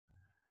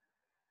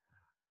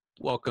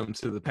Welcome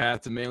to the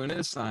Path to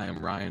Manliness. I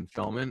am Ryan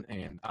Fellman,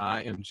 and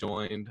I am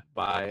joined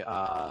by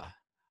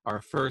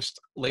our first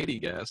lady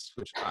guest,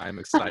 which I'm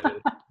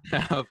excited to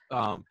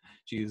have.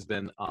 She's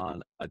been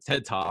on a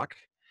TED Talk,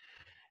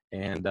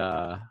 and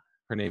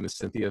her name is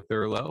Cynthia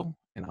Thurlow.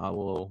 And I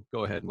will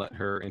go ahead and let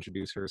her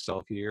introduce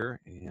herself here.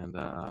 And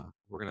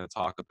we're going to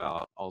talk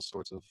about all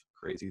sorts of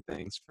crazy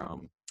things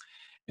from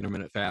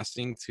intermittent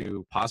fasting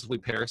to possibly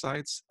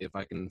parasites, if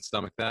I can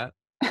stomach that.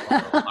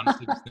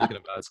 Honestly, just thinking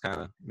about it's kind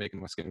of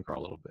making my skin crawl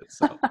a little bit.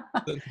 So,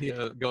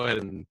 Cynthia, go ahead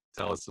and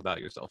tell us about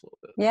yourself a little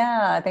bit.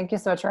 Yeah, thank you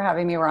so much for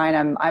having me,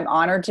 Ryan. I'm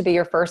honored to be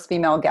your first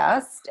female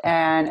guest.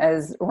 And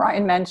as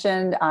Ryan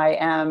mentioned, I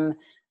am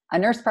a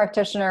nurse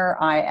practitioner.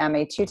 I am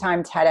a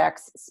two-time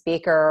TEDx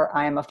speaker.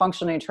 I am a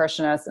functional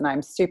nutritionist, and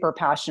I'm super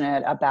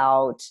passionate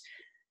about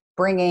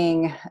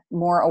bringing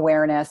more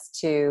awareness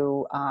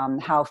to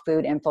how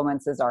food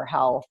influences our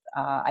health.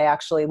 I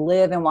actually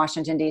live in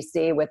Washington,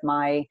 D.C. with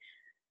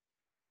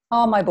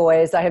all my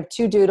boys. I have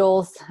two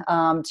doodles,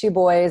 two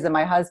boys and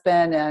my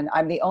husband, and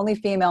I'm the only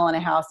female in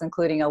a house,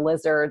 including a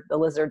lizard. The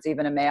lizard's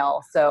even a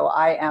male. So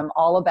I am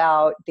all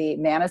about the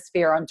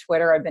manosphere on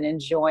Twitter. I've been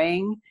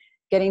enjoying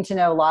getting to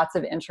know lots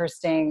of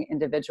interesting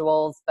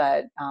individuals,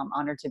 but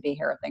honored to be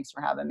here. Thanks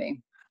for having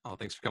me. Oh,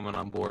 thanks for coming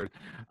on board.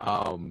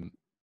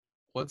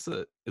 Is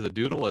a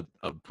doodle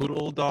a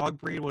poodle dog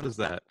breed? What is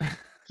that?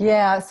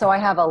 Yeah, so I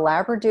have a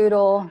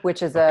Labradoodle,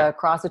 which is Okay. a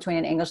cross between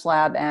an English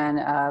Lab and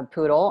a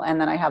Poodle,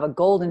 and then I have a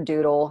Golden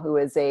Doodle, who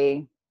is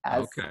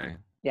Okay.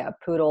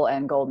 Poodle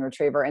and Golden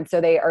Retriever, and so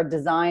they are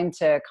designed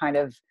to kind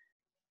of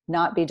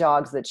not be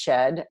dogs that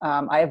shed.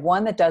 I have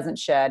one that doesn't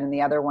shed, and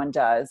the other one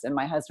does, and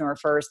my husband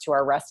refers to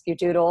our rescue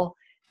doodle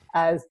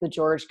as the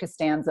George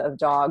Costanza of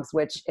dogs.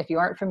 Which, if you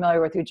aren't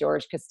familiar with who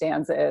George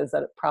Costanza is,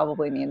 that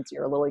probably means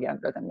you're a little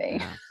younger than me.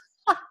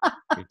 Yeah,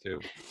 me too.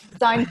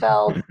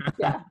 Seinfeld,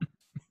 yeah,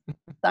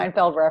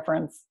 Seinfeld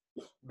reference.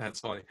 That's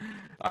funny.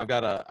 I've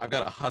got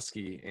a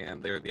husky,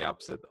 and they're the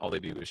opposite. All they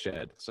do is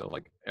shed. So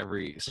like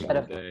every Shed single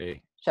a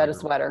day, shed a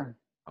sweater.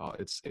 oh,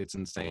 it's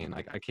insane.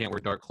 I can't wear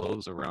dark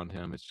clothes around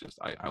him. It's just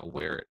I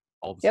wear it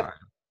all the Yep.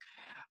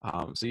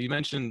 time. So you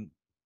mentioned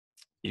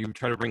you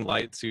try to bring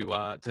light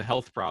to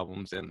health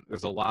problems, and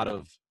there's a lot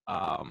of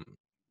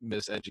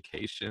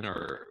miseducation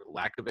or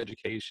lack of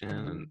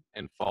education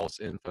and false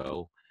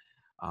info.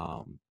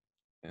 Um,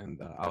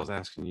 and I was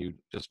asking you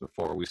just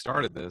before we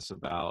started this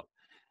about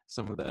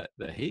some of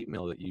the hate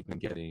mail that you've been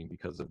getting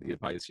because of the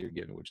advice you're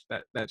giving, which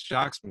that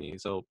shocks me.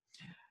 So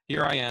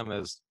here I am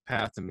as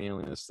Path to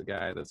Manliness, the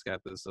guy that's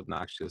got this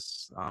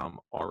obnoxious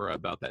aura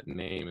about that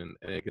name, and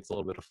it gets a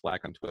little bit of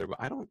flack on Twitter,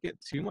 but I don't get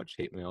too much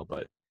hate mail.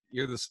 But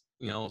you're this,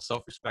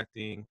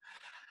 self-respecting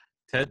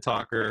TED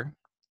talker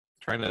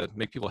trying to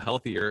make people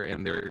healthier,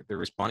 and they're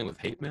responding with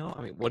hate mail.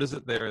 I mean, what is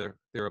it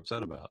they're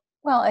upset about?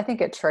 Well, I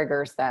think it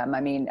triggers them.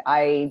 I mean,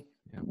 I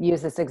Yeah.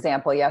 used this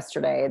example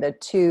yesterday. The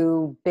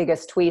two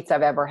biggest tweets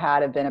I've ever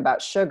had have been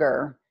about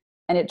sugar,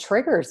 and it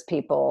triggers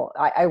people.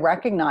 I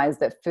recognize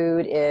that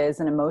food is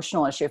an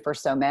emotional issue for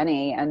so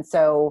many. And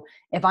so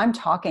if I'm,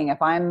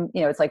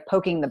 it's like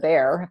poking the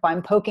bear. If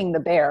I'm poking the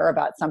bear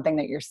about something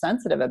that you're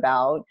sensitive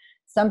about,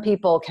 some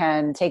people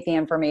can take the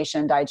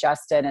information,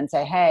 digest it, and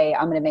say, hey,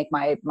 I'm going to make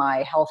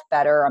my health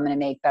better. I'm going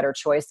to make better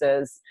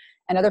choices.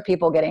 And other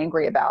people get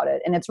angry about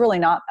it. And it's really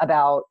not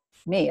about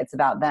me, it's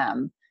about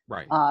them.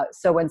 Right.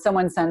 So when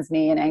someone sends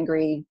me an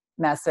angry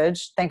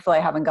message, thankfully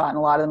I haven't gotten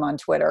a lot of them on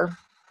Twitter.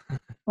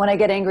 When I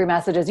get angry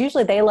messages,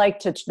 usually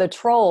the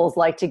trolls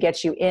like to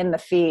get you in the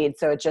feed.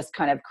 So it just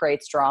kind of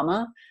creates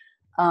drama.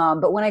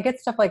 But when I get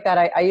stuff like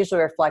that, I usually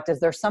reflect, is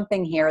there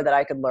something here that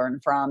I could learn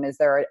from? Is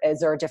there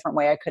a different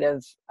way I could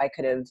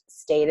have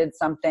stated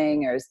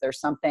something? Or is there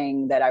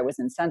something that I was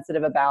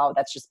insensitive about?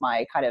 That's just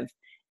my kind of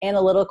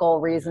analytical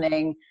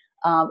reasoning.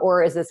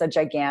 Or is this a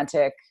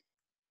gigantic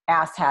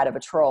asshat of a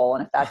troll?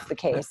 And if that's the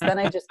case, then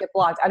I just get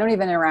blocked. I don't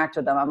even interact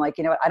with them. I'm like,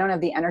 you know what? I don't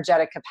have the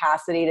energetic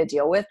capacity to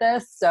deal with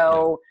this.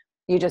 So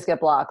you just get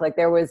blocked. Like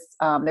there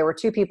were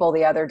two people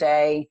the other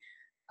day,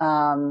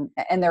 and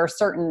there are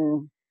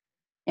certain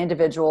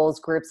individuals,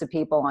 groups of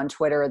people on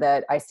Twitter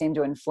that I seem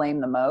to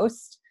inflame the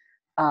most.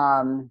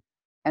 And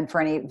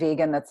for any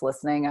vegan that's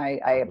listening,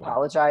 I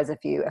apologize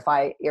if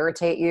I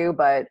irritate you,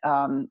 but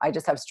I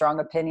just have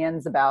strong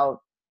opinions about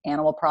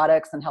animal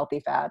products and healthy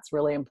fats,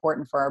 really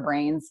important for our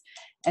brains.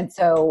 And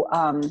so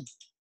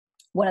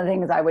one of the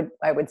things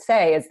I would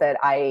say is that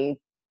I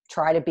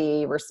try to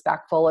be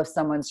respectful if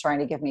someone's trying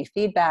to give me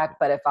feedback,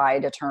 but if I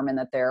determine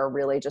that they're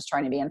really just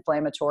trying to be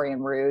inflammatory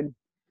and rude,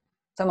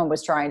 someone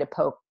was trying to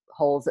poke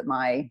holes at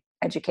my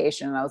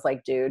education, and I was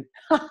like, dude,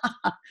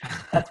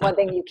 that's one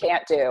thing you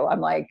can't do.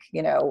 I'm like,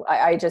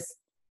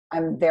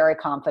 I'm very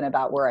confident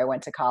about where I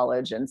went to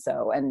college and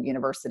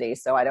university.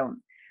 So I'm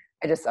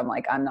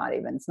like,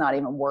 it's not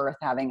even worth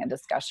having a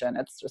discussion.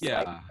 It's just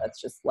like, Yeah. let's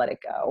just let it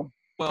go.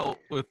 Well,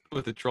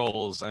 with the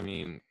trolls, I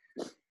mean,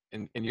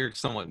 and you're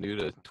somewhat new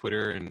to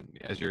Twitter, and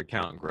as your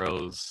account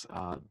grows,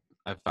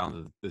 I've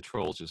found that the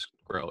trolls just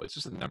grow. It's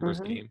just a numbers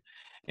Mm-hmm. game,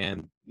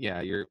 and yeah,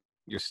 your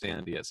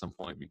sanity at some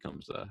point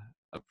becomes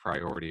a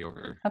priority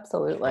over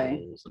Absolutely.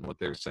 trolls and what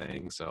they're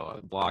saying. So I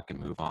block and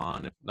move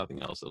on. If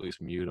nothing else, at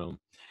least mute them.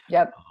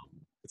 Yep.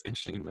 It's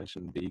interesting you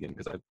mentioned vegan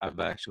because I've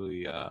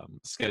actually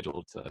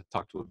scheduled to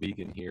talk to a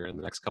vegan here in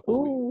the next couple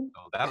of weeks. Ooh.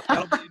 So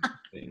that'll be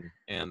interesting,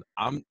 and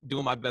I'm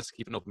doing my best to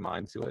keep an open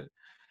mind to it.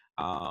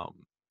 Um,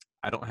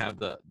 I don't have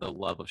the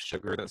love of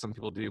sugar that some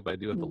people do, but I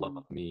do have the love Mm.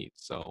 of meat.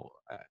 So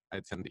I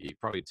tend to eat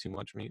probably too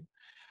much meat.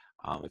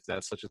 If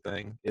that's such a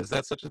thing, is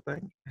that such a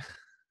thing?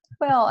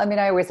 Well, I mean,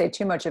 I always say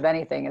too much of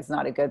anything is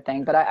not a good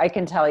thing, but I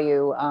can tell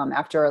you,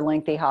 after a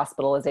lengthy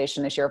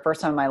hospitalization this year,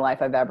 first time in my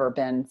life I've ever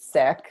been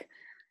sick.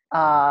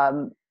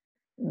 Um,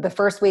 the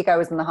first week I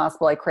was in the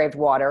hospital, I craved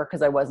water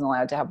because I wasn't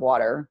allowed to have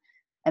water.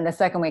 And the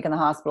second week in the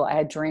hospital, I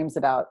had dreams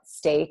about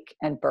steak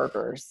and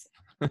burgers.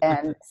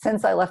 And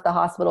since I left the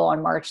hospital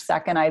on March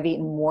 2nd, I've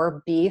eaten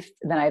more beef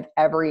than I've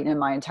ever eaten in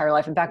my entire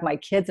life. In fact, my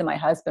kids and my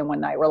husband one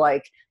night were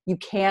like, you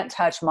can't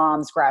touch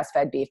mom's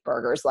grass-fed beef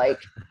burgers. Like,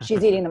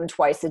 she's eating them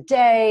twice a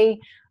day.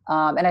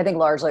 And I think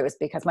largely it was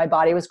because my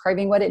body was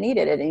craving what it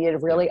needed. It needed Yeah.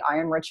 really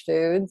iron-rich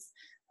foods.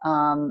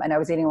 And I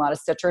was eating a lot of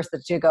citrus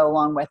that do go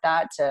along with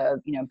that to,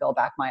 build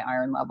back my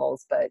iron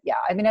levels. But yeah,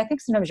 I mean, I think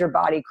sometimes your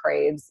body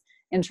craves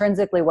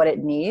intrinsically what it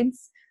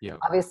needs. Yeah.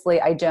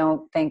 Obviously, I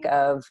don't think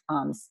of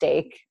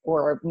steak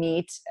or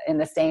meat in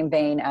the same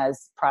vein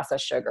as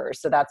processed sugars.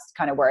 So that's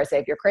kind of where I say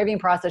if you're craving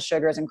processed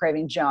sugars and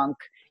craving junk,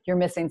 you're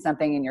missing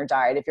something in your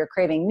diet. If you're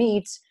craving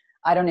meat,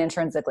 I don't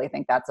intrinsically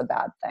think that's a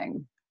bad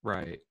thing.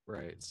 Right.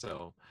 Right.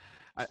 So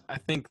I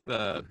think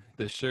the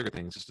sugar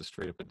thing is just a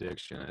straight up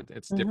addiction.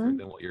 It's different Hmm.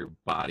 than what your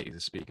body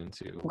is speaking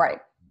to. Right.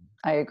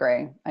 I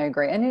agree. I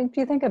agree. And if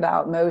you think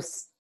about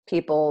most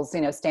people's,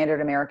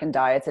 standard American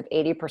diets, if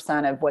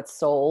 80% of what's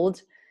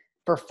sold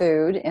for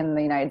food in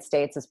the United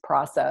States is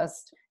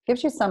processed,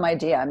 gives you some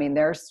idea. I mean,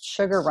 there's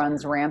sugar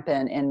runs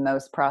rampant in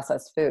most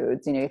processed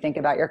foods. You think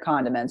about your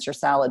condiments, your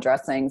salad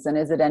dressings, and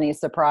is it any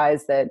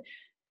surprise that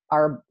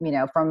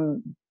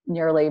from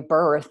nearly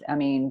birth, I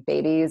mean,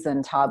 babies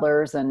and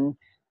toddlers and,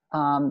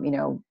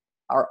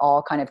 are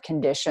all kind of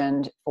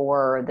conditioned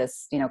for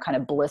this, kind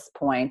of bliss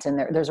point. And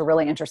there's a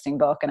really interesting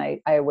book, and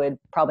I would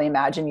probably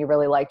imagine you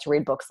really like to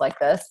read books like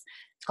this.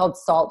 It's called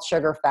Salt,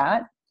 Sugar,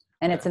 Fat.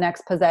 And it's an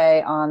expose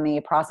on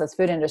the processed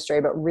food industry,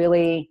 but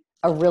really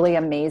a really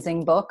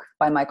amazing book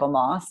by Michael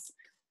Moss.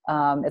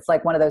 It's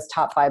like one of those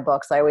top 5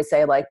 books. I always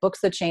say, like,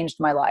 books that changed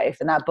my life.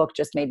 And that book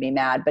just made me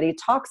mad. But he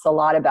talks a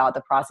lot about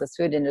the processed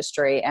food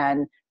industry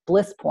and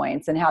bliss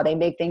points and how they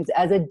make things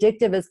as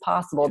addictive as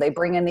possible. They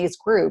bring in these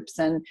groups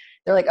and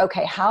they're like,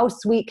 okay, how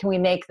sweet can we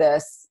make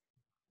this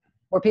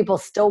where people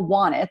still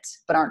want it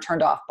but aren't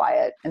turned off by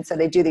it? And so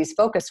they do these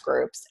focus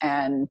groups,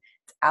 and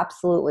it's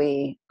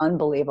absolutely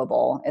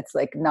unbelievable. It's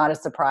like not a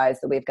surprise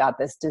that we've got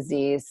this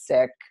disease,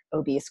 sick,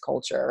 obese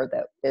culture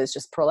that is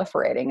just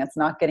proliferating. It's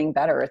not getting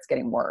better, it's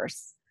getting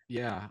worse.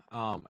 Yeah.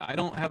 I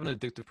don't have an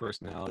addictive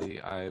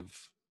personality. I've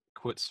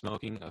quit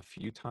smoking a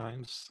few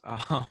times.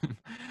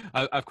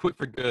 I've quit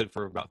for good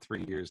for about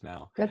 3 years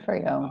now. Good for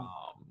you. Um,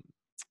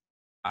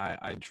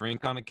 I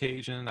drink on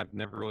occasion. I've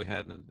never really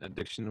had an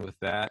addiction with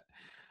that,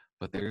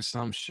 but there's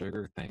some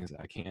sugar things that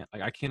I can't.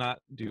 Like, I cannot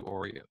do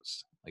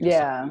Oreos. Like, if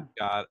Yeah. somebody's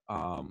got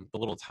the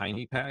little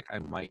tiny pack, I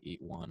might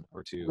eat one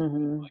or two.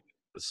 Hmm. Like,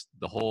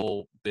 the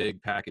whole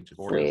big package of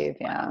Oreos, Sleeve.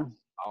 Yeah.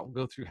 I'll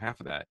go through half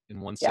of that in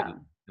one Yeah.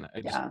 sitting, and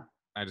Yeah.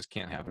 I just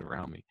can't have it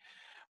around me.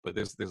 But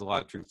there's a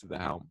lot of truth to the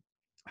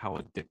how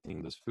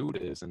addicting this food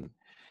is, and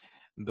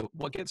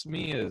what gets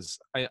me is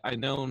I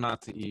know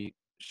not to eat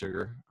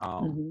sugar.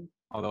 Hmm.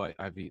 Although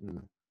I've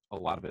eaten a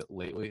lot of it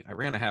lately. I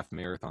ran a half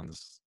marathon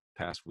this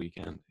past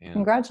weekend, and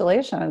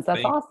Congratulations.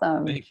 That's thank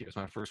awesome. thank you. It's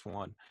my first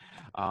one.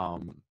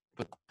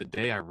 But the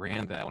day I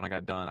ran that, when I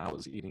got done, I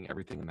was eating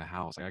everything in the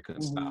house. Like, I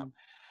couldn't stop.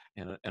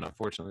 Hmm. And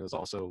unfortunately, it was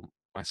also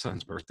my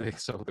son's birthday,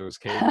 so there was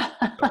cake.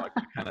 So I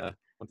kind of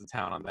went to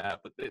town on that.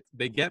 But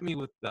they get me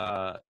with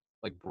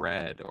like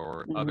bread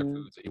or other Hmm.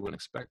 foods that you wouldn't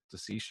expect to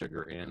see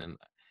sugar in, and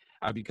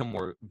I become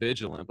more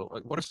vigilant. But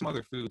like, what are some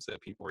other foods that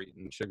people are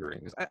eating sugar in?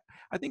 Because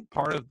I think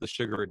part of the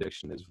sugar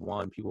addiction is,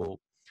 one, people,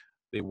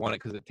 they want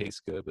it because it tastes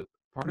good, but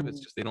part of it's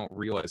Hmm. just they don't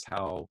realize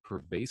how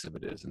pervasive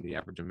it is in the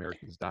average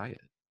American's diet.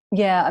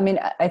 Yeah, I mean,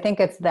 I think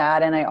it's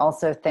that. And I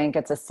also think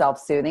it's a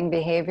self-soothing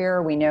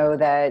behavior. We know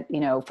that,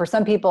 for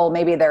some people,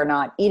 maybe they're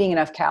not eating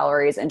enough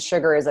calories and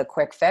sugar is a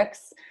quick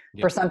fix.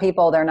 For Yep. some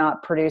people, they're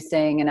not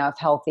producing enough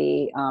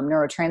healthy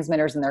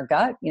neurotransmitters in their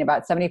gut.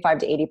 About 75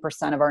 to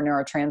 80% of our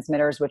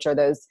neurotransmitters, which are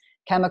those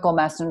chemical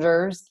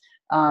messengers.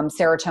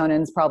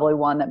 Serotonin's probably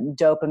one, that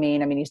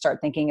dopamine. I mean, you start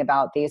thinking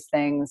about these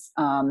things,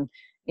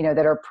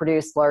 that are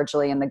produced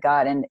largely in the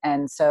gut.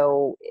 And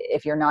so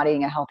if you're not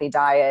eating a healthy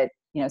diet,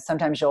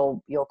 sometimes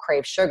you'll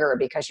crave sugar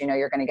because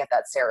you're going to get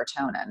that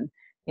serotonin,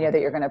 that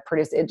Okay. you're going to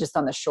produce it just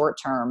on the short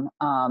term.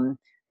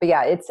 But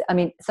yeah, I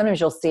mean, sometimes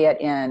you'll see it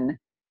in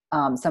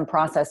some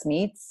processed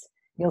meats.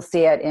 You'll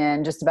see it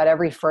in just about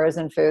every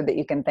frozen food that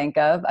you can think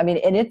of. I mean,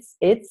 and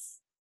it's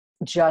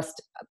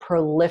just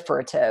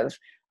proliferative.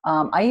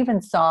 I even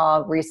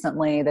saw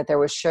recently that there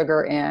was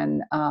sugar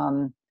in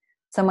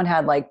someone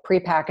had like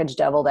prepackaged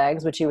deviled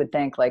eggs, which you would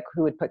think like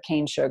who would put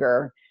cane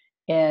sugar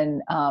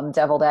in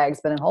deviled eggs,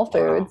 but in Whole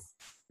Wow. Foods,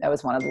 that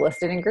was one of the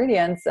listed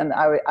ingredients. And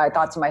I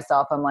thought to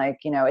myself, I'm like,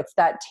 it's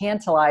that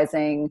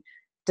tantalizing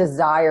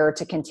desire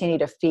to continue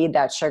to feed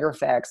that sugar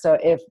fix. So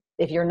if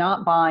you're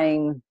not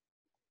buying,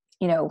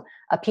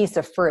 a piece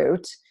of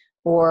fruit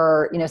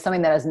or,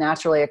 something that has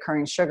naturally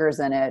occurring sugars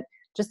in it,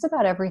 just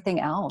about everything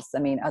else. I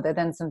mean, other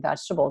than some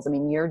vegetables, I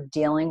mean, you're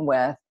dealing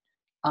with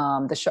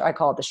I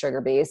call it the sugar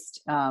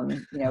beast,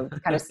 kind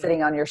of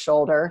sitting on your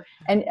shoulder.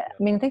 And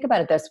I mean, think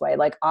about it this way.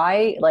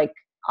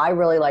 I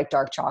really like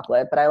dark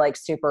chocolate, but I like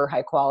super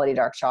high quality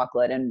dark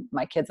chocolate. And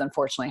my kids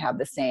unfortunately have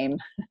the same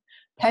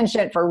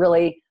penchant for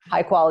really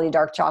high quality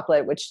dark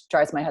chocolate, which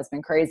drives my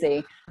husband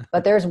crazy.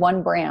 But there's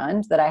one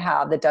brand that I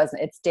have that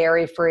doesn't, it's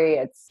dairy free.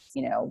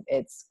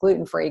 It's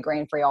gluten free,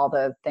 grain free, all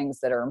the things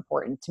that are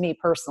important to me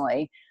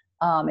personally.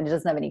 And it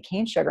doesn't have any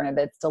cane sugar in it,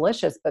 but it's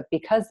delicious. But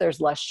because there's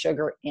less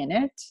sugar in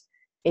it,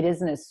 it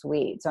isn't as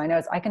sweet. So I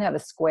know I can have a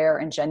square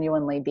and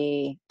genuinely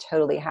be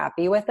totally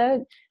happy with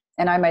it.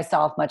 And I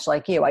myself, much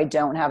like you, I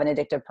don't have an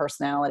addictive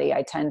personality.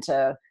 I tend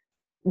to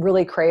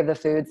really crave the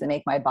foods that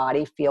make my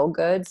body feel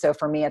good. So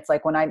for me, it's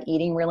like when I'm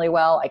eating really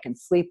well, I can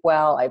sleep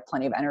well. I have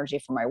plenty of energy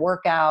for my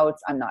workouts.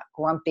 I'm not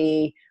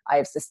grumpy. I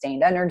have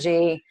sustained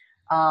energy.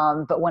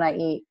 But when I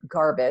eat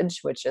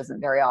garbage, which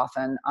isn't very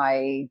often,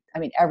 I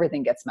mean,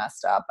 everything gets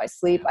messed up. I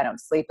don't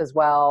sleep as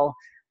well.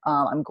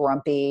 I'm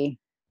grumpy.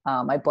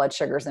 My blood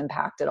sugar's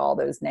impacted, all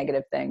those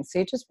negative things. So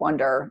you just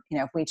wonder,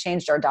 if we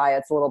changed our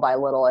diets little by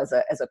little as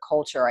a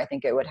culture, I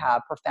think it would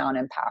have profound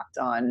impact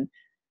on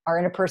our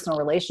interpersonal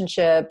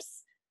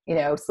relationships,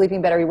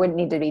 sleeping better. We wouldn't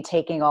need to be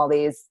taking all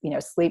these,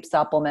 sleep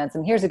supplements.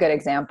 And here's a good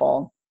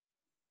example.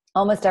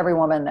 Almost every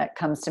woman that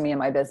comes to me in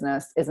my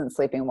business isn't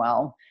sleeping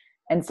well.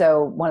 And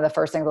so one of the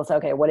first things I'll say,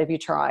 okay, what have you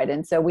tried?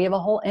 And so we have a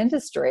whole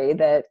industry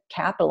that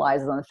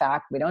capitalizes on the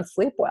fact we don't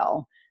sleep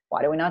well.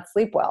 Why do we not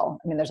sleep well?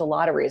 I mean, there's a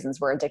lot of reasons.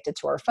 We're addicted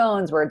to our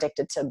phones. We're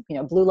addicted to,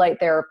 blue light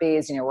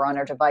therapies. We're on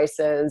our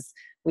devices.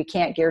 We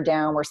can't gear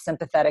down. We're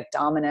sympathetic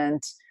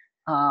dominant.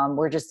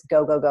 We're just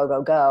go, go, go,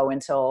 go, go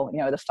until,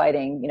 the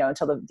fighting,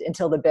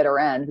 until the bitter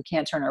end. We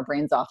can't turn our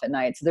brains off at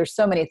night. So there's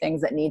so many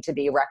things that need to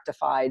be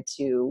rectified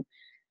to,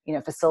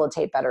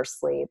 facilitate better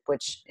sleep,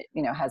 which,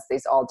 has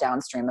these all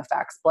downstream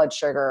effects. Blood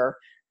sugar,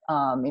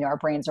 our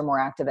brains are more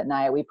active at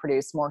night. We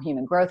produce more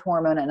human growth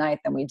hormone at night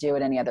than we do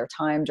at any other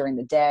time during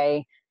the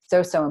day.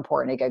 So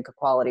important to get good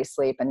quality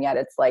sleep. And yet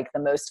it's like the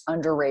most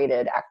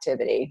underrated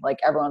activity. Like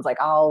everyone's like,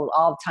 I'll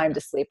have time to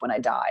sleep when I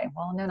die.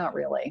 Well, no, not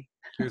really.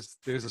 There's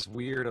this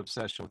weird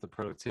obsession with the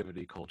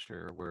productivity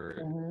culture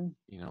where,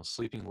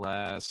 sleeping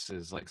less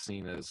is like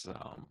seen as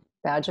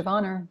Badge of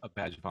honor. a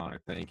badge of honor.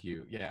 Thank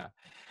you. Yeah.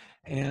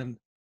 And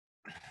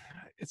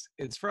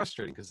it's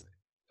frustrating because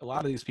a lot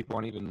of these people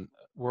aren't even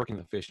working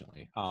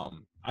efficiently.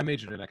 I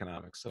majored in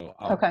economics, so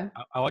Okay.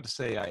 I like to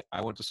say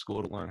I went to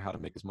school to learn how to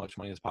make as much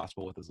money as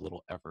possible with as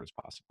little effort as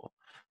possible.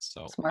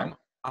 So Smart.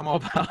 I'm all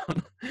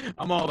about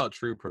I'm all about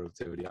true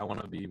productivity. I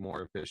want to be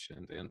more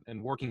efficient,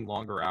 and working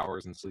longer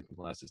hours and sleeping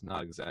less is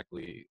not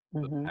exactly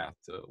the path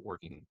to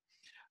working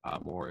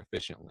more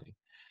efficiently.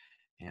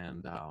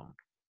 And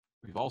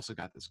we've also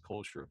got this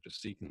culture of just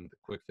seeking the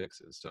quick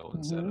fixes. So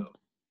instead of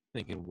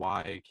thinking,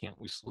 why can't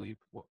we sleep?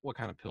 What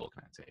kind of pill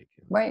can I take?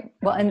 Right.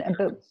 Well,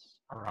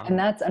 and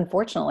that's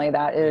unfortunately,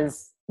 that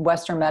is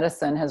Western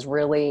medicine has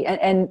really,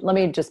 and let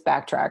me just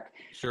backtrack.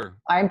 Sure.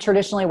 I'm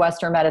traditionally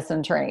Western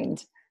medicine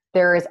trained.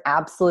 There is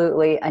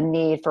absolutely a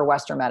need for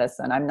Western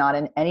medicine. I'm not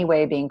in any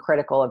way being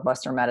critical of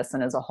Western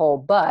medicine as a whole,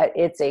 but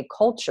it's a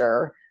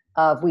culture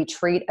of we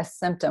treat a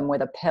symptom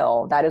with a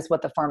pill. That is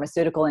what the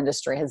pharmaceutical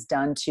industry has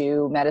done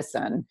to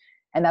medicine.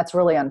 And that's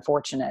really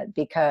unfortunate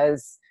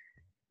because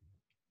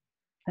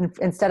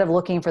instead of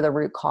looking for the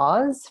root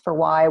cause for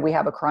why we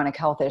have a chronic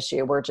health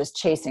issue, we're just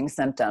chasing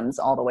symptoms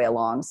all the way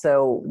along.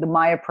 So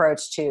my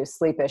approach to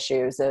sleep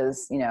issues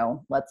is,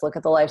 let's look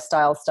at the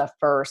lifestyle stuff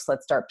first.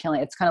 Let's start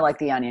peeling. It's kind of like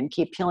the onion,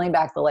 keep peeling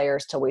back the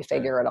layers till we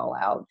figure it all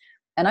out.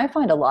 And I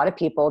find a lot of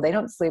people, they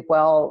don't sleep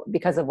well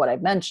because of what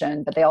I've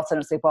mentioned, but they also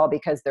don't sleep well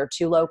because they're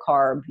too low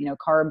carb.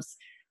 Carbs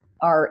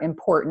are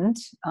important.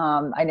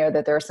 I know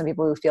that there are some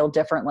people who feel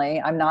differently.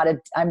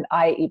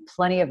 I eat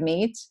plenty of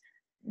meat,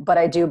 but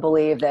I do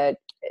believe that,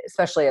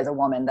 especially as a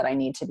woman, that I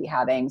need to be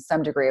having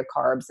some degree of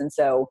carbs. And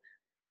so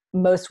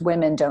most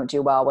women don't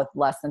do well with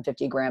less than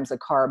 50 grams of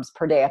carbs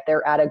per day. If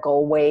they're at a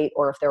goal weight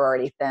or if they're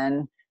already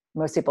thin,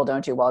 most people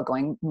don't do well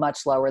going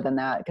much lower than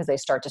that because they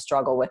start to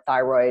struggle with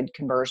thyroid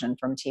conversion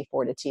from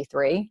T4 to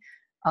T3.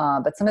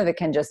 But some of it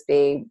can just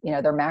be,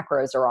 their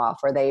macros are off.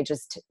 Are they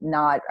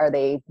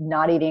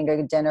not eating a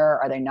good dinner?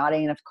 Are they not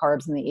eating enough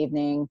carbs in the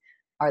evening?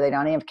 Are they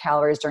not eating enough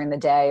calories during the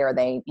day? Are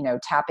they,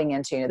 tapping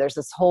into, there's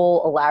this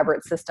whole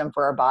elaborate system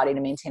for our body to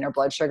maintain our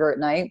blood sugar at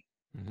night.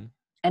 Mm-hmm.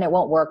 And it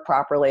won't work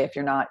properly if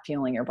you're not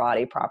fueling your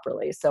body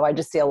properly. So I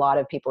just see a lot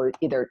of people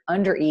either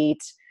undereat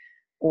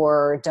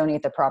or don't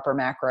eat the proper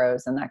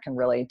macros, and that can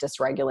really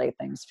dysregulate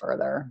things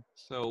further.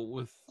 So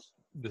with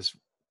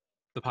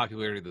the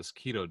popularity of this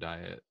keto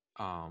diet,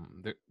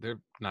 they're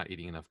not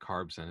eating enough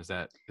carbs, and is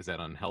that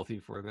unhealthy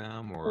for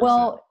them, or is it?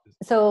 Well,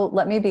 so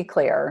let me be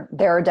clear.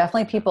 There are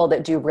definitely Yeah. people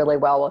that do really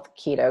well with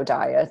keto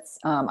diets.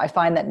 I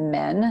find that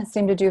men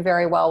seem to do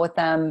very well with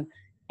them.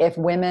 If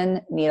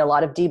women need a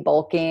lot of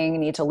debulking,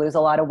 need to lose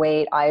a lot of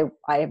weight, I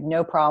have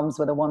no problems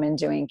with a woman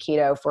doing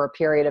keto for a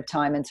period of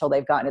time until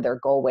they've gotten to their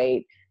goal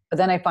weight. But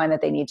then I find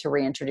that they need to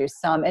reintroduce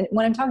some. And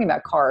when I'm talking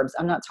about carbs,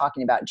 I'm not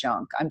talking about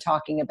junk. I'm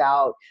talking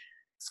about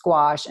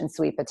squash and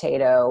sweet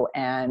potato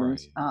and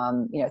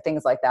Right.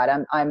 things like that.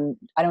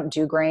 I don't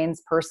do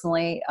grains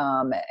personally,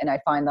 and I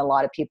find that a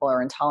lot of people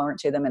are intolerant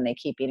to them and they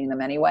keep eating them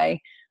anyway.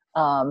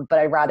 But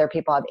I'd rather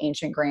people have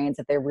ancient grains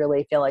if they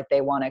really feel like they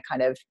want to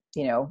kind of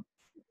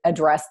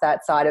address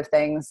that side of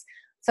things.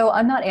 So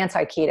I'm not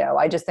anti-keto.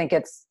 I just think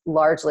it's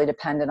largely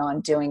dependent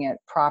on doing it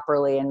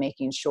properly and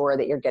making sure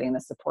that you're getting the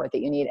support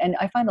that you need. And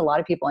I find a lot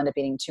of people end up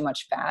eating too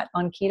much fat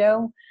on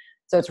keto.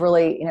 So it's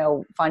really,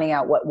 finding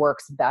out what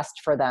works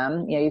best for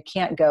them. You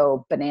can't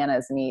go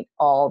bananas and eat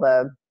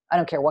I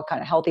don't care what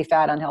kind of healthy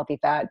fat, unhealthy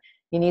fat.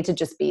 You need to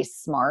just be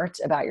smart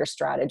about your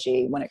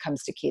strategy when it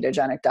comes to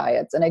ketogenic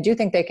diets. And I do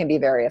think they can be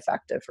very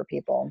effective for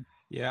people.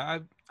 Yeah,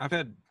 I've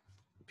had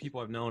people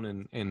I've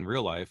known in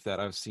real life that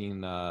I've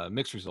seen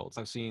mixed results.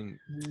 I've seen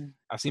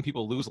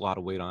people lose a lot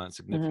of weight on it Mm-hmm.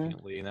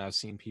 significantly, and I've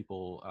seen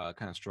people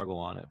kind of struggle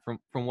on it.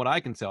 From what I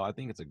can tell, I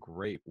think it's a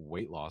great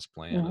weight loss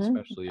plan, Mm-hmm.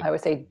 especially if I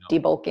would say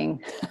debulking.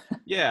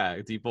 yeah,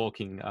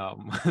 debulking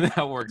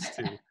that works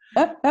too.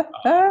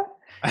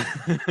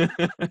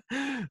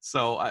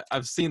 So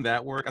I've seen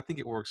that work. I think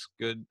it works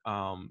good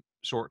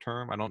short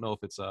term. I don't know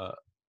if it's a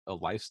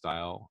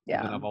lifestyle, but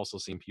then Yeah. I've also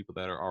seen people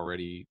that are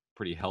already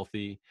pretty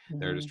healthy.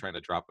 They're just Mm-hmm. trying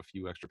to drop a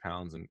few extra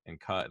pounds and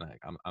cut.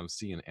 And I'm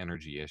seeing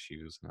energy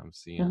issues, and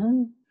Mm-hmm. I'm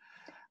And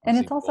seeing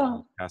it's people also,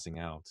 almost passing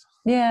out.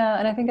 yeah,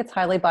 and I think it's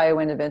highly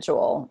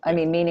bio-individual. I Yeah.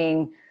 mean,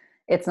 meaning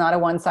it's not a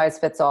one size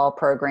fits all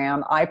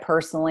program. I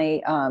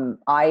personally,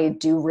 I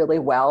do really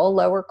well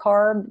lower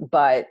carb,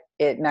 but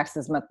it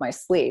messes with my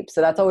sleep.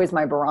 So that's always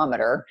my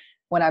barometer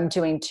when I'm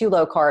doing too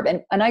low carb.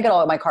 And I get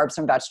all of my carbs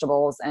from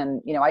vegetables, and,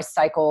 I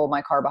cycle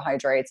my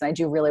carbohydrates and I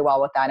do really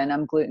well with that. And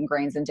I'm gluten,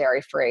 grains, and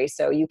dairy free.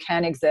 So you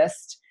can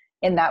exist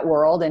in that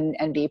world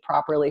and be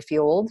properly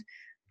fueled.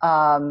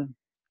 Um,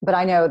 but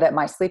I know that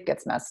my sleep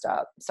gets messed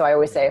up. So I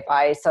always say, Yeah. if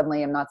I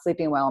suddenly am not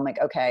sleeping well, I'm like,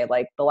 okay,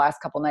 like the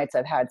last couple nights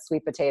I've had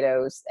sweet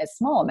potatoes, a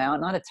small amount,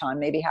 not a ton,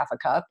 maybe half a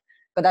cup,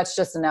 but that's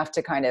just enough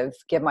to kind of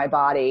give my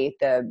body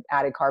the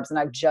added carbs. And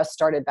I've just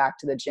started back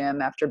to the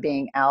gym after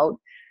being out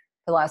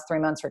the last 3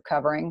 months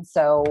recovering.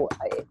 So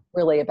it's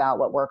really about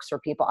what works for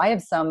people. I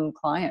have some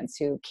clients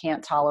who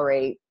can't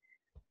tolerate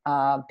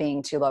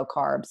being too low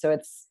carb.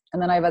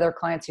 And then I have other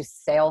clients who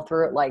sail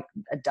through it like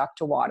a duck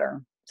to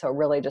water. So it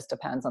really just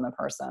depends on the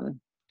person.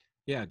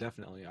 Yeah,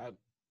 definitely.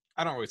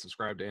 I don't really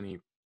subscribe to any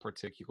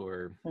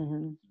particular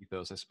Mm-hmm.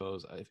 ethos, I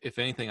suppose. If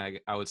anything,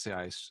 I would say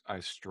I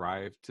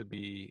strive to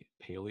be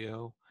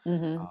paleo.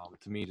 Mm-hmm.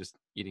 To me, just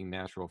eating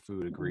natural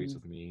food agrees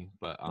Mm-hmm. with me.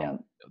 But Yeah.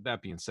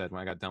 that being said,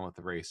 when I got done with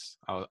the race,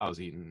 I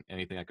was eating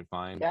anything I could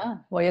find. Yeah.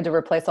 Well, you had to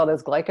replace all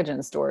those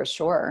glycogen stores.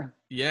 Sure.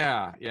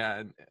 Yeah, yeah.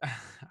 And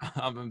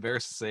I'm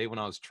embarrassed to say, when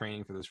I was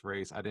training for this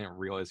race, I didn't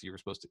realize you were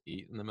supposed to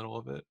eat in the middle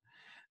of it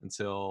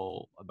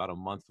until about a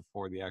month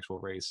before the actual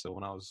race. So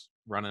when I was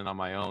running on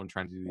my own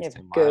trying to do You these have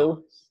 10 miles,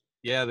 goo.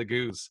 yeah, the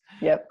goose,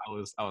 Yep.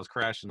 I was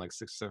crashing like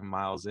 6 or 7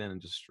 miles in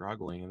and just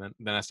struggling. And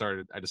then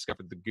I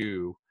discovered the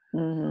goo,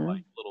 Mm-hmm.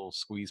 like little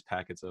squeeze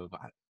packets of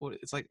what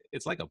it's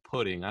like a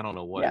pudding. I don't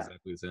know what Yeah.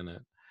 exactly is in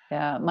it.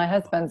 Yeah. My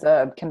husband's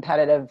a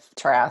competitive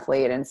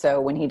triathlete. And so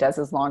when he does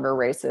his longer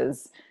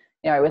races,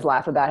 I always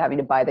laugh about having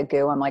to buy the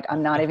goo. I'm like,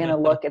 I'm not even going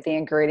to look at the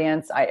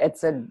ingredients.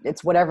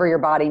 It's whatever your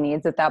body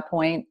needs at that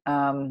point.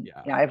 Yeah.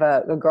 I have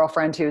a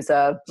girlfriend who's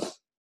a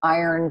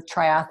iron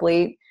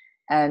triathlete,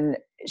 and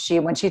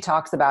when she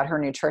talks about her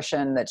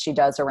nutrition that she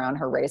does around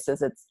her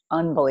races, it's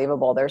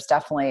unbelievable. There's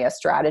definitely a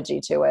strategy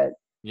to it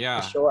for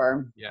Yeah,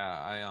 sure.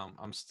 yeah.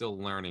 I'm still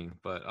learning,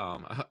 but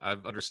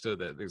I've understood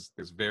that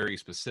there's very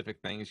specific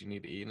things you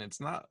need to eat, and it's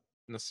not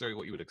necessarily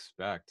what you would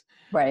expect.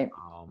 Right.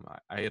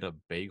 I ate a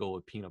bagel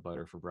with peanut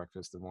butter for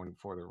breakfast the morning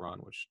before the run,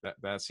 which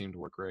that seemed to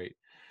work great.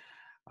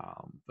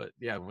 But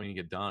yeah, when you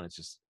get done, it's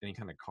just any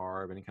kind of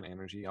carb, any kind of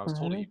energy. I was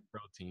told to Hmm. eat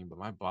protein, but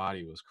my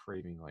body was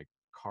craving like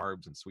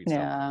carbs and sweet stuff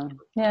Yeah. for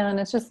Yeah. food. And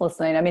it's just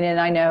listening. I mean, and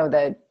I know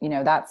that,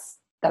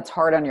 that's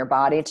hard on your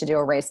body to do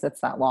a race that's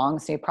that long.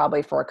 So you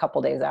probably for a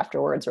couple days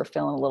afterwards are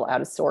feeling a little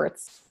out of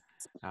sorts.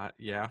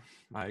 Yeah,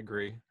 I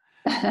agree.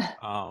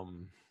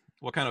 Um,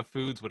 what kind of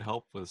foods would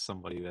help with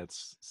somebody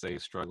that's, say,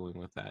 struggling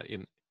with that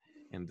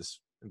and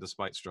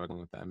despite struggling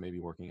with that, maybe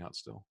working out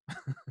still?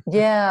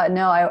 Yeah,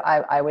 no,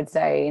 I would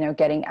say,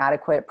 getting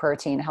adequate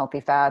protein,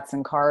 healthy fats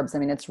and carbs. I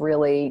mean, it's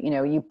really,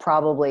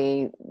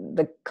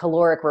 the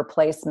caloric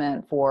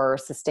replacement for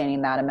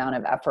sustaining that amount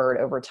of effort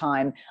over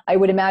time. I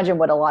would imagine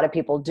what a lot of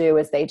people do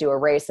is they do a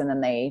race and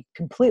then they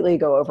completely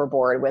go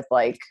overboard with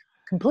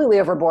completely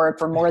overboard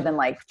for more than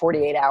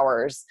 48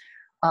 hours.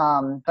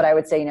 But I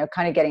would say,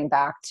 kind of getting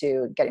back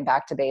to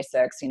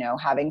basics,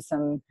 having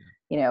some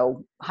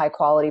high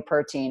quality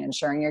protein,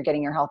 ensuring you're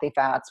getting your healthy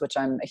fats, which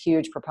I'm a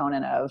huge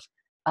proponent of.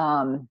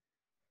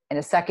 In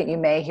a second, you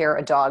may hear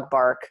a dog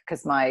bark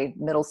because my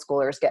middle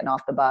schooler is getting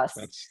off the bus.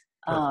 That's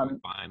perfectly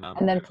fine.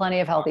 And then plenty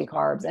of healthy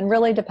carbs, and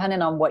really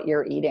dependent on what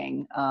you're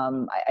eating.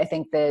 I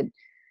think that,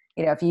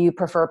 if you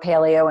prefer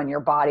paleo and your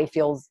body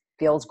feels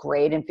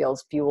great and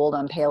feels fueled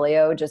on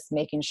paleo, just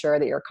making sure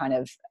that you're kind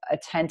of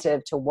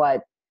attentive to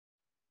what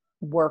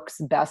works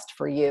best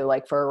for you.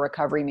 Like for a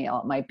recovery meal,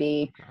 it might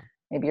be,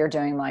 maybe you're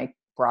doing like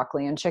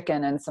broccoli and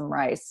chicken and some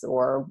rice,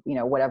 or,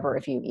 whatever,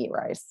 if you eat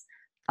rice,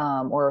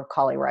 or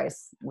cauli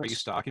rice. Are you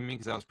stalking me?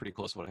 Because that was pretty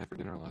close to what I had for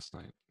dinner last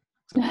night.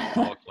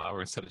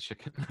 Cauliflower instead of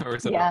chicken, or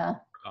instead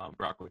of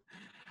broccoli.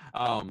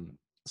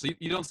 So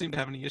you don't seem to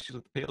have any issues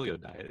with the paleo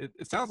diet.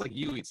 It sounds like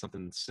you eat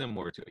something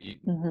similar to it. You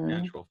eat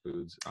natural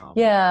foods.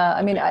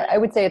 I mean, I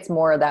would say it's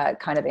more of that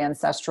kind of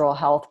ancestral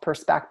health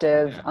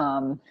perspective.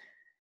 Yeah.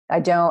 I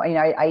don't,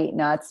 I eat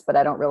nuts, but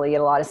I don't really eat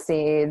a lot of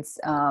seeds.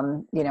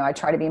 I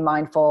try to be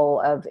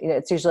mindful of,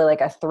 it's usually like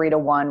a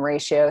 3-to-1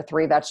 ratio,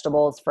 3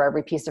 vegetables for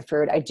every piece of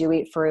fruit. I do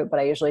eat fruit, but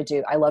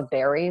I love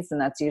berries.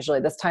 And that's usually,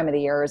 this time of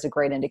the year is a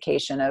great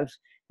indication of,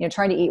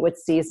 trying to eat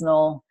what's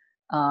seasonal.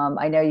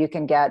 I know you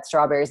can get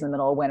strawberries in the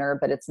middle of winter,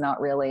 but it's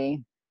not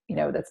really,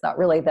 that's not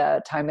really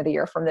the time of the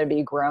year for them to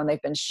be grown.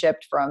 They've been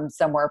shipped from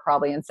somewhere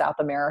probably in South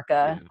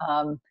America,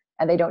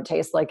 and they don't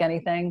taste like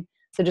anything.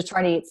 So just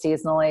trying to eat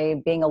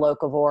seasonally, being a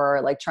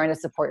locavore, like trying to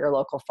support your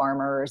local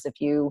farmers.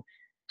 If you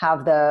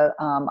have the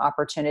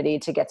opportunity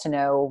to get to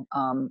know,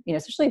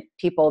 especially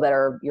people that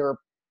are your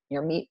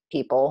meat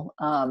people,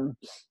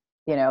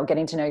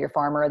 getting to know your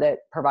farmer that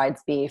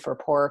provides beef or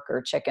pork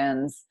or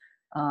chickens.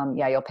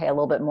 You'll pay a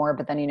little bit more,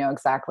 but then you know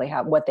exactly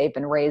what they've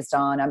been raised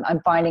on.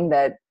 I'm finding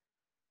that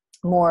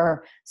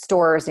more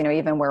stores,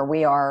 even where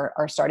we are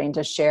starting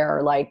to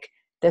share, like,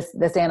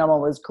 this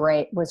animal was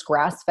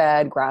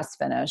grass-fed,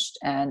 grass-finished.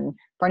 And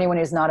for anyone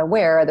who's not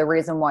aware, the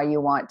reason why you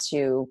want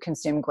to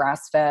consume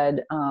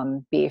grass-fed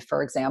beef,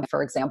 for example,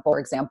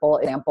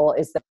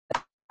 is that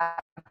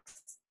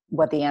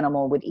what the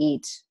animal would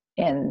eat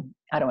in,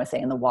 I don't want to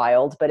say in the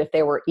wild, but if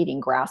they were eating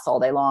grass all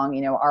day long,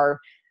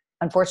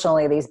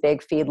 unfortunately, these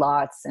big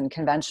feedlots and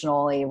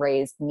conventionally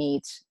raised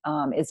meat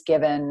is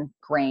given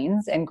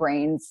grains, and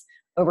grains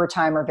over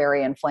time are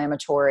very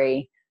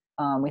inflammatory.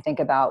 We think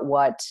about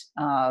what,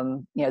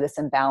 this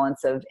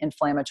imbalance of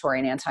inflammatory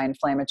and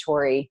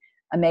anti-inflammatory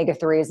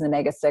omega-3s and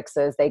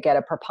omega-6s, they get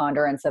a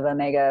preponderance of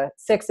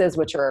omega-6s,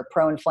 which are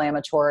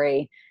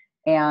pro-inflammatory.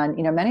 And,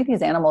 many of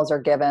these animals are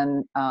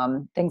given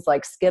things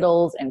like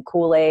Skittles and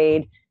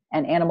Kool-Aid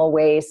and animal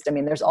waste. I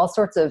mean, there's all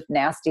sorts of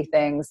nasty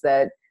things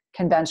that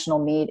conventional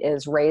meat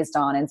is raised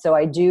on. And so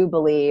I do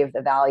believe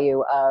the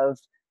value of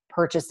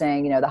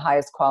purchasing, the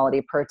highest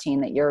quality protein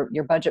that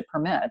your budget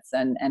permits.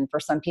 And for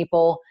some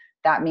people,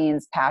 that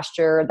means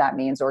pasture, that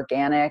means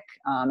organic.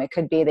 It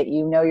could be that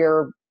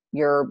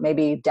you're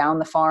maybe down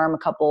the farm, a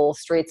couple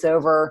streets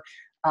over,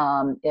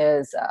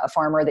 is a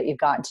farmer that you've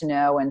gotten to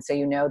know, and so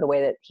the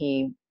way that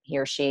he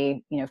or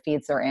she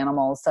feeds their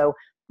animals. So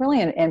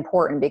really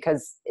important,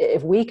 because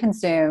if we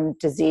consume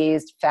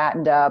diseased,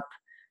 fattened up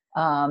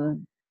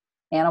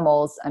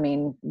animals, I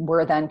mean,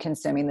 we're then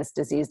consuming this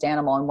diseased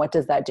animal, and what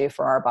does that do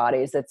for our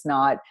bodies? It's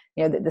not,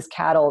 this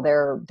cattle,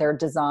 they're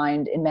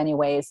designed in many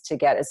ways to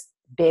get as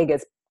big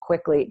as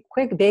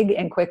big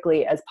and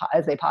quickly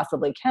as they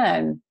possibly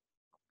can.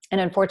 And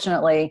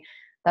unfortunately,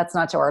 that's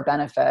not to our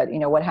benefit.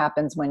 What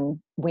happens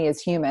when we as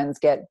humans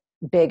get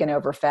big and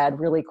overfed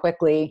really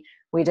quickly?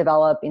 We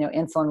develop,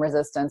 insulin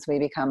resistance, we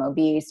become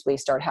obese, we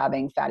start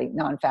having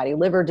non-fatty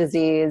liver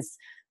disease,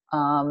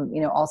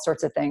 all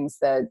sorts of things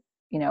that,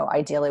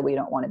 ideally we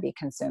don't want to be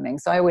consuming.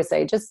 So I always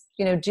say, just,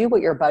 do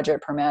what your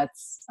budget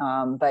permits,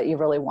 but you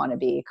really want to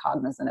be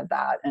cognizant of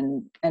that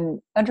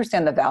and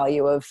understand the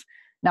value of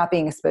not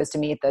being exposed to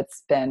meat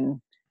that's been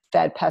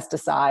fed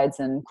pesticides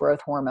and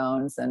growth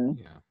hormones and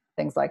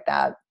things like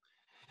that.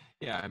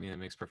 Yeah, I mean, it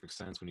makes perfect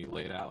sense when you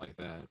lay it out like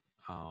that.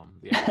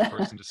 The average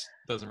person just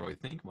doesn't really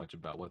think much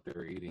about what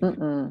they're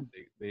eating.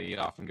 They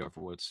often go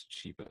for what's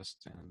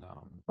cheapest and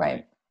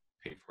right.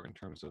 Pay for in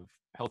terms of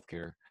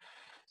healthcare.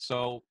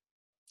 So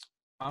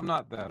I'm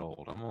not that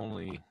old. I'm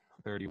only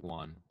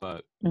 31.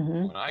 But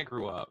when I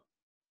grew up,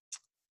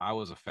 I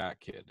was a fat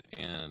kid.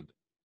 And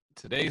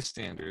today's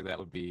standard, that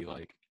would be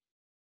like,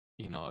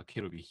 a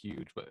kid would be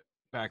huge. But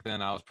back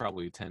then, I was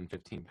probably 10,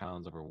 15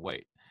 pounds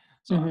overweight.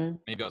 So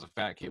maybe I was a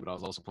fat kid, but I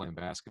was also playing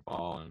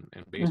basketball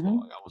and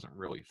baseball. Like, I wasn't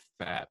really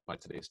fat by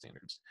today's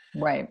standards.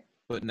 Right.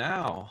 But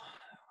now,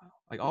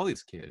 like all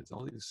these kids,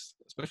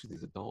 especially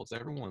these adults,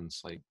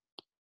 everyone's like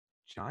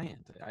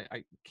giant.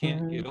 I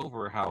can't get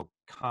over how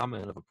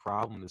common of a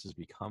problem this is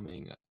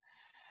becoming.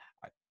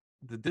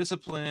 The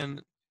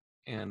discipline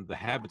and the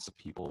habits of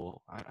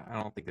people, I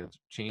don't think it's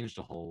changed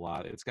a whole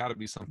lot. It's got to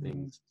be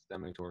something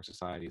systemic to our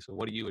society. So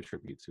what do you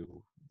attribute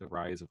to the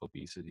rise of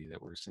obesity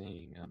that we're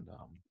seeing and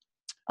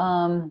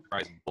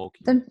rise of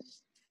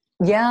bulkiness?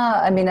 Yeah,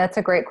 I mean, that's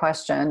a great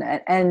question.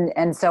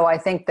 And so I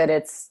think that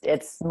it's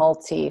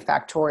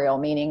multifactorial,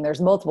 meaning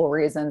there's multiple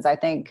reasons. I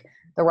think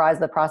the rise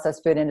of the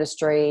processed food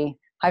industry.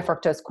 High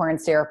fructose corn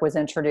syrup was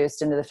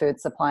introduced into the food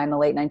supply in the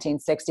late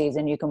 1960s,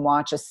 and you can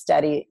watch a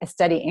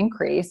steady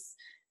increase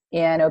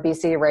in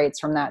obesity rates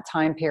from that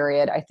time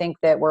period. I think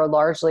that we're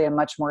largely a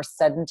much more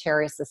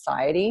sedentary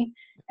society,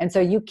 and so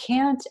you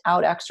can't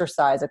out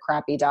exercise a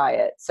crappy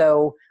diet.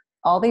 So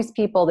all these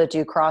people that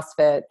do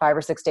CrossFit 5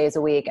 or 6 days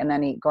a week and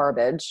then eat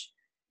garbage,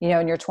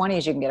 in your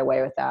 20s, you can get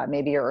away with that,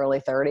 maybe your early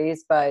 30s.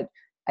 But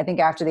I think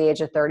after the age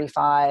of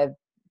 35,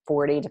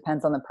 40,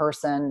 depends on the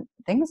person,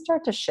 things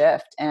start to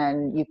shift,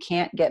 and you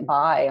can't get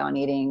by on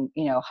eating,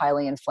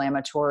 highly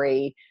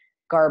inflammatory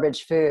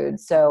garbage food.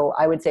 So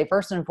I would say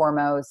first and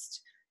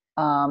foremost,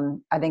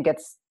 I think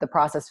it's the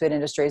processed food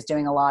industry is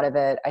doing a lot of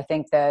it. I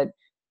think that,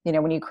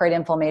 when you create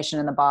inflammation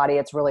in the body,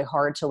 it's really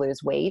hard to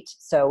lose weight.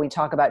 So we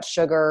talk about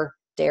sugar,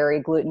 dairy,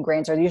 gluten,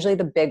 grains are usually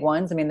the big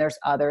ones. I mean, there's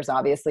others,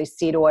 obviously.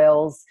 Seed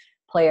oils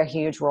play a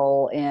huge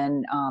role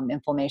in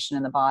inflammation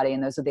in the body,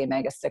 and those are the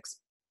omega-6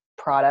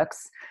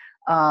 products.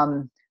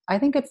 I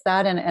think it's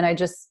that. And I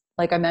just,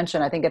 like I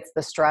mentioned, I think it's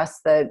the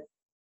stress that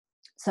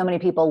so many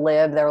people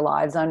live their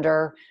lives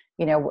under.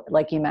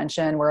 Like you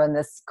mentioned, we're in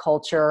this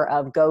culture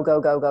of go,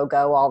 go, go, go,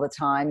 go all the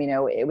time.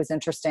 It was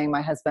interesting.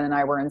 My husband and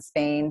I were in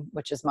Spain,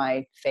 which is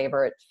my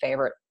favorite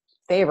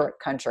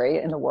country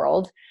in the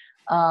world.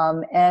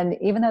 And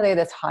even though they have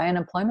this high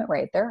unemployment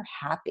rate, they're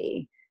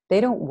happy.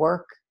 They don't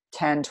work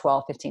 10,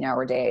 12,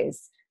 15-hour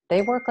days.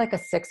 They work like a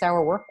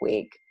 6-hour work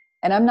week.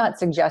 And I'm not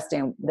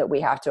suggesting that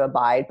we have to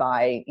abide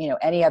by,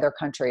 any other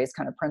country's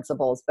kind of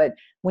principles. But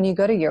when you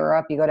go to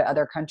Europe, you go to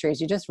other countries,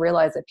 you just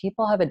realize that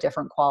people have a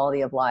different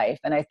quality of life.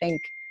 And I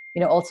think,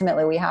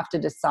 ultimately we have to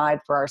decide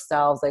for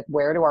ourselves, like,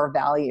 where do our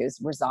values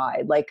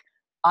reside? Like,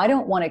 I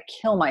don't want to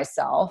kill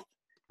myself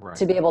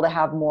to be able to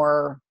have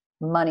more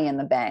money in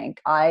the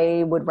bank.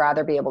 I would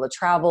rather be able to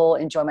travel,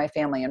 enjoy my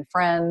family and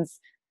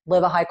friends,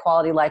 live a high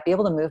quality life, be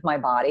able to move my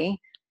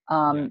body.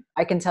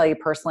 I can tell you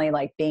personally,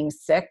 like being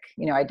sick,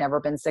 I'd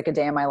never been sick a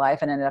day in my life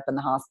and ended up in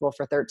the hospital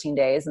for 13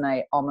 days. And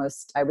I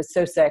was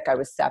so sick, I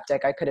was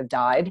septic, I could have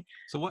died.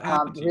 So what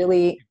happened to you?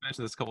 You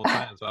mentioned this a couple of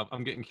times. So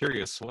I'm getting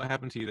curious. What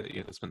happened to you that you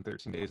had to spend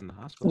 13 days in the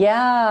hospital?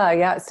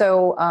 Yeah.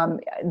 So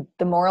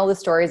the moral of the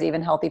story is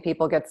even healthy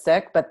people get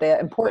sick. But the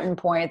important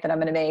point that I'm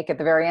going to make at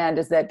the very end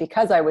is that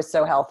because I was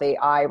so healthy,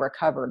 I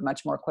recovered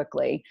much more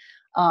quickly.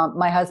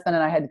 My husband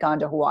and I had gone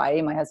to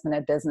Hawaii. My husband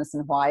had business in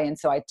Hawaii. And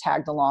so I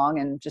tagged along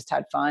and just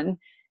had fun.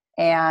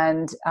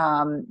 And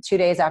 2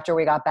 days after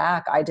we got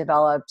back, I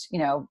developed,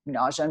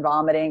 nausea and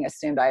vomiting,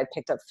 assumed I had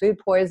picked up food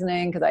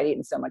poisoning because I'd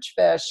eaten so much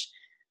fish.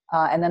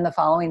 And then the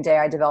following day,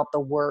 I developed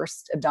the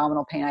worst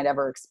abdominal pain I'd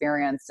ever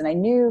experienced. And I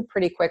knew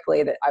pretty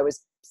quickly that I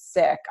was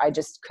sick. I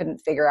just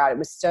couldn't figure out. It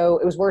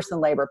was worse than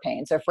labor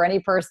pain. So for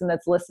any person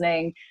that's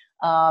listening,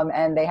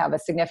 and they have a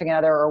significant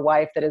other or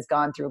wife that has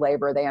gone through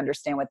labor, they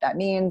understand what that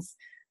means.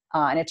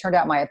 And it turned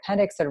out my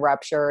appendix had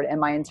ruptured and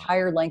my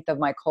entire length of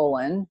my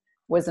colon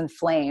was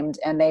inflamed.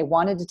 And they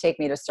wanted to take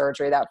me to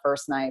surgery that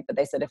first night. But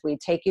they said, if we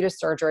take you to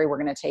surgery,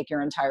 we're going to take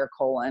your entire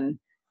colon.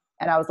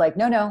 And I was like,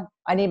 no,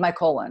 I need my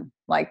colon.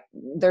 Like,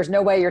 there's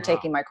no way you're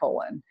taking my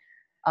colon.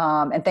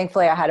 And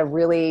thankfully, I had a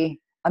really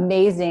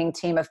amazing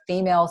team of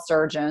female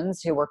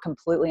surgeons who were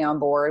completely on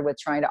board with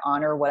trying to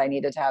honor what I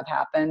needed to have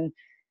happen.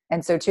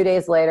 And so 2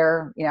 days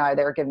later,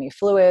 they were giving me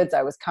fluids.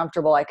 I was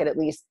comfortable. I could at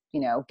least,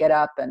 get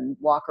up and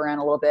walk around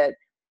a little bit.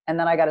 And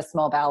then I got a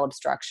small bowel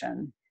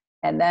obstruction.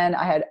 And then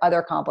I had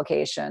other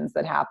complications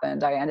that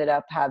happened. I ended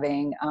up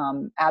having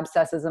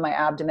abscesses in my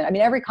abdomen. I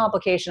mean, every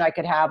complication I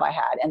could have, I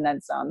had, and then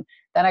some.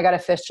 Then I got a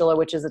fistula,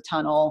 which is a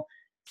tunnel.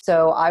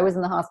 So I was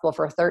in the hospital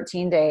for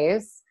 13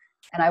 days.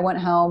 And I went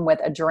home with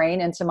a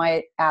drain into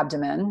my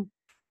abdomen.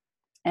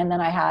 And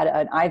then I had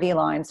an IV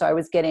line. So I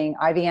was getting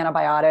IV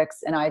antibiotics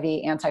and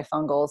IV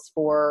antifungals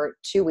for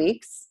 2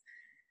 weeks.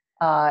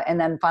 And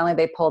then finally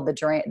they pulled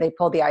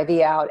the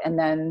IV out. And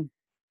then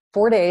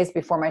 4 days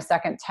before my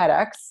second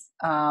TEDx,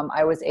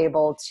 I was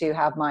able to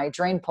have my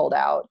drain pulled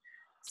out.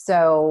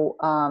 So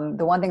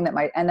the one thing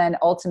and then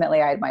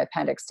ultimately I had my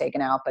appendix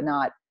taken out, but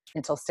not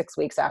until 6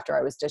 weeks after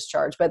I was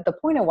discharged. But the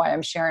point of why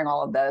I'm sharing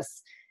all of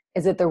this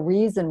is that the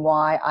reason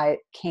why I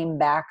came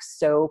back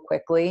so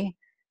quickly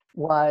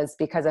was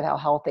because of how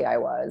healthy I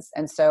was.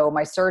 And so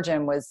my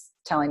surgeon was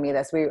telling me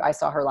this. I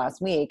saw her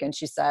last week and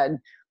she said,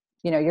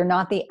 you're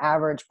not the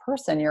average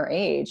person your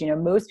age.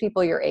 Most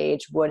people your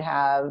age could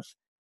have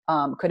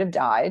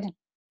died,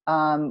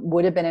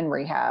 would have been in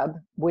rehab,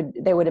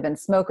 they would have been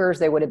smokers,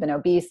 they would have been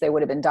obese, they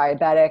would have been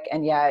diabetic,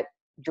 and yet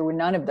you were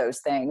none of those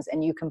things.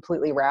 And you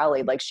completely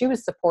rallied. Like, she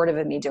was supportive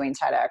of me doing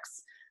TEDx.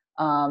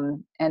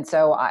 And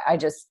so I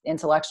just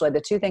intellectually, the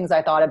two things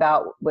I thought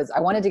about was I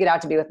wanted to get out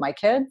to be with my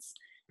kids.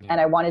 And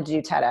I wanted to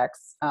do TEDx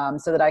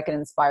so that I could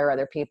inspire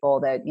other people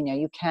that,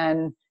 you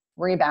can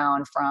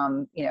rebound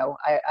from,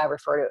 I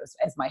refer to it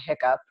as my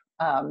hiccup.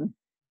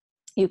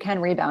 You can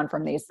rebound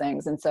from these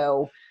things. And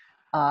so,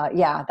 that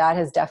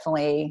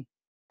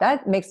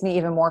makes me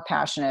even more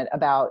passionate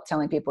about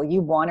telling people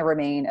you want to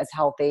remain as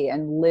healthy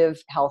and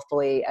live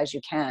healthfully as you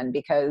can,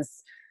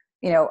 because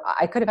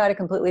I could have had a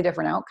completely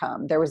different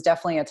outcome. There was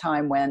definitely a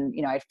time when,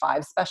 I had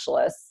 5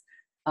 specialists.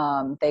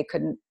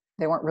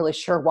 They weren't really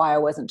sure why I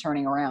wasn't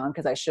turning around,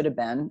 because I should have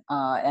been.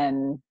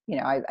 And,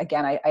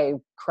 I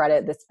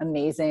credit this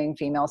amazing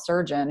female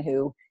surgeon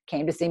who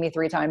came to see me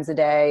 3 times a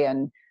day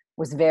and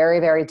was very,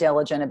 very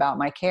diligent about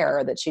my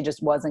care, that she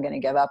just wasn't going to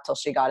give up till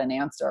she got an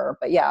answer.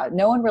 But yeah,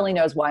 no one really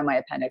knows why my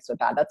appendix went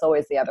bad. That's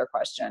always the other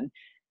question.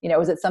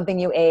 Was it something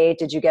you ate?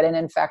 Did you get an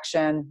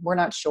infection? We're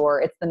not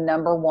sure. It's the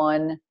number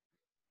one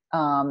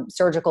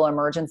surgical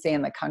emergency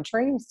in the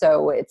country.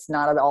 So it's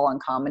not at all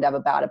uncommon to have a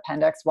bad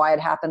appendix. Why it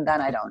happened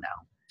then, I don't know.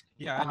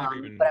 Yeah, I never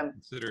even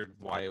considered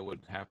why it would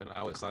happen. I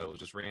always thought it was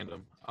just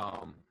random.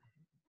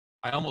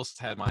 I almost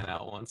had mine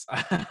out once.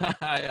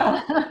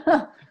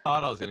 I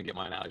thought I was going to get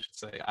mine out, I should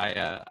say.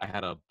 I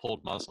had a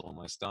pulled muscle in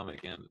my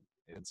stomach, and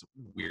it's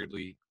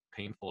weirdly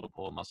painful to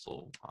pull a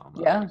muscle.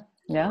 Yeah.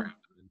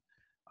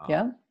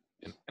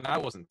 And I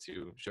wasn't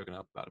too shooken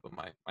up about it, but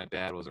my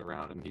dad was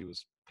around, and he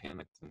was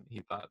panicked, and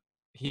he thought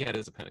he had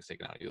his appendix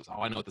taken out. He goes,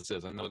 "Oh, I know what this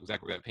is. I know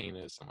exactly where that pain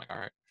is." I'm like, "All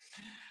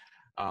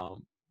right."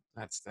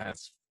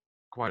 That's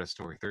quite a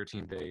story.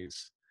 13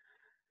 days.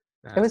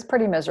 It was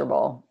pretty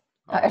miserable.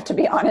 I have to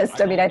be honest.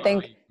 I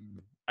think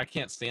I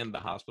can't stand the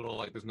hospital.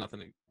 Like, there's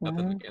nothing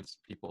against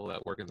people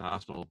that work in the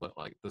hospital, but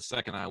like the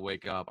second I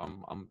wake up,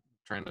 I'm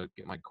trying to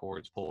get my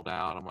cords pulled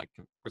out. I'm like,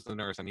 "Where's the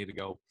nurse? I need to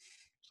go."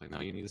 She's like, "No,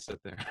 you need to sit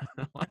there."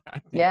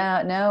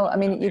 Yeah, no. I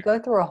mean, you go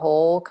through a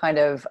whole kind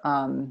of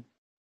an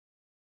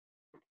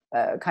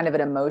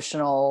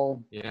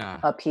emotional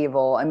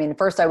upheaval. I mean,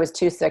 first I was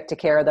too sick to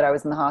care that I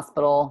was in the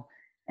hospital.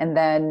 And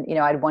then,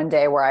 I had one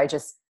day where I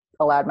just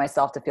allowed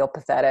myself to feel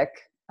pathetic.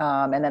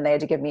 And then they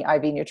had to give me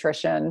IV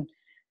nutrition,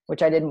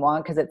 which I didn't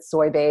want because it's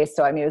soy-based.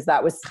 So, I mean,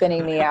 that was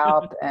spinning me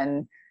out.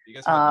 And you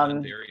guys have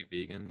non-dairy,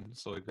 vegan,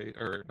 soy-based,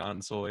 or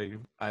non-soy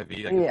IV?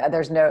 Yeah,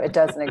 it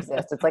doesn't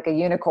exist. It's like a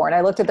unicorn.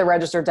 I looked at the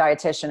registered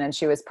dietitian, and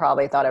she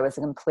probably thought I was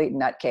a complete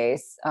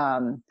nutcase.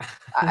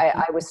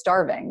 I was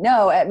starving.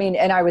 No, I mean,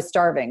 and I was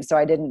starving. So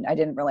I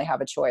didn't really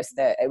have a choice.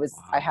 That it was,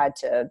 I had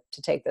to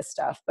take this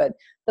stuff. But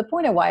the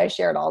point of why I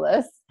shared all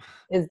this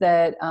is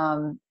that,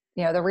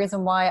 the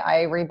reason why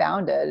I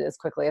rebounded as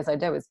quickly as I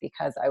did was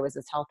because I was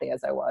as healthy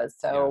as I was.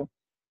 So,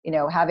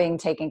 having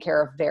taken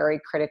care of very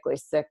critically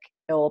sick,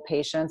 ill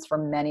patients for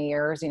many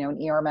years, in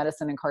ER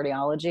medicine and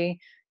cardiology,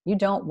 you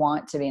don't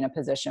want to be in a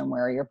position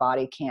where your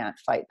body can't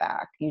fight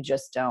back. You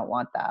just don't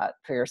want that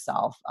for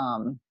yourself.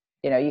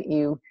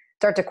 You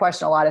start to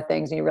question a lot of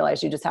things, and you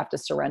realize you just have to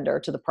surrender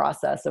to the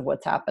process of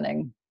what's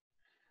happening.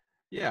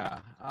 Yeah.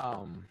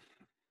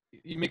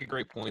 You make a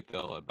great point,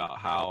 though, about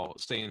how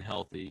staying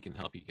healthy can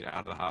help you get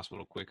out of the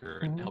hospital quicker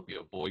and help you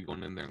avoid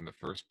going in there in the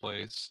first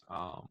place.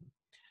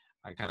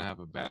 I kind of have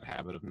a bad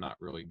habit of not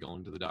really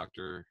going to the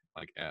doctor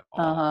at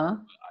all.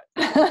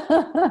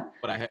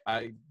 But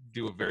I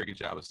do a very good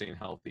job of staying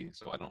healthy,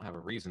 so I don't have a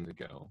reason to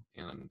go.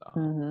 And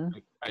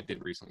I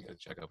did recently get a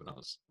checkup, and I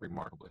was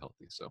remarkably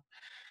healthy. So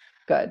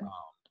good.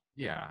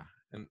 Yeah,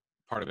 and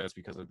part of that's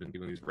because I've been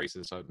doing these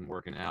races, so I've been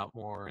working out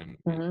more and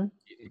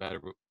eating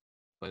better.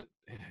 But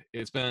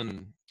it's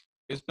been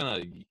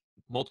a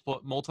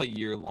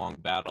multi-year long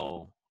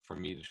battle for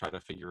me to try to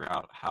figure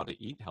out how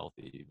to eat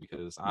healthy,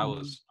 because I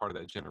was part of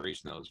that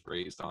generation that was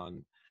raised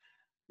on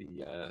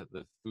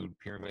the food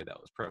pyramid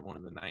that was prevalent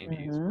in the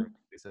 90s, where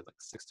they said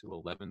 6 to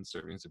 11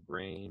 servings of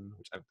grain,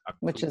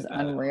 which is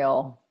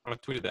unreal.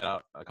 I've tweeted that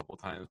out a couple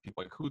of times.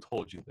 People who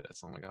told you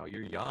this? I'm like, "Oh,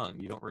 you're young,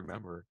 you don't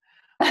remember."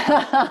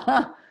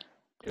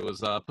 It was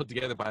put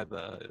together by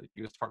the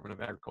U.S. Department of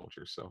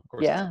Agriculture, so of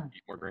course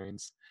eat more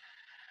grains.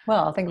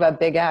 Well, think about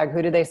Big Ag.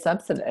 Who do they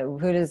subsidize?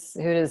 Who does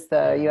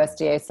the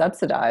USDA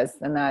subsidize?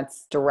 And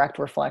that's direct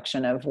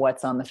reflection of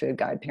what's on the food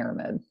guide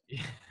pyramid.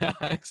 Yeah,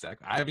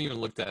 exactly. I haven't even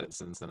looked at it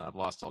since then. I've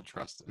lost all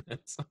trust in it.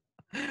 So,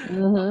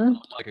 I'm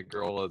like a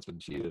girl that's been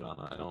cheated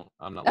on.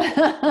 I'm not.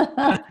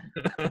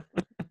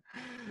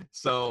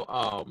 So,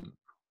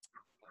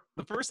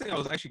 the first thing I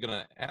was actually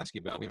going to ask you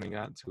about, we haven't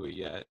gotten to it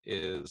yet,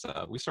 is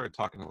we started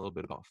talking a little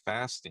bit about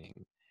fasting.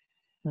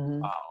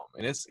 And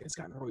it's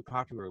gotten really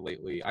popular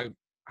lately.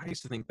 I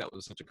used to think that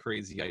was such a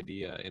crazy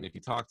idea. And if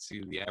you talk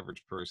to the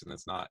average person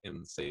that's not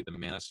in, say, the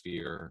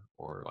manosphere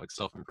or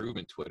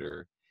self-improvement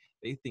Twitter,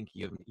 they think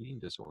you have an eating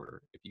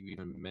disorder if you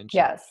even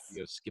mention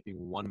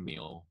skipping one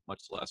meal,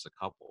 much less a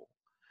couple.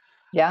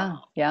 Yeah.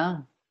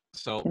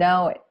 So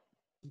no,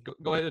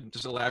 go ahead and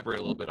just elaborate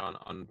a little bit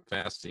on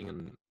fasting,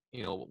 and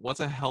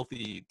what's a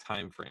healthy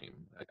time frame?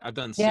 I've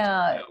done 60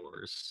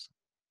 hours.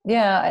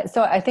 Yeah.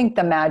 So I think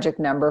the magic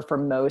number for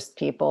most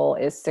people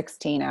is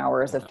 16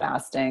 hours of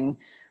fasting.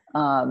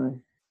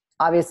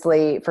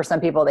 Obviously for some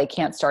people, they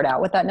can't start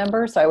out with that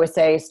number. So I would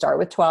say start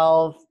with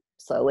 12,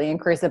 slowly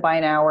increase it by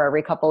an hour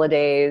every couple of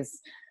days.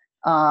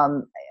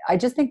 I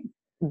just think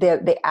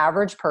the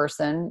average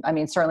person, I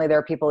mean, certainly there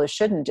are people who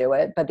shouldn't do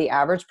it, but the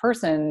average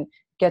person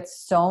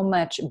gets so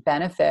much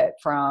benefit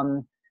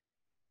from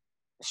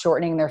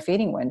shortening their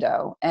feeding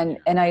window. And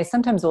I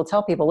sometimes will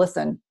tell people,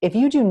 listen, if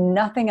you do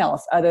nothing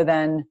else other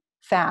than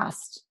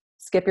fast,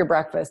 skip your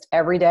breakfast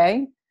every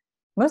day,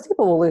 most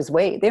people will lose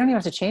weight. They don't even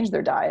have to change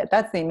their diet.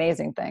 That's the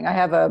amazing thing. I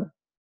have a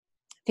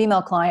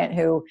female client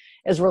who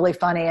is really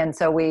funny. And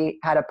so we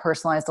had a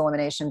personalized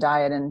elimination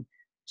diet, and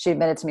she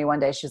admitted to me one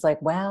day, she's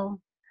like, well,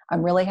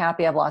 I'm really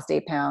happy I've lost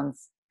 8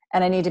 pounds.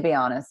 And I need to be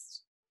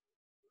honest,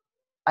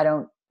 I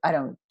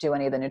don't do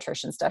any of the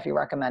nutrition stuff you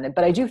recommended,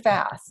 but I do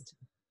fast.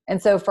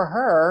 And so for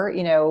her,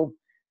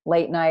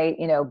 late night,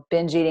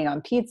 binge eating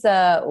on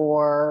pizza,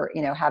 or,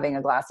 having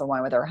a glass of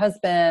wine with her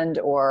husband,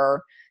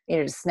 or,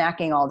 just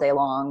snacking all day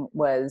long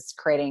was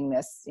creating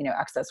this,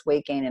 excess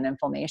weight gain and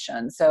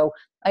inflammation. So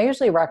I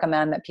usually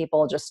recommend that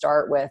people just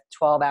start with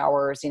 12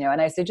 hours, and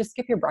I say, just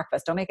skip your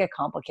breakfast. Don't make it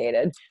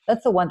complicated.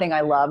 That's the one thing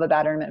I love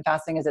about intermittent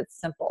fasting is it's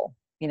simple.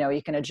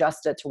 You can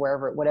adjust it to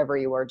whatever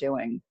you are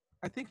doing.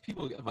 I think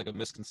people have like a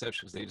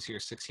misconception because they just hear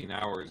 16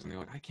 hours and they're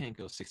like, I can't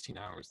go 16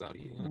 hours without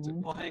eating. It's like,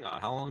 Mm-hmm. well, hang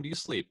on. How long do you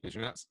sleep? Because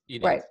you're not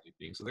eating and Right.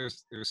 sleeping. So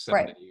there's 7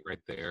 to Right. 8 right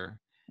there.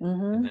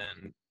 And Mm-hmm.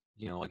 then,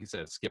 like you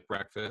said, skip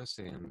breakfast.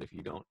 And if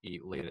you don't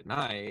eat late at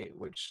night,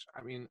 which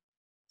I mean,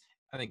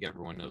 I think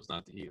everyone knows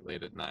not to eat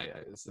late at night.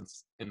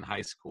 Since in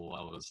high school,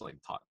 I was like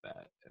taught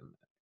that. And,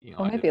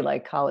 Well, I did maybe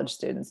like, like college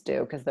students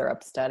do because they're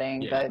up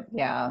studying, yeah. but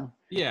yeah.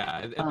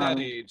 Yeah. At that Um,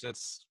 age,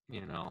 that's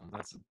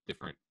a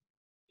different,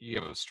 you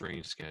have a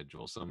strange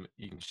schedule. So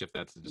you can shift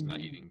that to just not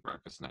mhm. eating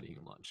breakfast, not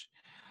eating lunch.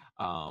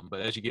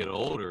 But as you get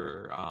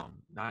older,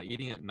 not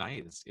eating at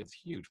night it's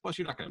huge. Plus,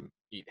 you're not going to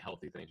eat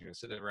healthy things. You're going to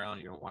sit around.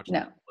 You're going to watch No.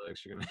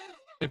 Netflix. You're going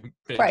to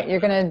binge Right. on You're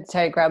going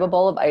to grab a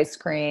bowl of ice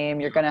cream.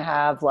 You're yeah. going to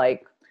have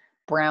like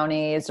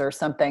brownies or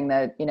something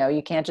that,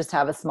 you can't just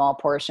have a small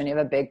portion. You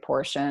have a big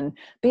portion.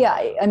 But yeah,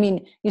 Yeah. I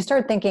mean, you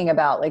start thinking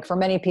about like for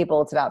many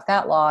people, it's about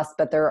fat loss,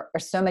 but there are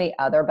so many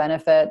other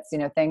benefits,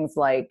 things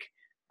like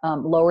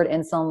lowered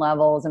insulin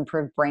levels,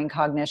 improved brain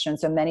cognition.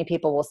 So many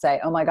people will say,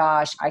 oh my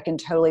gosh, I can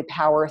totally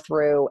power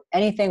through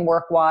anything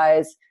work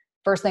wise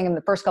first thing in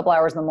the first couple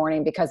hours in the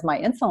morning because my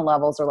insulin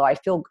levels are low. I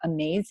feel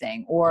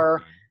amazing. Or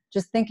Okay.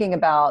 just thinking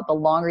about the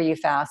longer you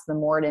fast, the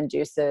more it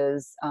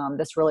induces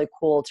this really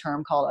cool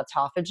term called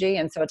autophagy.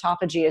 And so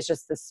autophagy is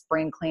just the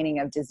spring cleaning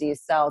of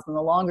diseased cells. And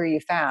the longer you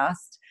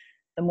fast,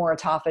 the more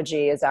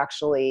autophagy is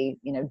actually,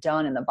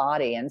 done in the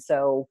body. And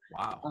so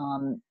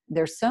Wow.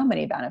 there's so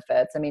many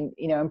benefits. I mean,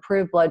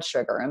 improved blood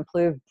sugar,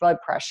 improved blood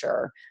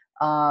pressure,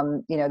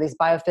 these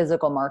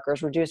biophysical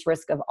markers, reduce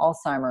risk of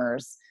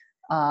Alzheimer's,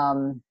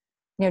 um,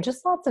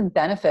 just lots of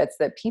benefits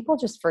that people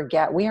just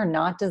forget. We are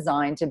not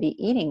designed to be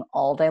eating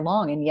all day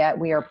long. And yet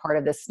we are part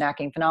of this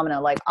snacking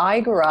phenomena. Like I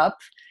grew up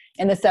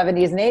in the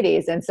 70s and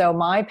 80s. And so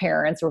my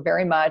parents were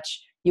very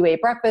much, you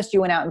ate breakfast,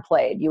 you went out and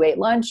played. You ate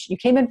lunch, you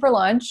came in for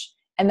lunch,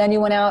 and then you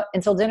went out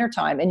until dinner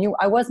time. And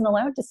I wasn't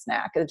allowed to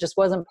snack. It just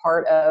wasn't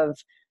part of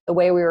the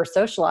way we were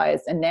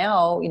socialized. And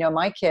now,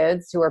 my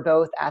kids who are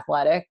both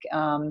athletic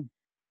and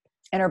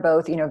are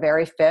both,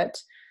 very fit,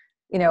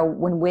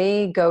 when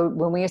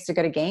we used to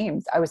go to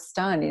games, I was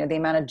stunned, the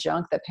amount of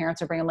junk that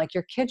parents are bringing. Like,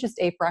 your kid just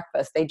ate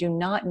breakfast. They do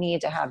not need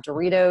to have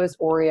Doritos,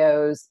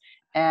 Oreos,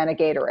 and a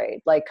Gatorade.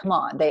 Like, come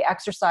on. They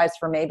exercise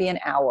for maybe an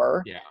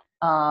hour, Yeah.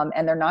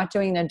 and they're not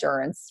doing an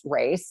endurance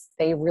race.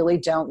 They really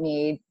don't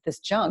need this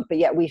junk, but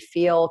yet we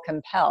feel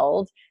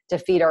compelled to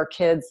feed our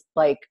kids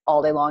like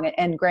all day long.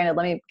 And granted,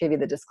 let me give you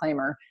the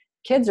disclaimer.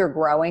 Kids are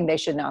growing. They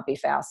should not be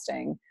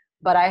fasting.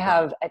 But I Right.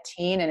 have a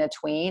teen and a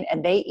tween,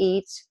 and they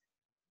eat,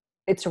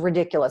 it's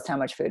ridiculous how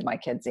much food my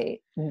kids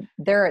eat.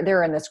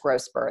 They're in this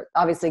growth spurt.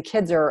 Obviously,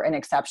 kids are an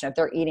exception if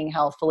they're eating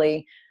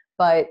healthfully,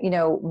 but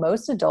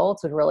most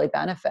adults would really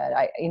benefit.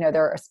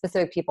 There are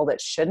specific people that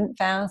shouldn't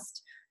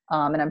fast,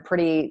 and I'm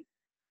pretty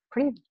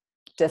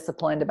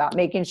disciplined about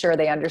making sure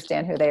they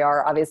understand who they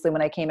are. Obviously,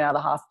 when I came out of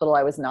the hospital,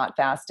 I was not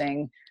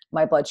fasting.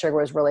 My blood sugar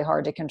was really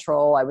hard to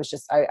control. I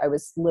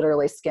was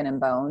literally skin and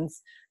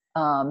bones.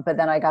 But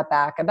then I got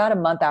back about a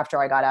month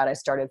after I got out, I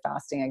started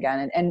fasting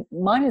again. And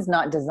mine is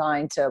not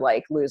designed to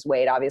like lose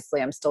weight.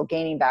 Obviously, I'm still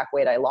gaining back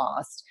weight I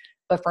lost.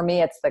 But for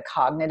me, it's the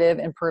cognitive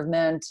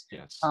improvement.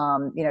 Yes.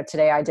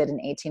 Today I did an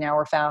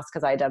 18-hour fast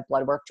because I had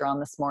blood work drawn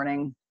this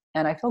morning.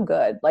 And I feel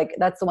good. Like,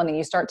 that's the one thing,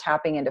 you start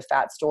tapping into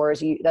fat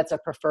stores. That's a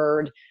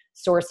preferred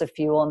source of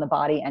fuel in the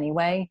body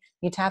anyway.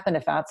 You tap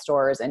into fat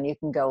stores and you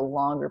can go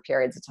longer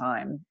periods of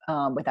time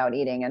without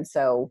eating. And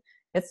so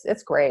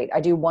it's great. I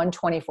do 1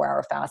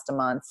 24-hour fast a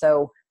month.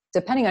 So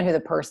depending on who the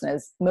person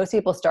is, most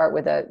people start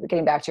with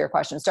getting back to your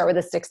question, start with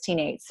a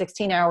 16-8,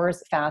 16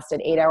 hours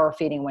fasted, 8-hour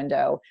feeding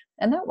window.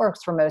 And that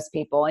works for most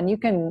people. And you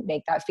can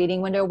make that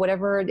feeding window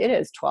whatever it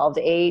is, 12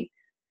 to 8,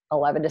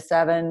 11 to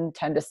 7,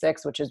 10 to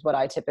 6, which is what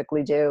I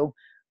typically do.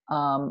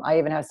 I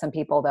even have some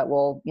people that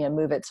will,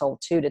 move it till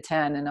 2 to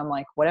 10. And I'm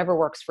like, whatever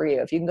works for you.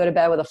 If you can go to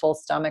bed with a full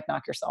stomach,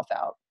 knock yourself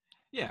out.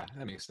 Yeah,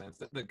 that makes sense.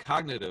 The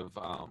cognitive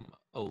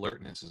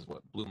alertness is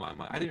what blew my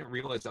mind. I didn't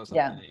realize that was a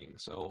Yeah. thing.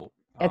 So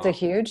It's a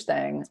huge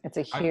thing. It's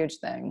a I huge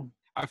thing.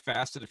 I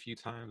fasted a few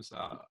times,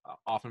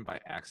 often by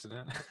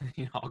accident.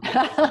 I'll go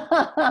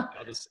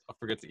visit. I'll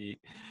forget to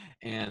eat.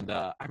 And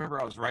I remember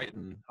I was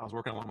working on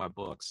one of my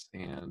books,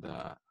 and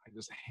I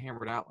just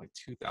hammered out like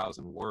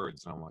 2,000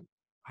 words. And I'm like,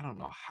 I don't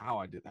know how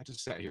I did that. I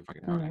just sat here for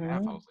like an hour and a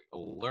half. I Hmm. was like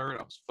alert.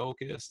 I was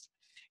focused.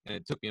 And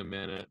it took me a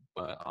minute,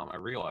 but I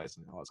realized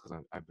it's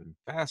because I've been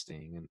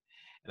fasting,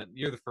 and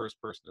you're the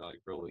first person to like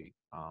really,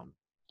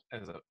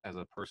 as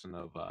a person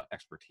of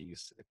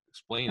expertise,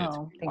 explain it to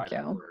Oh, me why thank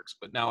that you. works.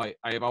 But now I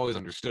have always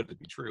understood it to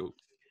be true.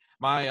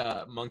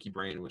 My monkey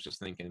brain was just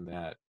thinking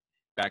that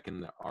back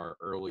in our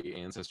early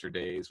ancestor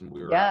days when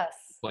we were out Yes, on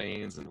the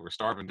plains and we're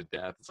starving to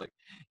death, it's like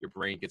your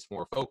brain gets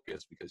more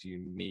focused because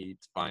you need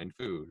to find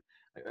food.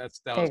 Like,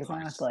 that was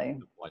my exactly.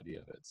 simple idea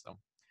of it. So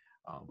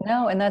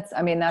No, and that's,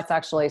 I mean, that's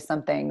actually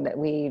something that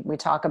we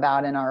talk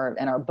about in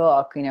our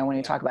book, you know, when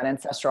you yeah, talk about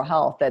ancestral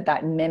health,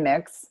 that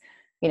mimics,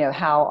 you know,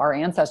 how our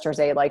ancestors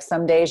ate. Like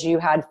some days you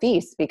had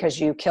feasts because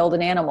you killed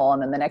an animal,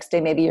 and then the next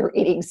day maybe you're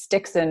eating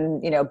sticks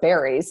and, you know,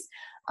 berries.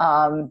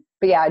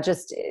 But yeah,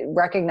 just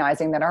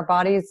recognizing that our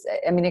bodies,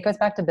 I mean, it goes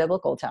back to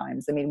biblical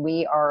times. I mean,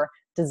 we are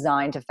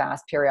designed to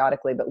fast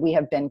periodically, but we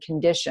have been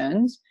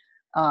conditioned,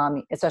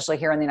 especially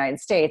here in the United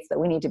States, that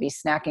we need to be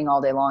snacking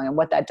all day long. And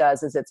what that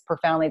does is it's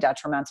profoundly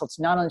detrimental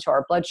to not only to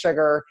our blood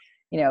sugar,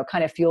 you know,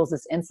 kind of fuels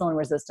this insulin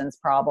resistance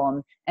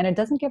problem. And it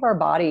doesn't give our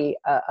body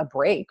a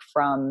break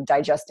from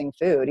digesting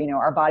food. You know,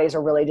 our bodies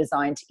are really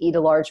designed to eat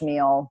a large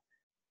meal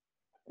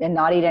and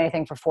not eat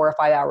anything for 4 or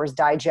 5 hours,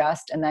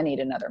 digest, and then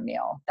eat another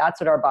meal. That's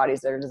what our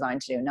bodies are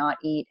designed to do, not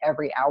eat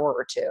every hour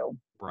or two.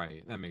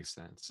 right. That makes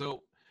sense.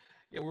 So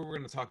yeah, we're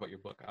going to talk about your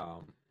book.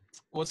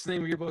 What's the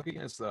name of your book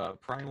again? It's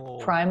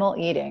Primal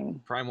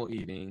eating. Primal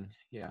Eating.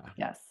 Yeah.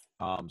 Yes.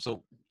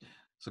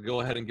 So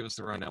go ahead and give us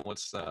the rundown.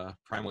 What's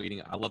Primal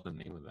Eating? I love the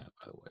name of that,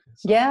 by the way.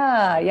 So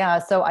Yeah, yeah.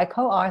 So I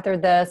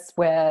co-authored this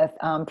with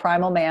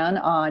Primal Man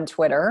on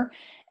Twitter.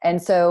 And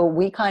so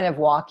we kind of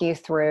walk you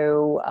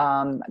through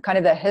kind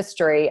of the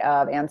history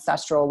of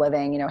ancestral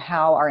living, you know,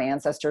 how our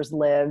ancestors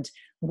lived,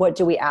 what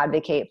do we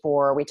advocate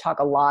for? We talk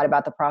a lot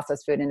about the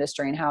processed food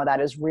industry and how that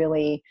has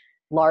really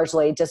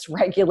largely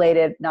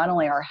dysregulated not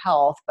only our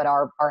health, but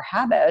our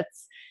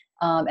habits.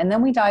 And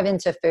then we dive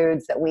into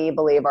foods that we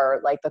believe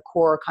are like the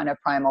core kind of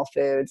primal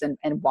foods, and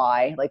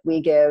why. Like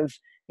we give,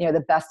 you know,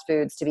 the best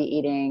foods to be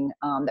eating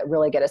that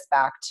really get us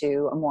back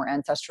to a more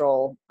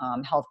ancestral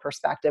health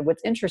perspective.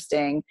 What's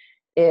interesting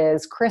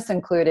is Chris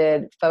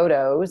included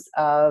photos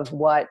of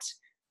what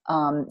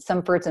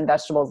some fruits and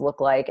vegetables look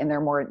like in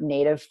their more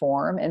native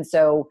form. And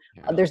so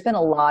yeah, there's been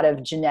a lot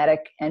of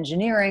genetic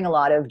engineering, a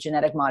lot of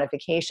genetic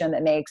modification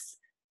that makes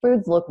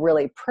foods look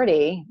really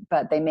pretty,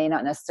 but they may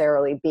not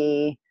necessarily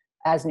be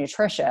as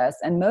nutritious.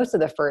 And most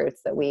of the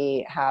fruits that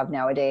we have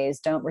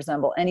nowadays don't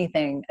resemble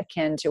anything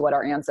akin to what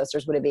our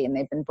ancestors would have eaten.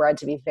 They've been bred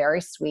to be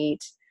very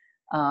sweet.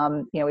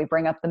 You know, we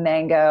bring up the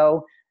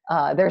mango.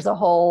 There's a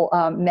whole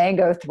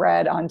mango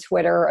thread on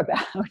Twitter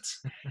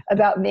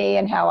about me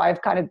and how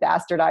I've kind of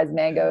bastardized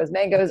mangoes.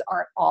 Mangoes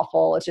aren't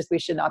awful. It's just we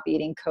should not be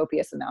eating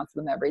copious amounts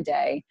of them every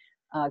day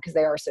because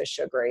they are so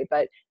sugary.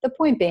 But the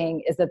point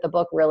being is that the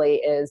book really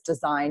is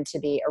designed to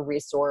be a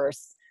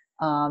resource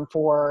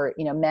for,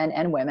 you know, men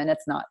and women.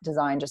 It's not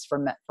designed just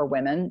for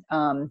women,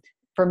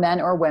 for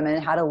men or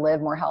women, how to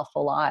live more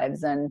healthful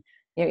lives. And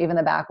you know, even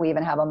the back, we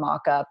even have a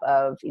mock-up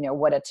of, you know,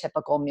 what a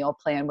typical meal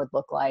plan would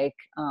look like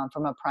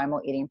from a primal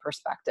eating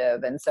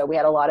perspective. And so we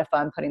had a lot of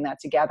fun putting that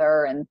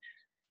together and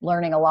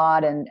learning a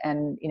lot. And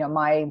you know,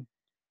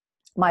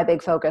 my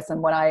big focus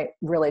and what I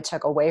really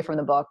took away from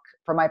the book,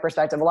 from my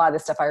perspective, a lot of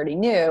this stuff I already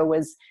knew,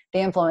 was the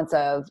influence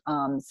of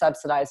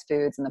subsidized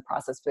foods in the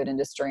processed food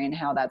industry and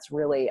how that's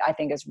really, I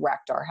think, has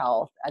wrecked our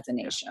health as a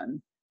yeah,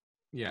 nation.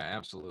 yeah,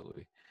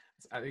 absolutely.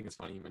 I think it's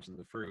funny you mentioned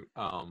the fruit.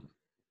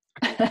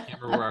 I can't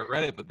remember where I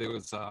read it, but there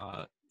was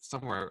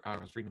somewhere I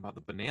was reading about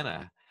the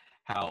banana.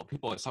 How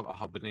people always talk about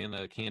how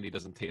banana candy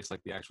doesn't taste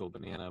like the actual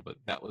banana, but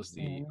that was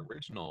the Mm.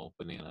 original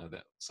banana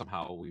that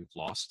somehow we've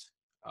lost.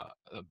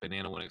 A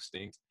banana went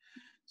extinct.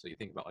 So you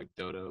think about like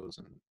dodos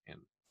and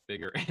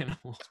bigger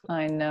animals.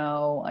 I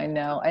know.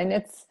 And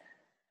it's,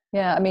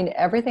 yeah, I mean,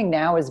 everything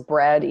now is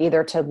bred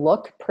either to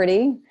look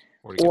pretty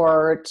Or to get bigger.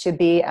 or to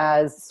be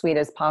as sweet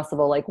as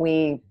possible. Like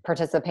we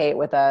participate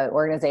with an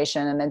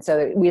organization, and then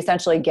so we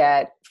essentially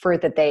get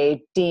fruit that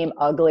they deem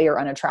ugly or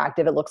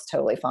unattractive. It looks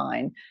totally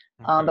fine.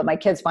 Okay. But my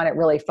kids find it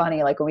really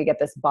funny, like when we get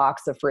this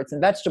box of fruits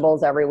and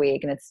vegetables every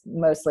week, and it's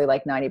mostly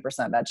like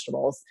 90%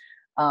 vegetables.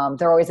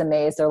 They're always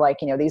amazed. They're like,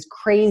 you know, these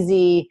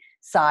crazy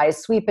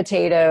size sweet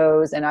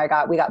potatoes, and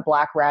we got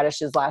black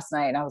radishes last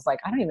night, and I was like,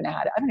 I don't even know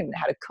how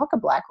to cook a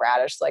black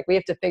radish. Like we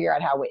have to figure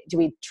out how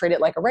we treat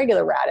it like a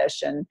regular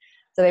radish. And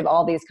so they have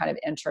all these kind of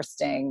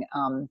interesting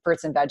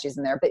fruits and veggies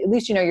in there. But at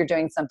least you know you're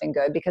doing something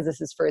good, because this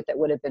is fruit that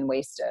would have been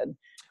wasted,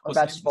 or What's the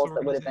name of this vegetables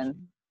that would have been.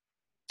 organization?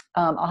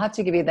 I'll have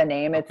to give you the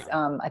name. It's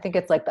Okay. I think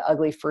it's like the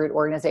Ugly Fruit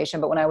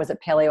Organization. But when I was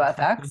at Paleo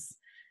FX,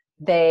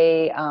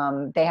 they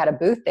had a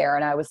booth there,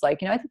 and I was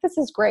like, you know, I think this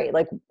is great.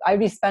 Like I'd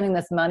be spending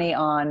this money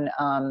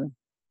on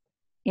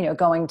you know,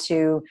 going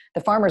to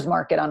the farmer's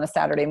market on a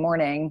Saturday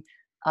morning.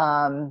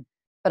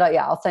 But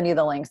yeah, I'll send you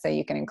the link so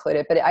you can include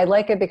it. But I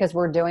like it because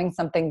we're doing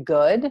something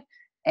good,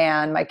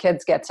 and my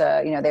kids get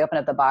to, you know, they open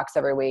up the box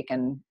every week,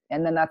 and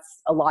then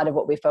that's a lot of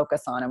what we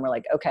focus on. And we're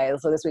like, okay,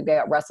 so this week we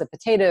got russet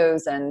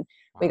potatoes, and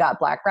we Wow. got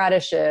black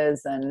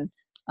radishes, and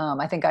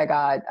I think I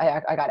got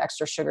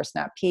extra sugar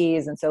snap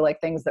peas. And so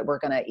like things that we're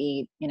going to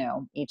eat,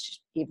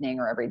 each evening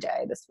or every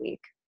day this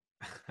week.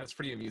 That's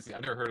pretty amusing.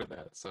 I've never heard of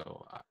that.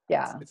 So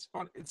Yeah. it's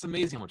fun. It's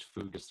amazing how much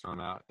food gets thrown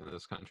out in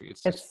this country.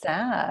 It's It's just,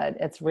 sad.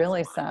 It's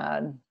really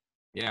sad.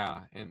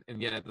 yeah. And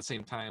yet at the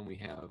same time, we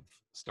have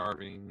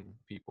starving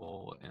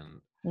people,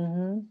 and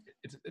Hmm.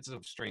 it's a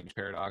strange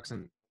paradox.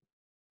 And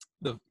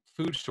the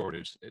food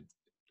shortage,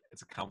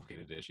 it's a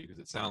complicated issue because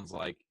it sounds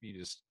like you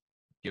just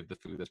give the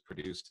food that's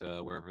produced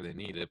wherever they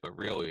need it, but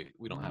really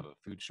we don't have a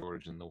food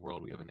shortage in the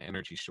world. We have an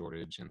energy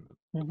shortage, and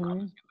the problem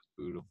Hmm. is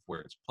the food of where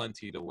it's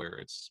plenty to where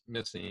it's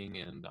missing.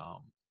 And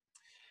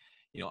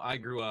I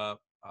grew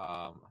up,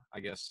 I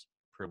guess,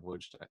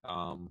 privileged,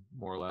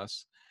 more or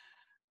less,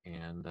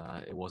 and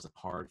it wasn't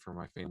hard for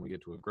my family to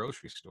get to a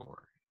grocery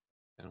store.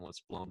 And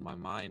what's blown my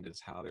mind is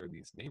how there are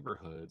these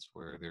neighborhoods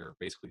where they're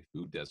basically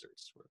food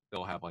deserts, where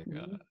they'll have like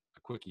Hmm. a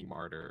quickie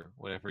mart or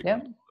whatever you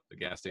want Yep. to call it, the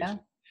gas Yeah. station,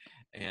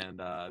 and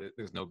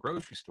there's no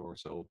grocery store.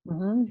 So,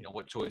 Hmm.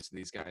 what choice do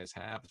these guys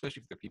have?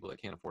 Especially if they're people that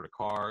can't afford a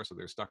car, so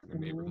they're stuck in their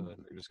Hmm. neighborhood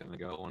and they're just going to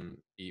go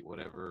and eat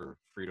whatever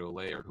Frito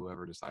Lay or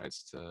whoever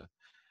decides to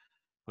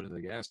put in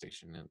the gas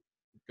station. And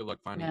good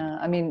luck finding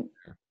any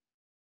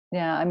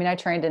Yeah. there. I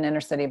trained in inner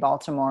city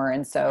Baltimore.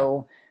 And Yeah.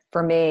 so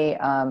for me,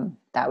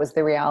 that was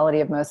the reality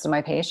of most of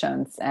my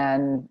patients.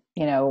 And,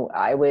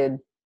 I would,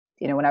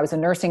 when I was a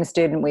nursing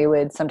student, we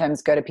would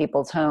sometimes go to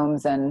people's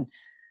homes and,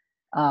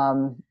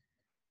 um,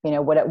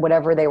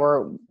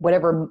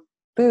 whatever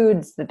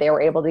foods that they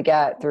were able to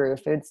get through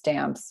food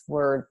stamps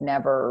were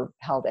never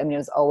held. I mean, it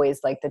was always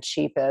like the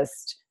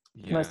cheapest,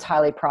 most Yeah.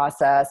 highly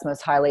processed,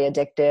 most highly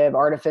addictive,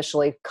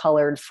 artificially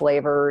colored,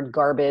 flavored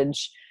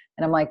garbage.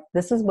 And I'm like,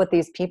 this is what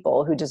these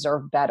people who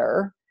deserve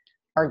better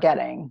are Right.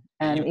 getting.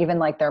 And And even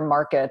like their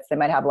markets, they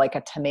might have like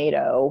a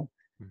tomato,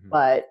 mhm.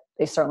 but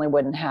they certainly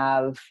wouldn't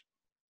have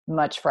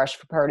much fresh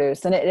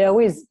produce. And it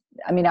always,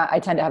 I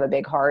tend to have a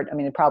big heart.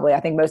 I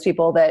think most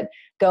people that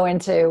go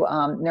into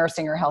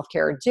nursing or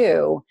healthcare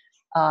do.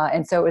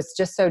 And so it was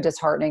just so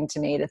disheartening to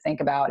me to think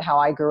about how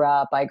I grew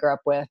up. I grew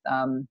up with,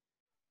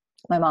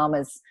 my mom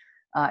is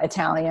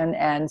Italian.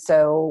 And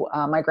so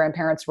my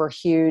grandparents were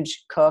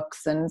huge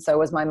cooks. And so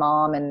was my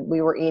mom. And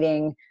we were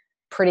eating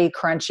pretty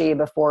crunchy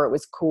before it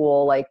was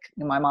cool. Like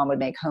my mom would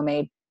make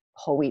homemade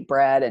whole wheat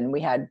bread, and we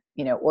had,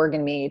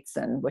 organ meats,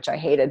 and which I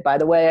hated, by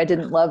the way. I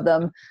didn't love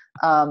them.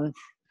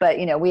 But,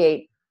 we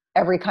ate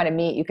every kind of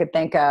meat you could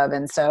think of.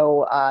 And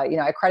so,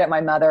 I credit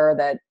my mother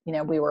that,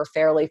 we were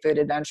fairly food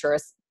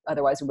adventurous.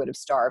 Otherwise we would have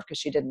starved because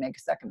she didn't make a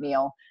second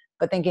meal.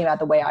 But thinking about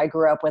the way I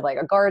grew up with like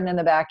a garden in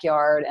the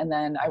backyard, and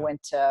then I Yeah.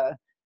 went to,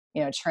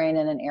 train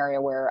in an area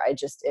where it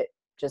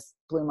just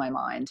blew my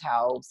mind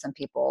how some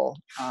people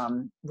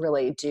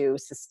really do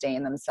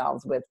sustain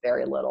themselves with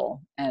very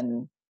little.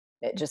 And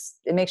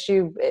it makes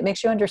you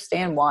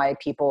understand why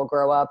people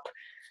grow up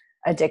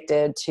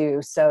addicted to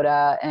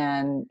soda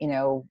and,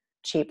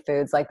 cheap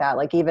foods like that.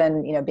 Like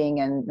even, being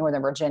in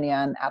Northern Virginia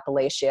and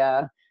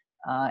Appalachia,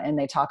 and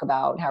they talk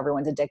about how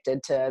everyone's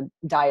addicted to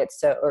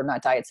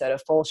not diet soda,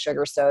 full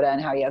sugar soda,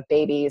 and how you have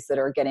babies that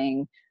are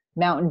getting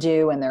Mountain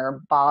Dew in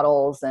their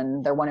bottles,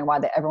 and they're wondering why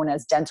everyone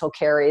has dental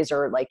caries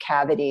or like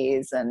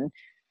cavities. And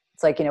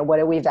it's like, what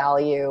do we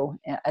value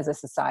as a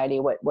society?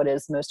 What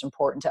is most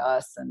important to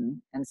us?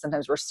 And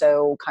sometimes we're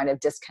so kind of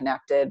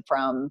disconnected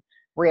from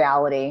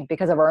reality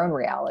because of our own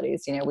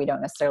realities. We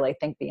don't necessarily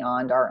think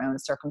beyond our own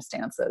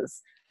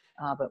circumstances.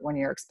 But when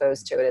you're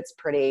exposed to it, it's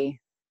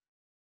pretty,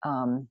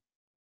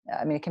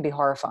 it can be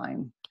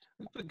horrifying.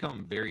 We've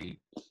become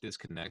very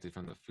disconnected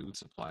from the food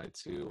supply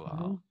too.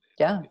 Hmm.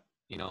 Yeah.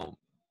 You know,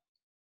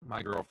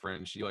 my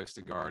girlfriend, she likes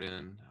to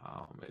garden.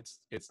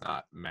 It's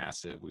not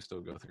massive. We still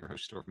go to the grocery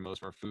store for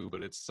most of our food,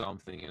 but it's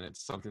something, and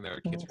it's something that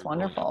our kids It's are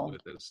growing up wonderful.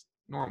 with as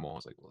normal.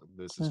 It's like, well,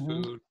 this is Hmm.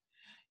 food.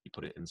 You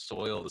put it in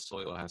soil. The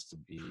soil has to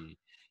be,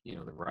 the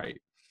right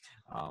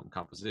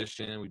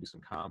composition. We do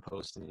some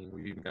composting.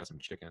 We've even got some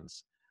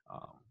chickens.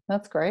 Um,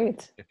 That's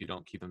great. if you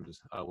don't keep them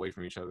just away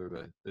from each other,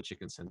 the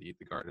chickens tend to eat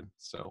the garden.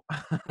 So,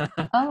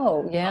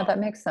 Oh, yeah, um, that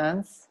makes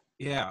sense.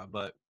 yeah,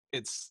 but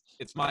it's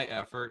my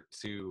effort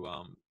to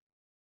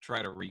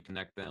try to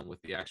reconnect them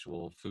with the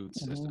actual food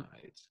Hmm. system.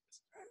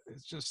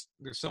 It's just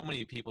there's so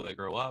many people that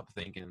grow up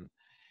thinking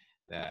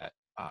that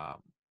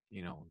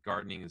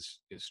gardening is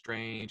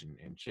strange,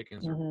 and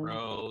chickens are Hmm.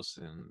 gross,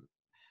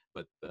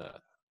 but the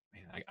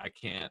man, I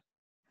can't.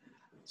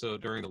 So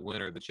during the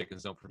winter, the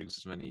chickens don't produce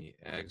as many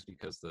eggs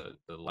because the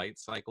light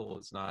cycle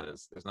is not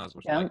as there's not as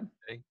much light Yeah.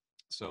 today.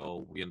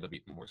 So we end up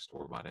eating more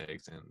store bought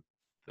eggs, and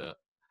the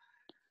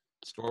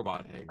store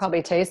bought eggs Probably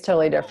are tastes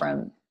totally so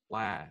different.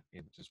 flat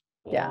and just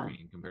Yeah.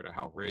 boring compared to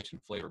how rich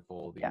and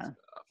flavorful these Yeah.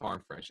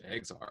 farm fresh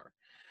eggs are.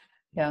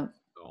 You know, Yeah.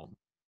 so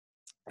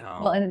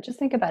Well, um, and just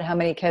think about how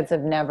many kids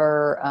have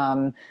never,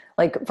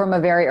 like from a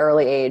very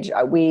early age,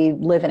 we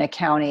live in a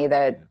county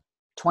that yeah,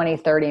 20,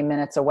 30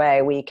 minutes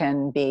away, we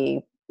can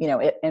be,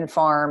 in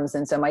farms.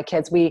 And so my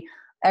kids,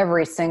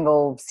 every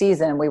single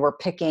season, we were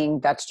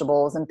picking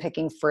vegetables and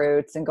picking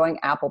fruits and going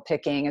apple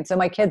picking. And so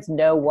my kids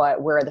know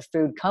where the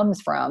food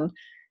comes from.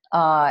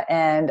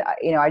 And,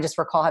 I just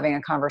recall having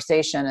a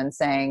conversation and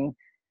saying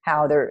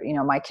how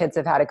my kids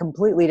have had a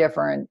completely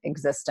different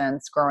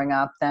existence growing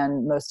up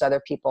than most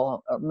other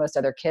people, or most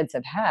other kids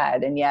have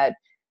had. And yet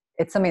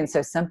it's something that's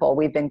so simple.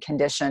 We've been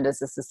conditioned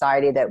as a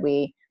society that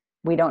we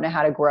don't know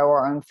how to grow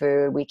our own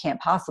food. We can't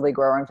possibly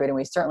grow our own food, and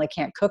we certainly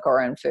can't cook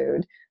our own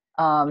food.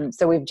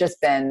 So we've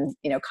just been,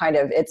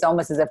 it's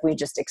almost as if we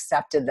just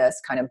accepted this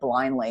kind of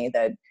blindly,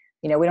 that,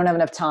 we don't have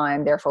enough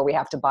time, therefore we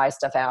have to buy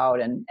stuff out.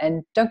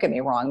 And don't get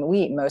me wrong, we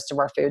eat most of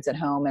our foods at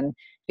home. And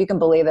if you can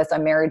believe this,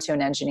 I'm married to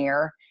an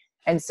engineer.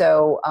 And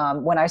so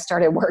when I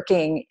started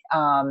working,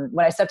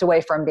 when I stepped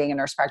away from being a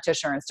nurse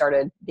practitioner and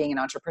started being an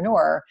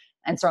entrepreneur,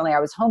 and certainly I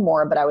was home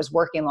more, but I was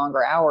working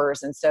longer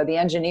hours. And so the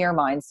engineer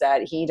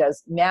mindset, he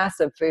does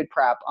massive food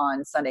prep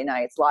on Sunday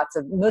nights,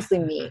 mostly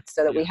meat,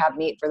 so that we have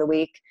meat for the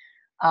week.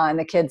 And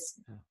the kids,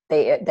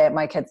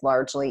 my kids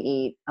largely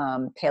eat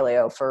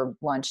paleo for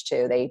lunch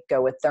too. They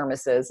go with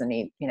thermoses and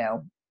eat,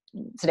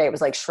 today it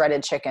was like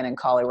shredded chicken and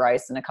cauli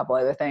rice and a couple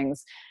other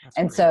things. That's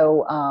and great.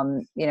 So,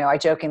 I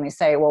jokingly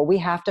say, well, we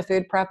have to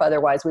food prep,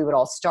 otherwise we would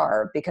all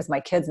starve, because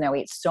my kids now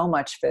eat so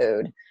much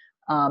food.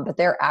 But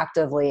they're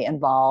actively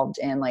involved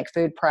in like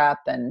food prep.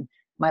 And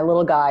my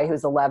little guy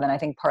who's 11, I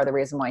think part of the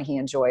reason why he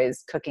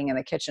enjoys cooking in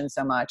the kitchen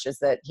so much is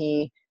that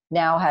he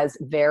now has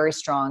very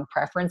strong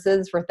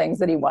preferences for things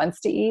that he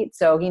wants to eat.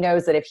 So he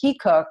knows that if he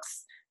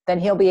cooks, then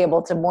he'll be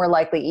able to more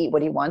likely eat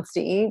what he wants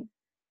to eat.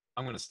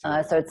 I'm going to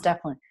steal so it's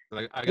definitely,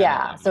 I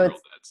got so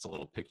it's a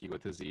little picky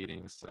with his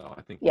eating. So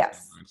I think he's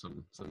yes,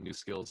 learn some new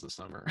skills this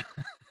summer.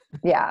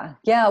 Yeah.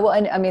 Well,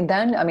 and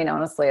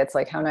honestly, it's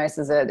like, how nice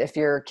is it if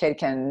your kid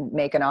can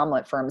make an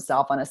omelet for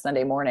himself on a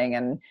Sunday morning,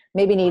 and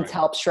maybe needs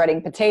help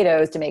shredding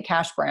potatoes to make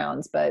hash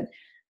browns, but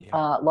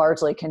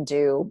largely can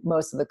do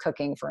most of the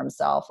cooking for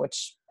himself,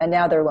 and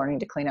now they're learning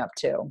to clean up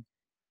too.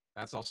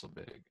 That's also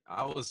big.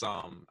 I was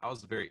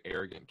a very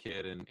arrogant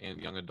kid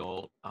and young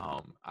adult.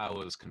 I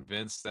was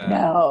convinced that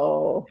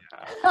no.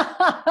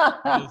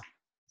 I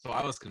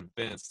was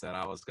convinced that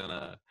I was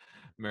gonna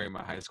marry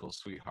my high school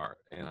sweetheart,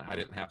 and I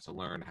didn't have to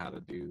learn how to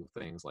do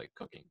things like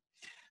cooking.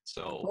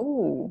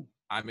 So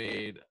I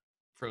made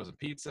frozen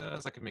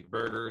pizzas. I could make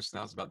burgers. And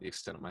that was about the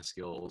extent of my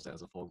skills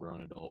as a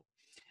full-grown adult.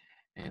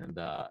 And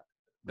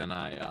then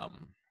I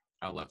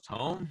left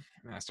home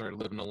and I started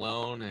living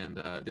alone, and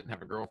didn't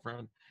have a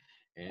girlfriend.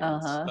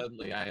 And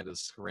suddenly I had to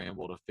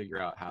scramble to figure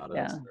out how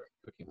to start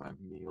cooking my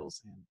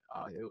meals.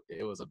 And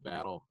it was a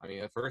battle. I mean,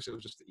 at first it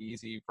was just the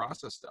easy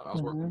process stuff. I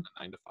was working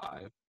 9 to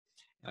 5, and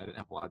I didn't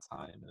have a lot of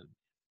time. And,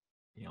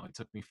 it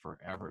took me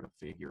forever to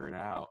figure it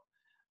out.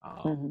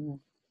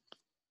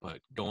 But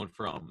going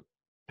from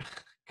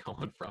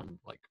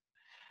like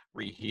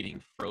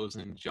reheating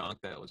frozen junk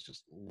that was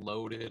just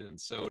loaded in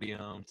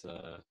sodium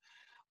to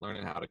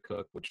learning how to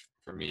cook, which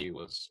for me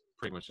was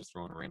pretty much just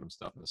throwing random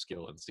stuff in the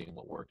skillet and seeing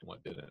what worked and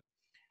what didn't.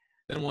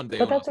 Then one day,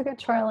 but that's a good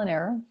trial and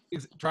error.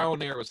 Trial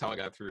and error was how I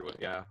got through it.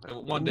 Yeah.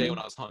 And one day when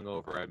I was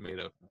hungover, I made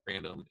a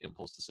random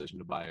impulse decision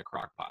to buy a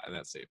crock pot, and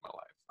that saved my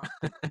life.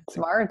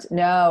 Smart.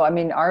 No,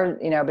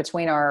 our,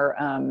 between our,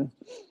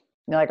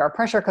 like our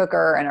pressure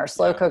cooker and our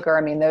slow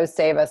cooker, those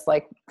save us.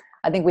 Like,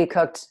 I think we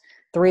cooked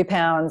 3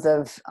 pounds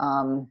of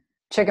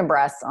chicken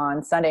breasts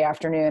on Sunday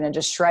afternoon and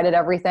just shredded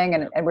everything.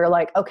 And we were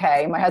like,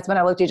 okay, my husband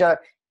and I looked at each other.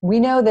 We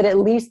know that at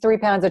least 3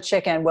 pounds of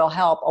chicken will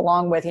help,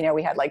 along with,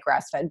 we had like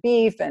grass-fed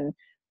beef and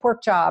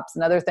pork chops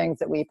and other things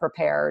that we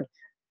prepared.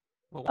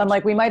 Well, I'm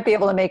like, we might be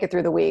able to make it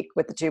through the week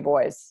with the 2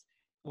 boys.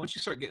 Once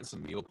you start getting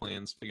some meal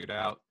plans figured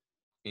out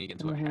and you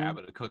get into a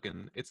habit of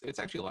cooking, it's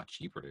actually a lot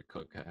cheaper to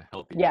cook a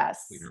healthy,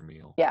 cleaner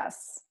meal.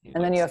 Yes.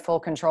 And then you have full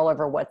control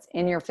over what's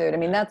in your food.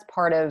 That's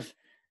part of,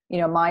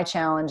 my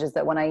challenge is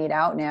that when I eat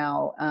out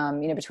now,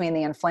 between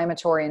the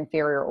inflammatory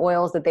inferior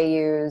oils that they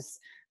use,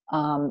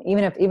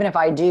 even if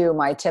I do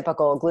my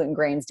typical gluten,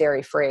 grains,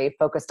 dairy free,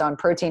 focused on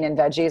protein and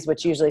veggies,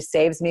 which usually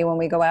saves me when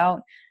we go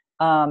out.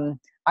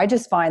 I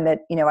just find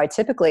that, I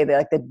typically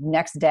the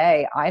next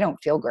day I don't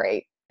feel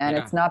great, and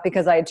it's not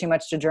because I had too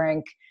much to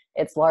drink.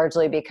 It's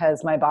largely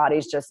because my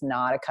body's just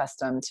not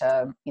accustomed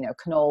to,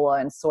 canola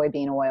and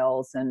soybean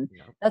oils. And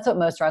that's what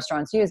most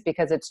restaurants use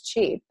because it's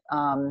cheap.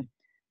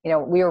 We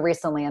were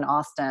recently in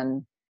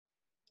Austin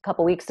a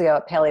couple weeks ago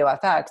at Paleo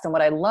FX. And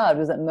what I loved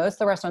was that most of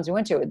the restaurants we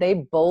went to,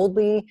 they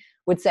boldly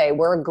would say,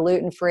 we're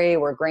gluten-free,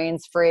 we're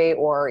grains-free,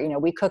 or,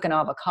 we cook in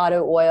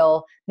avocado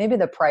oil. Maybe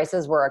the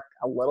prices were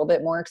a little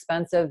bit more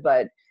expensive,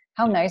 but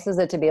how nice is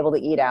it to be able to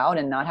eat out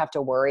and not have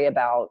to worry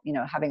about,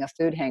 having a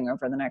food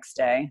hangover the next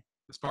day?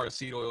 As far as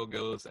seed oil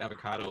goes,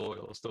 avocado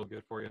oil is still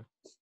good for you?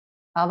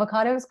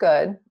 Avocado is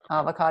good. Okay.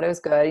 Avocado is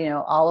good.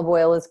 Olive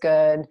oil is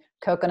good.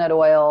 Coconut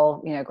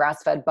oil,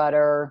 grass-fed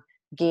butter,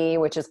 ghee,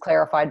 which is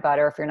clarified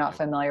butter, if you're not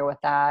familiar with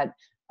that.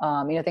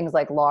 Things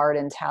like lard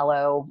and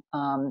tallow,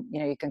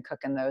 you can cook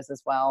in those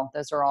as well.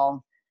 Those are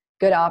all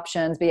good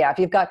options. But if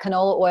you've got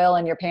canola oil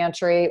in your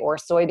pantry or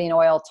soybean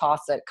oil,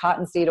 toss it.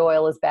 Cottonseed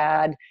oil is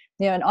bad.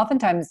 And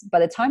oftentimes by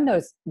the time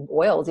those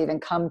oils even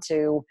come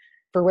to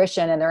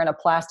fruition and they're in a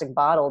plastic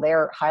bottle,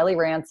 they're highly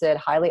rancid,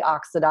 highly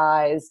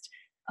oxidized.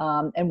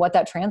 And what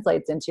that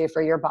translates into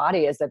for your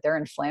body is that they're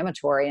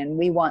inflammatory, and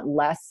we want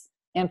less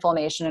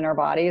inflammation in our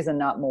bodies and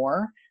not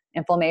more.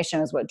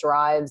 Inflammation is what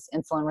drives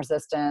insulin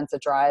resistance.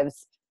 It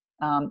drives,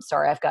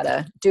 sorry, I've got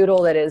a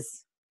doodle that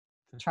is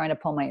trying to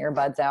pull my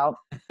earbuds out.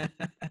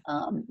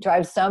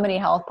 Drives so many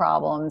health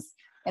problems.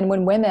 And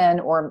when women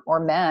or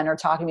men are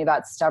talking to me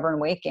about stubborn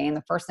weight gain,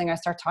 the first thing I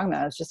start talking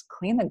about is just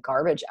clean the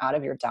garbage out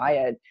of your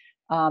diet.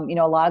 You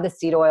know, a lot of the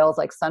seed oils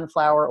like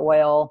sunflower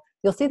oil,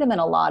 you'll see them in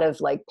a lot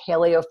of like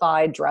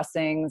paleofied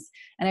dressings.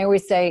 And I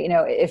always say, you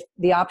know, if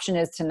the option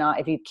is to not,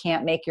 if you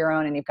can't make your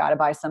own and you've got to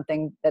buy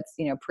something that's,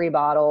 you know,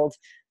 pre-bottled,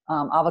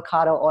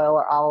 avocado oil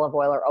or olive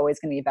oil are always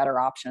going to be better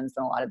options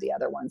than a lot of the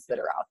other ones that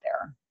are out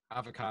there.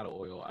 Avocado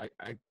oil,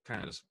 I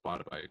kind of just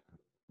bought it by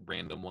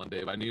random one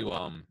day, but I knew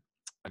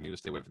to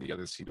stay away from the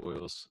other seed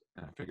oils,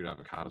 and I figured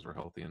avocados were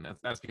healthy, and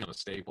that's become a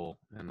staple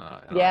in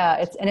our Yeah,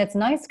 house. it's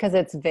nice because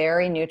it's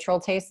very neutral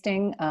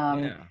tasting.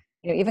 Yeah.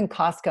 You know, even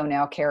Costco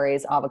now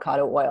carries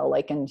avocado oil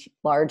like in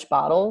large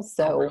bottles.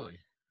 Oh, So really?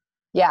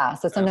 yeah,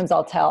 so That's sometimes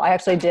I'll tell. I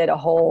actually did a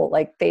whole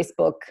like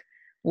Facebook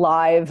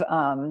live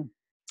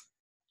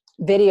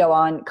video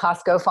on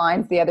Costco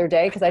finds the other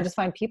day because I just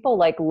find people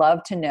like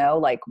love to know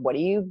like what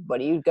do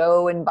you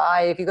go and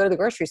buy if you go to the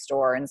grocery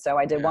store. And so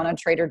I did one yeah. on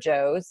Trader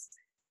Joe's,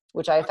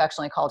 which I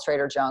affectionately call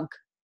Trader Junk,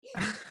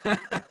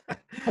 because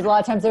a lot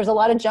of times there's a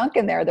lot of junk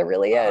in there. There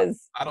really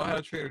is. I don't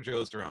have Trader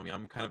Joe's around me.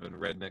 I'm kind of in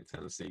redneck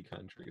Tennessee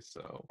country,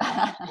 so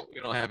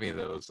we don't have any of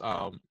those.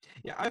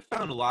 Yeah, I've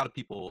found a lot of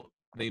people,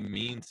 they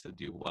mean to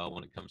do well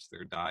when it comes to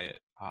their diet.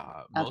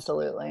 Most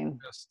of it Absolutely. is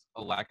just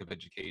a lack of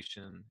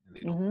education, and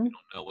they Hmm. don't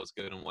know what's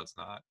good and what's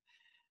not.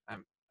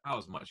 I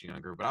was much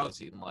younger, but I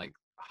was eating like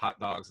hot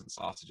dogs and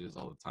sausages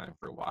all the time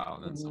for a while,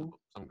 and then Hmm.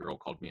 some girl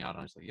called me out, and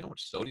I was like, "You know how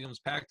much sodium's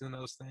packed in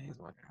those things?"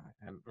 I'm like,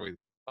 I hadn't really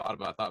thought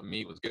about. It. I thought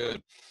meat was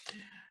good.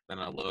 Then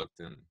I looked,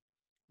 and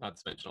not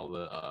to mention all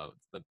the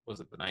was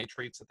it the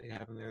nitrates that they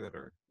have in there that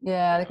are,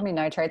 Yeah, you there know, can be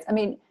nitrates. I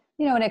mean,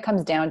 you know, when it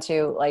comes down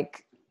to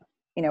like,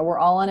 you know, we're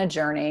all on a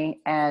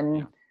journey, yeah,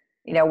 and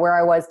you know, where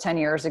I was 10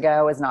 years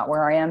ago is not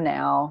where I am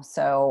now.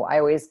 So I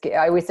always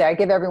say I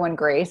give everyone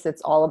grace.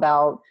 It's all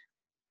about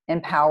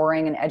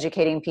empowering and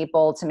educating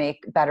people to make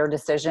better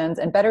decisions.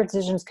 And better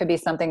decisions could be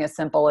something as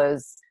simple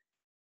as,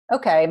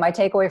 okay, my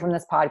takeaway from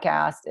this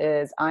podcast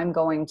is I'm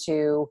going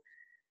to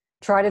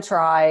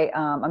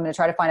I'm going to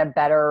try to find a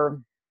better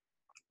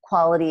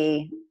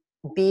quality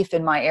beef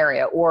in my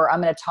area, or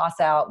I'm going to toss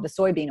out the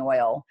soybean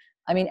oil.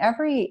 I mean,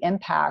 every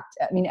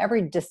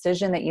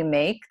decision that you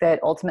make that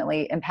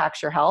ultimately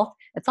impacts your health,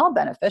 it's all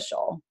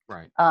beneficial.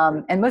 right,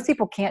 And most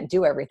people can't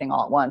do everything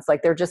all at once.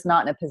 Like they're just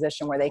not in a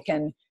position where they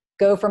can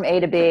go from A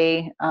to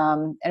B.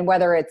 And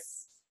whether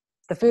it's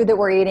the food that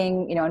we're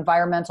eating, you know,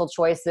 environmental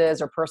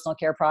choices or personal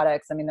care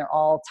products, I mean, they're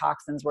all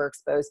toxins we're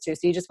exposed to.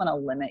 So you just want to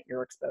limit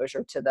your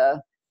exposure to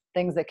the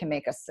things that can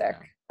make us sick.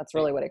 yeah. That's Hey,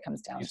 really what it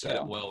comes you down said it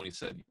to. well when you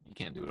said you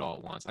can't do it all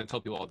at once. I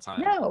tell people all the time,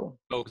 No.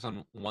 focus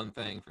on one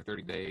thing for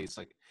 30 days,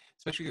 like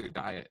especially your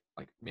diet.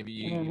 Like maybe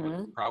you have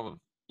Hmm. a problem of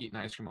eating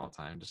ice cream all the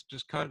time.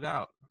 Just cut it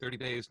out. 30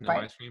 days, no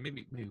Right. ice cream.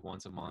 Maybe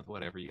once a month,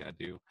 whatever you gotta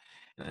do.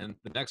 And then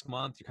the next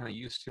month you're kind of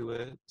used to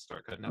it.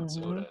 Start cutting out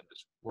soda. Hmm.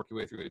 Just work your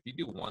way through it. If you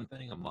do one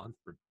thing a month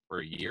for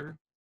a year,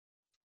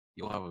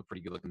 you'll have a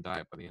pretty good looking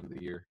diet by the end of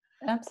the year.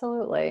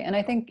 Absolutely. And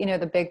I think, you know,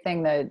 the big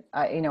thing that,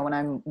 you know, when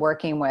I'm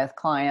working with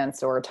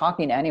clients or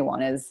talking to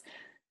anyone is,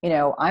 you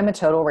know, I'm a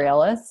total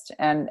realist.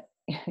 And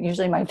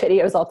usually my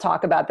videos, I'll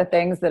talk about the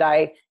things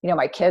that you know,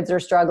 my kids are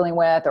struggling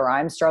with or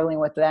I'm struggling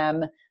with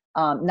them.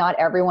 Not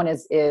everyone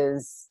is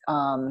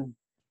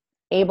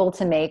able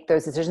to make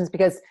those decisions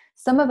because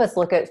some of us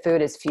look at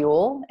food as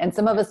fuel and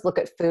some of Yeah, us look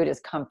at food as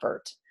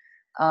comfort.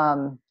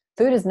 Um,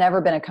 Food has never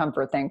been a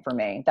comfort thing for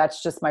me.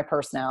 That's just my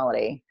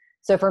personality.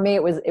 So for me,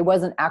 it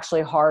wasn't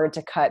actually hard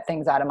to cut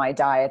things out of my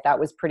diet. That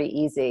was pretty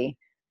easy.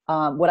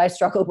 What I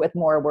struggled with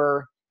more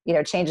were, you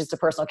know, changes to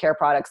personal care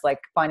products, like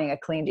finding a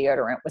clean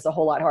deodorant was a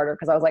whole lot harder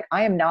because I was like,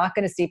 I am not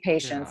going to see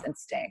patients yeah. and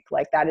stink.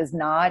 Like that is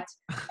not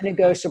a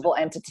negotiable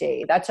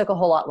entity. That took a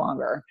whole lot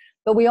longer.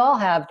 But we all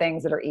have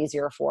things that are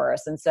easier for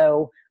us. And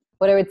so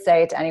what I would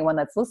say to anyone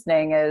that's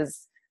listening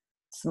is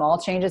small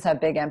changes have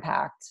big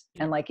impact.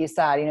 Yeah. And like you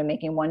said, you know,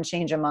 making one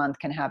change a month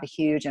can have a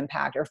huge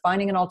impact, or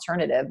finding an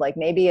alternative. Like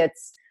maybe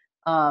it's,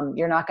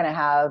 you're not going to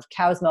have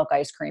cow's milk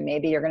ice cream.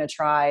 Maybe you're going to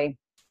try,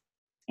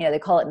 you know, they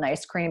call it an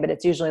ice cream, but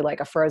it's usually like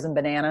a frozen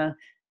banana,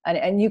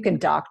 and you can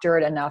doctor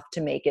it enough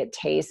to make it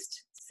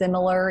taste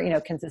similar, you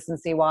know,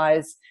 consistency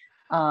wise.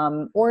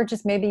 Or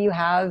just maybe you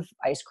have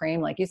ice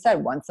cream, like you said,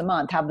 once a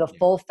month, have the Yeah.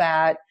 full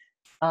fat,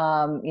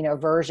 you know,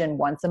 version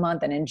once a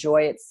month and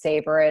enjoy it,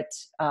 savor it,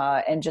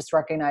 and just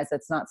recognize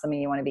that's not something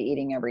you want to be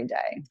eating every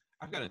day.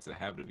 I've got into the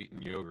habit of eating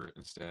yogurt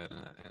instead,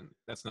 and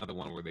that's another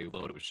one where they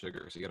load it with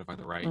sugar, so you got to find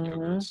the right Hmm.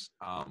 yogurts.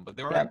 But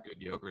there are Yep. good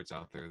yogurts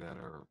out there that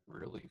are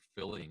really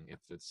filling if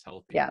it's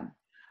healthy. Yeah.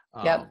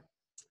 Yep. Um,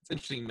 it's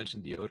interesting you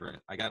mentioned deodorant.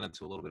 I got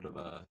into a little bit of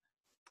a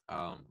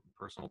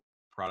personal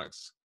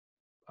products.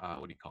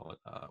 What do you call it?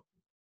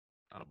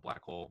 not a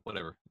black hole,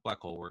 whatever. Black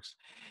hole works.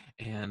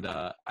 And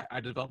I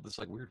developed this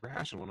like weird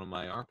rash in one of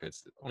my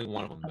armpits. Only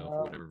one of them though, for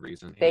Oh, whatever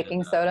reason. And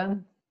baking soda.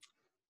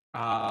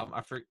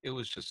 I forget, it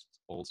was just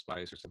Old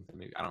Spice or something.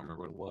 Maybe I don't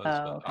remember what it was,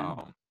 Oh, but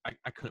okay.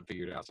 I couldn't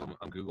figure it out. So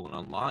I'm googling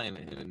online,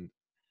 and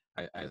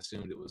I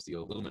assumed it was the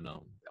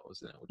aluminum that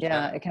was in it, which is Yeah,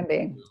 actually it can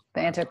be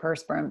the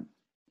antiperspirant.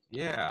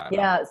 yeah. And I'm like,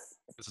 Yes.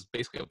 this is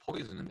basically a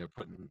poison, and they're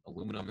putting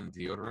aluminum in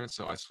deodorant.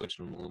 So I switched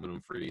to an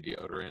aluminum-free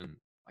deodorant.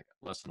 Like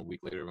less than a week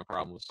later, my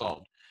problem was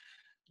solved.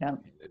 Yeah. And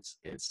it's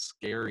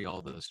scary,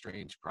 all the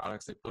strange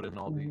products they put in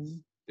all these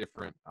Mhm.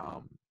 different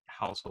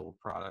household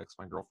products.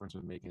 My girlfriend's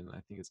been making, I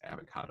think it's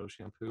avocado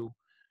shampoo,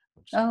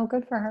 which Oh,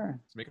 good for her.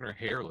 it's making her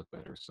hair look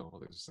better. So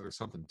there's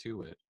something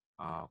to it.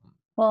 Um,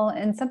 Well,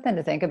 and something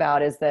to think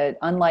about is that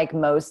unlike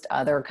most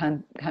other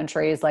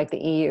countries like the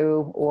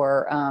EU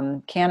or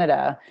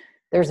Canada,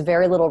 there's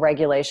very little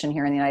regulation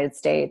here in the United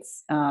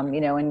States. In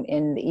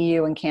the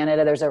EU and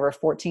Canada, there's over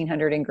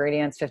 1,400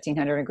 ingredients,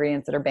 1,500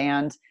 ingredients that are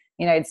banned.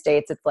 In the United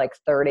States, it's like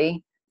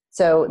 30.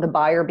 So the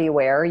buyer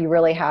beware. You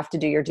really have to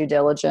do your due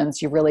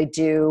diligence. You really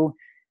do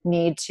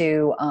need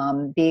to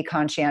be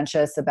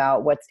conscientious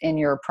about what's in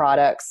your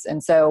products.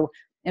 And so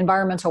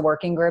Environmental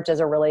Working Group does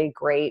a really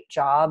great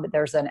job.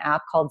 There's an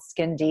app called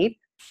Skin Deep.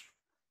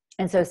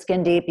 And so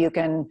Skin Deep, you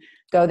can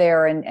go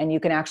there and you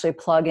can actually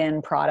plug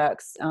in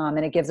products and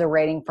it gives a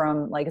rating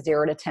from like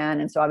 0 to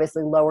 10. And so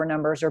obviously lower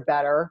numbers are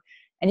better.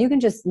 And you can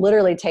just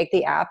literally take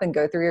the app and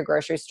go through your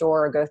grocery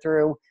store or go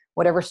through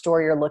whatever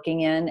store you're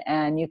looking in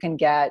and you can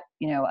get,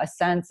 a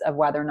sense of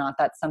whether or not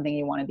that's something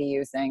you want to be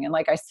using. And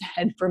like I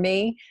said, for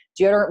me,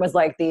 deodorant was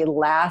like the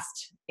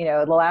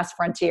last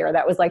frontier.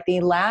 That was like the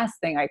last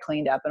thing I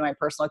cleaned up in my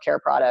personal care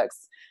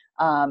products.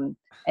 And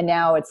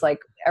now it's like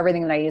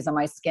everything that I use on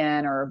my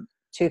skin or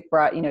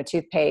toothbrush,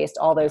 toothpaste,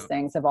 all those yeah,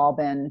 things have all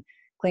been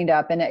cleaned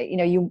up. And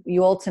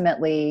you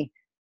ultimately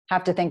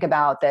have to think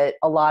about that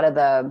a lot of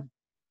the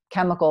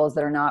chemicals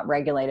that are not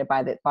regulated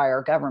by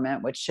our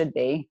government, which should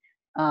be,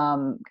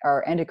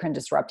 are endocrine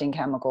disrupting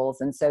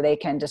chemicals, and so they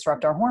can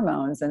disrupt our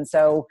hormones. And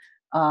so,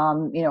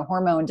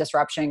 hormone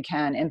disruption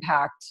can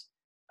impact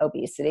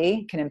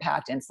obesity, can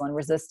impact insulin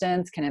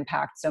resistance, can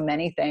impact so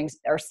many things.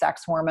 Or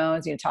sex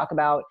hormones. You talk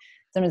about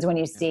sometimes when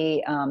you yeah,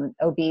 see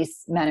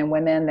obese men and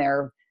women,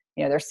 their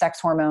sex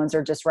hormones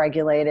are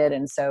dysregulated,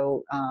 and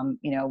so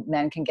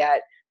men can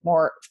get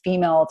more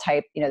female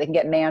type. They can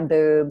get man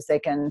boobs. They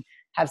can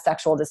have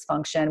sexual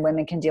dysfunction.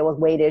 Women can deal with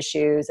weight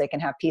issues. They can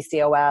have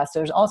PCOS.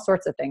 There's all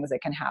sorts of things that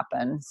can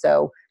happen.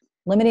 So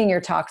limiting your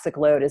toxic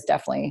load is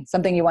definitely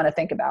something you want to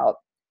think about.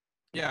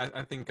 yeah.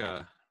 I think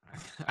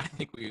I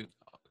think we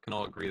can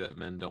all agree that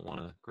men don't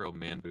want to grow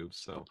man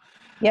boobs. So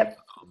Yep.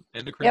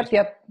 endocrine Yep. disruptors,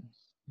 Yep.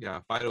 yeah,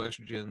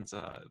 phytoestrogens.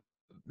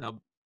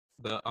 Now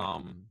the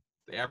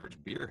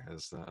average beer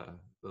has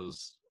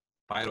those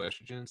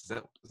phytoestrogens. Is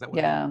that what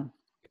it is? Yeah. Yeah.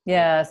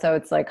 Yeah. So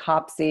it's like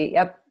hopsy.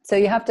 Yep. So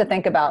you have to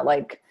think about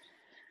like,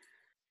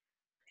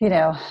 you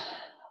know,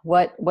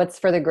 what's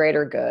for the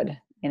greater good.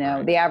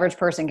 Right. The average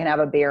person can have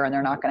a beer and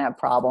they're not going to have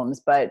problems.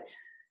 But,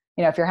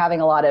 if you're having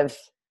a lot of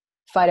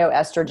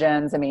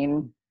phytoestrogens, I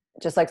mean,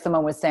 just like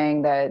someone was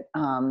saying that,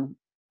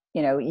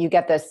 you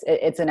get this,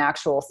 it's an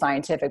actual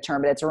scientific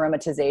term, but it's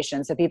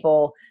aromatization.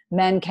 So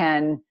men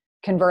can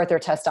convert their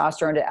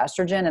testosterone to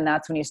estrogen. And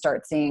that's when you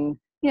start seeing,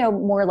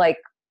 more like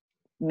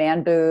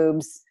man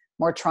boobs,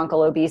 more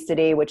truncal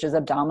obesity, which is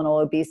abdominal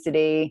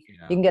obesity.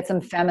 Yeah. You can get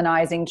some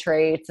feminizing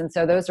traits. And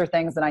so those are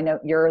things that I know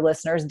your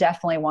listeners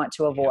definitely want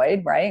to Yeah.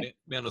 avoid, right?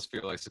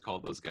 Manosphere likes to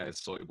call those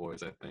guys soy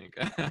boys, I think.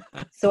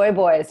 Soy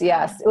boys,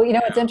 yes. Well,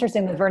 it's Yeah.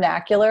 interesting, the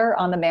vernacular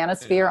on the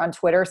manosphere Yeah. on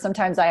Twitter.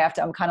 Sometimes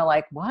I'm kind of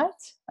like, what?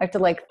 I have to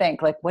like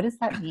think, like, what does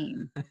that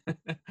mean? It's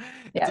a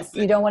Yes,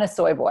 you bit don't want a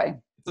soy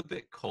boy. it's a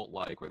bit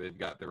cult-like where they've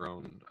got their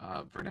own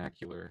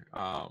vernacular.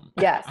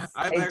 Yes,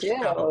 I've they actually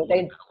kind of do.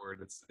 avoided that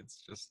word. It's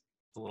just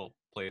a little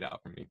played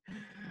out for me.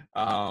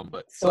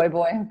 But so Soy boy,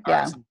 all right,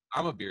 yeah. so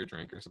I'm a beer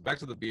drinker. So back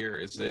to the beer.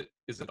 Is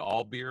it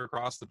all beer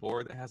across the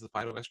board that has the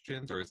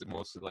phytoestrogens, or is it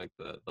mostly like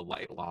the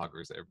light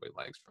lagers that everybody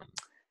likes from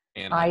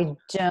Anheuser? I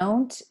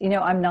don't,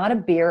 I'm not a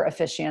beer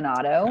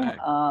aficionado. Okay,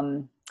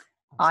 I'll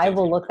I stay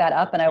will tuned look that for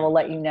up and I two will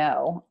let then. you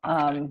know.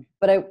 Okay.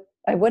 But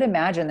I would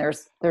imagine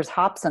there's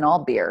hops in all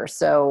beer.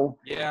 So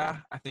Yeah,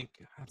 I it's a think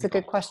good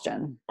almost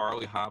question.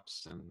 barley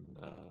hops and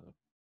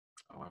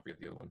I forget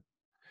the other one.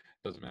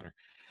 Doesn't matter.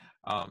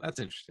 That's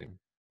interesting.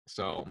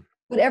 So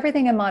But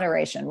everything in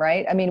moderation,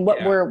 right? I mean, what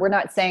yeah, we're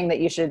not saying that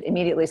you should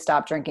immediately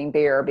stop drinking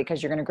beer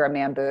because you're going to grow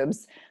man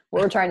boobs.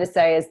 What we're trying to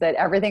say is that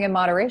everything in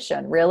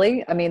moderation,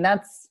 really. I mean,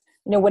 that's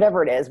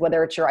whatever it is,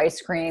 whether it's your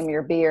ice cream,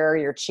 your beer,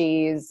 your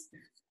cheese,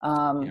 yeah.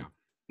 um,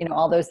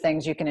 all those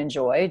things you can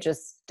enjoy.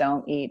 Just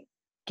don't eat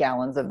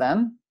gallons of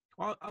them.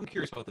 Well, I'm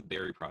curious about the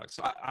dairy products.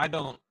 So I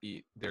don't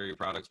eat dairy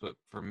products, but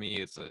for me,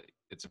 it's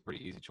a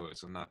pretty easy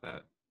choice. I'm not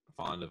that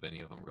fond of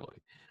any of them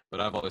really. But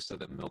I've always said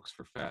that milk's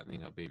for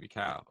fattening up baby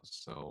cows.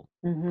 So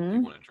if you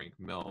Hmm. want to drink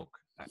milk,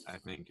 I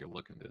think you're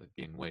looking to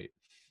gain weight.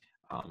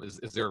 Is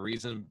there a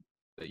reason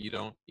that you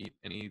don't eat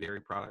any dairy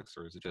products,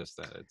 or is it just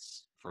that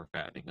it's for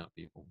fattening up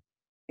people?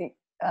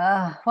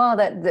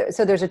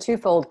 So there's a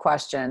twofold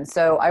question.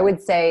 So I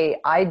would say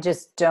I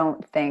just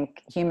don't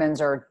think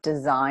humans are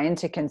designed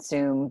to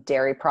consume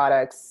dairy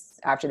products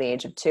after the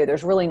age of 2.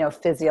 There's really no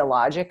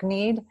physiologic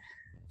need.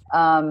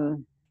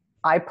 Um,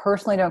 I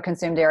personally don't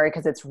consume dairy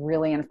because it's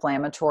really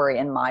inflammatory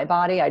in my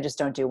body. I just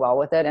don't do well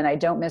with it. And I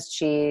don't miss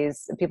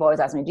cheese. People always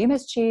ask me, do you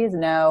miss cheese?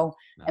 No.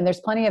 No. And there's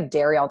plenty of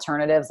dairy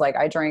alternatives. Like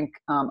I drink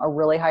a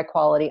really high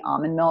quality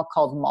almond milk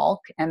called Malk,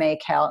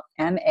 Malk.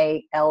 And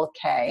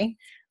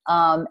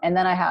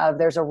then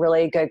there's a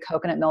really good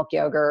coconut milk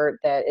yogurt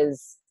that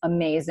is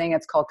amazing.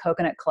 It's called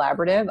Coconut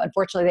Collaborative.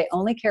 Unfortunately, they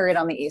only carry it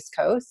on the East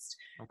Coast,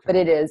 but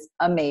it is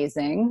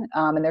amazing.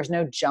 And there's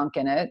no junk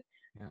in it.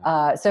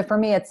 Yeah. So for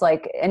me, it's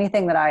like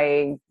anything that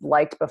I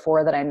liked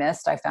before that I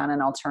missed, I found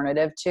an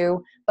alternative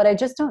to, but I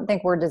just don't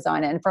think we're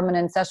designed. And from an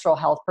ancestral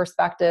health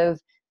perspective,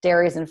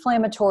 dairy is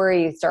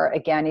inflammatory.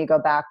 You go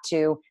back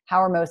to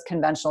how are most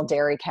conventional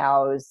dairy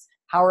cows,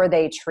 how are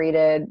they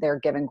treated? They're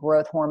given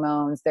growth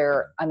hormones.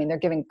 They're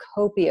given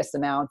copious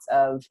amounts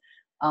of,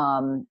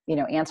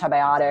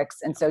 antibiotics.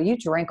 And so you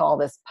drink all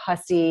this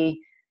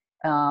pussy,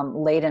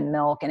 laden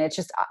milk. And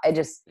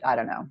I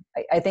don't know.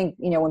 I think,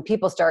 when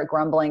people start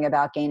grumbling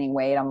about gaining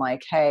weight, I'm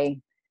like, hey,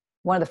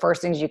 one of the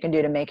first things you can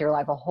do to make your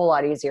life a whole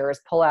lot easier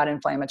is pull out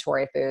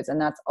inflammatory foods. And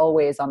that's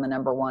always on the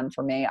number one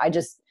for me. I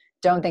just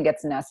don't think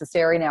it's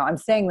necessary. Now I'm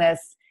saying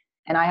this,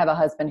 and I have a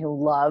husband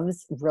who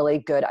loves really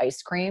good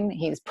ice cream.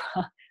 If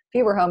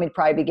he were home, he'd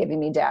probably be giving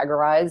me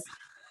dagger eyes.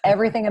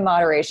 Everything in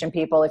moderation,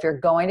 people. If you're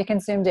going to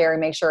consume dairy,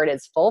 make sure it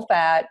is full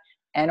fat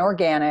and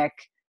organic.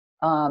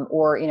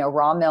 Or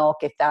raw milk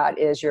if that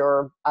is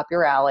up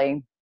your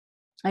alley.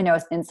 I know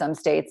in some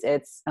states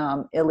it's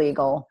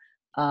illegal,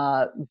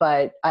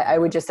 but I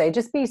would just say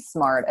just be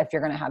smart if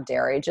you're going to have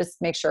dairy.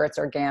 Just make sure it's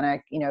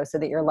organic, so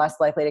that you're less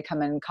likely to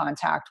come in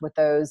contact with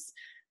those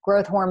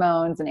growth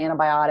hormones and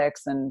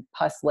antibiotics and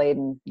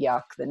pus-laden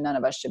yuck that none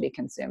of us should be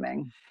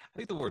consuming. I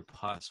think the word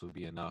pus would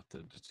be enough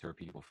to deter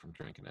people from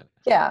drinking it.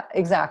 Yeah,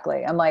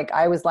 exactly.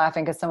 I was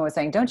laughing because someone was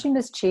saying, "Don't you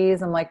miss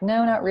cheese?" I'm like,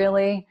 "No, not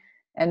really."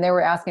 And they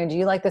were asking, do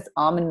you like this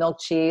almond milk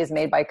cheese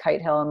made by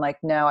Kite Hill? I'm like,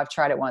 no, I've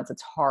tried it once.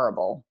 It's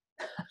horrible.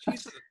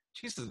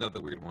 Cheese is another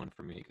weird one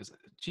for me because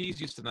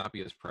cheese used to not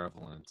be as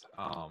prevalent.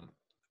 I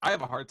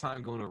have a hard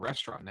time going to a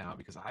restaurant now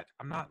because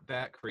I'm not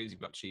that crazy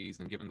about cheese,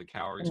 and given the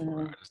calories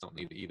for it, I just don't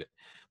need to eat it.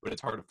 But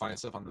it's hard to find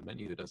stuff on the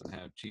menu that doesn't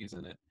have cheese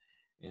in it.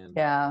 And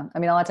yeah, a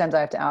lot of times I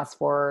have to ask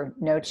for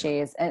no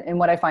cheese. And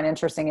what I find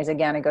interesting is,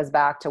 again, it goes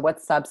back to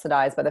what's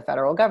subsidized by the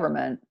federal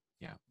government.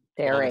 Yeah.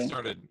 Dairy.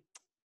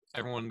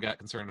 Everyone got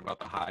concerned about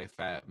the high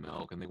fat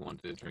milk and they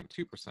wanted to drink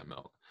 2%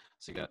 milk.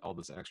 So you got all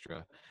this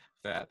extra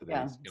fat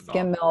that they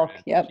skim milk,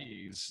 yep.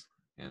 Cheese,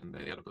 and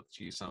they had to put the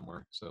cheese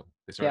somewhere. So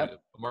they started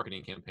a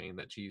marketing campaign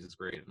that cheese is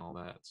great and all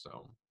that.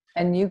 So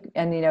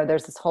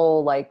there's this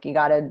whole you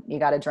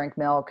gotta drink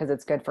milk because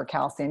it's good for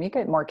calcium. You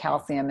get more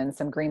calcium in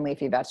some green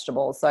leafy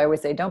vegetables. So I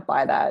always say, don't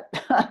buy that.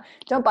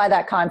 Don't buy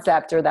that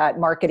concept or that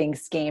marketing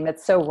scheme.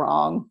 It's so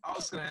wrong. I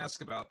was going to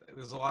ask about that.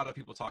 There's a lot of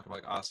people talk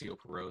about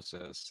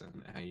osteoporosis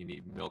and how you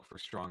need milk for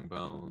strong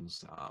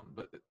bones.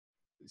 But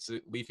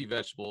leafy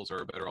vegetables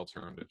are a better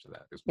alternative to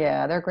that.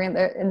 They're green.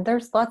 And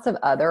there's lots of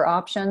other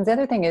options. The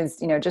other thing is,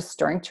 just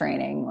strength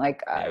training.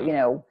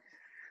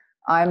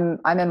 I'm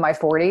in my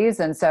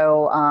 40s. And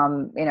so,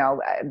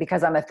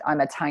 because I'm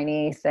a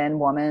tiny, thin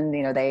woman,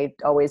 they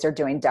always are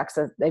doing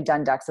they've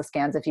done DEXA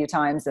scans a few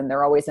times, and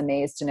they're always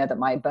amazed to know that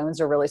my bones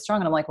are really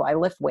strong. And I'm like, well, I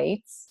lift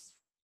weights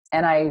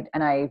and I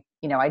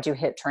do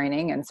HIIT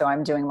training. And so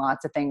I'm doing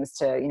lots of things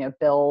to,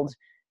 build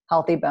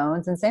healthy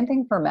bones, and same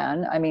thing for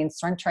men.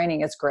 Strength training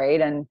is great.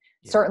 And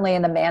certainly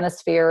in the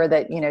manosphere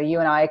that, you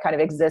and I kind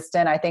of exist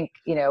in, I think,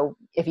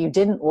 if you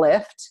didn't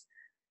lift,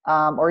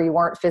 or you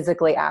weren't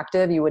physically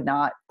active, you would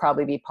not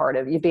probably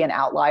you'd be an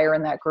outlier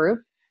in that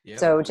group.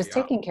 So just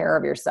taking care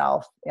of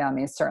yourself,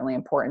 is certainly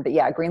important.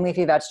 But green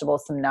leafy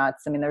vegetables, some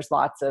nuts. There's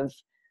lots of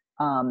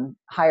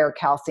higher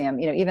calcium,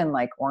 even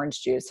like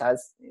orange juice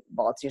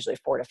it's usually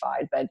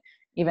fortified, but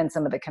even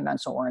some of the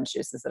conventional orange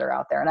juices that are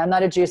out there. And I'm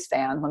not a juice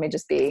fan. Let me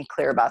just be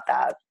clear about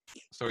that.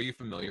 So are you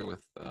familiar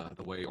with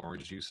the way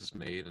orange juice is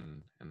made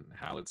and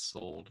how it's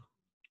sold?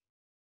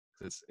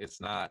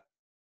 It's not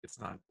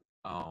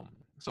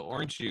so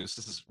orange juice,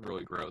 this is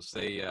really gross.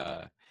 They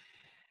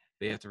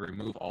have to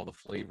remove all the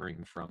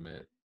flavoring from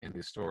it, and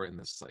they store it in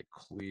this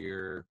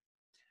clear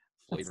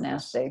flavorless.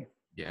 That's nasty.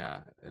 Yeah,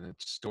 and it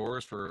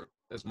stores for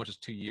as much as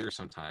 2 years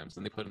sometimes.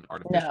 Then they put an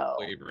artificial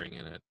flavoring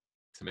in it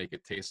to make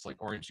it taste like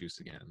orange juice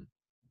again,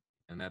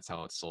 and that's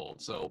how it's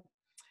sold. So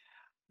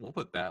we'll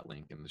put that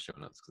link in the show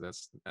notes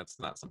because that's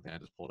not something I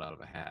just pulled out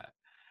of a hat.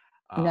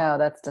 No,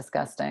 that's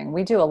disgusting.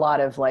 We do a lot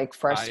of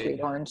fresh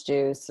sweet orange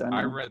juice.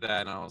 I read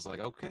that and I was like,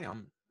 okay,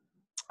 I'm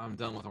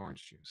done with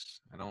orange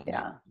juice. I don't need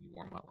any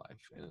more in my life.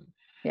 And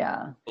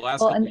the last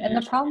couple of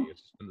years, the problem,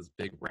 it's just been this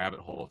big rabbit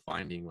hole of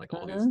finding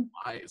all these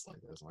lies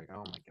like this. Like,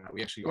 oh my God,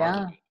 we actually are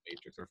living in the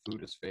Matrix. Our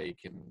food is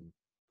fake, and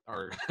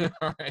our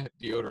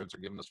deodorants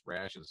are giving us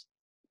rashes.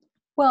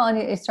 Well, and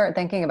you start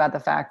thinking about the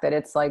fact that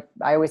it's I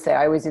always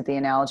use the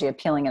analogy of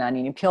peeling an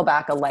onion. You peel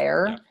back a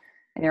layer.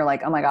 and you're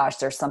like, oh my gosh,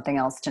 there's something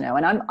else to know.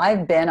 And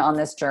I've been on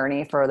this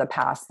journey for the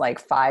past like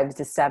 5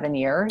 to 7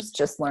 years,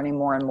 just learning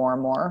more and more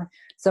and more.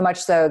 So much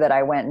so that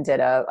I went and did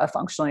a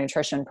functional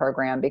nutrition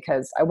program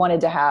because I wanted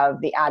to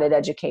have the added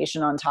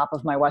education on top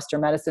of my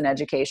Western medicine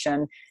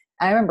education.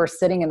 I remember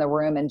sitting in the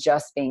room and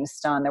just being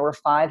stunned. There were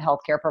 5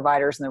 healthcare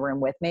providers in the room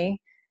with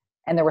me,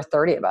 and there were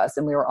 30 of us.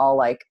 And we were all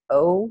like,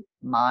 oh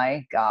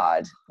my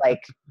God.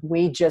 Like,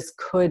 we just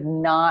could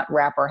not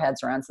wrap our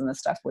heads around some of the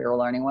stuff we were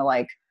learning. We're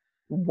like,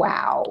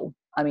 wow.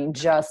 I mean,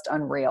 just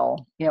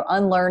unreal,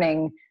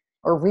 unlearning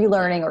or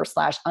relearning or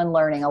 /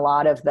 unlearning a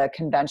lot of the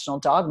conventional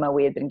dogma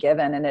we had been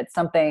given. And it's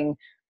something,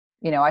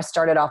 I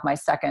started off my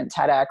second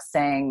TEDx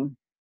saying,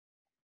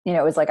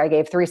 it was like I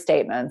gave 3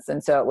 statements.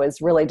 And so it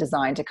was really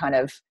designed to kind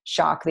of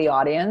shock the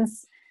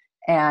audience.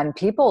 And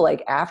people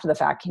like after the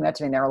fact came up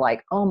to me and they were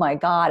like, oh my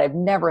God, I've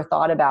never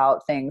thought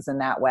about things in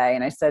that way.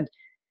 And I said,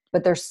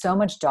 but there's so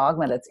much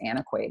dogma that's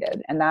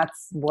antiquated. And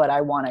that's what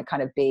I want to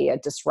kind of be a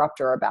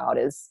disruptor about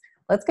is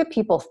let's get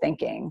people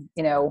thinking.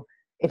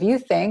 If you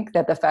think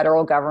that the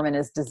federal government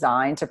is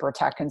designed to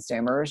protect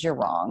consumers, you're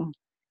wrong.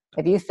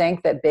 If you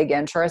think that big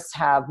interests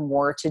have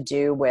more to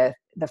do with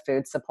the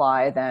food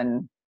supply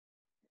than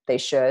they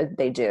should,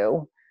 they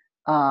do.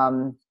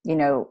 Are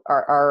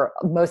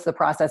most of the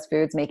processed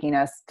foods making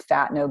us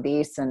fat and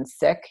obese and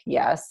sick?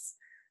 Yes.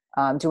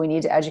 Do we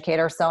need to educate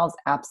ourselves?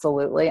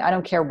 Absolutely. I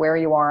don't care where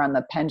you are on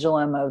the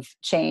pendulum of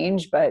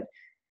change, but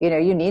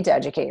you need to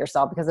educate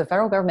yourself because the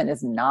federal government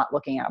is not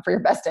looking out for your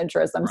best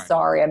interests. I'm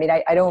sorry. I mean,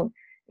 I don't,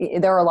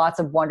 there are lots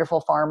of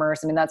wonderful farmers.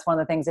 I mean, that's one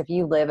of the things, if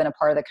you live in a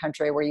part of the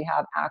country where you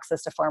have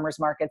access to farmers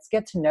markets,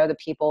 get to know the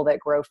people that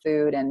grow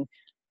food and,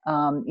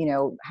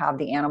 have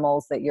the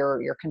animals that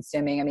you're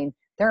consuming. I mean,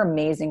 they're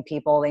amazing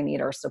people. They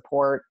need our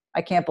support.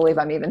 I can't believe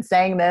I'm even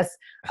saying this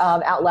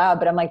out loud,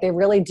 but I'm like, they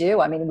really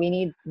do. I mean, we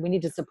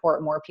need to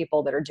support more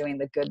people that are doing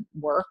the good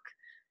work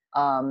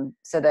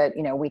so that,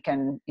 we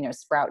can,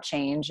 sprout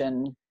change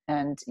and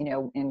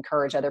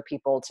encourage other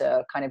people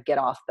to kind of get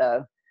off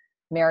the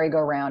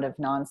merry-go-round of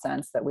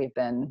nonsense that we've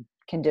been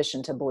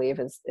conditioned to believe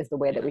is the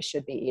way that we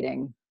should be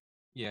eating.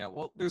 Yeah,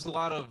 well, there's a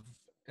lot of,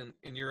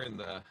 and you're in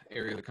the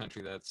area of the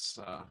country that's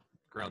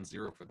ground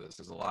zero for this.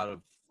 There's a lot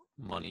of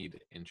moneyed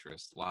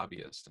interests,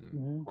 lobbyists,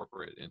 and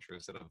corporate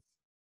interests that have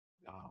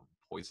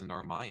poisoned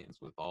our minds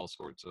with all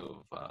sorts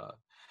of,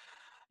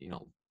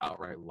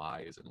 outright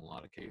lies in a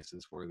lot of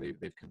cases where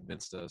they've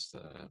convinced us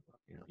to,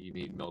 you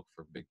need milk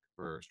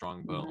for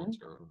strong bones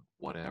or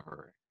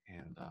whatever.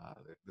 And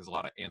there's a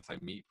lot of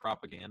anti-meat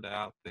propaganda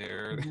out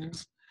there.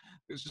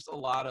 There's just a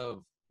lot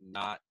of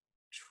not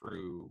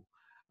true,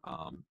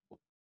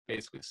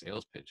 basically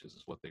sales pitches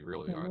is what they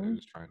really are. They're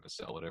just trying to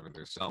sell whatever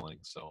they're selling.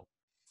 So,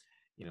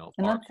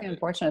 and that's the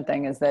unfortunate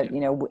thing is that,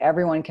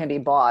 everyone can be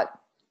bought.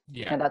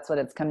 Yeah. And that's what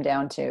it's come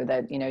down to,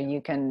 that,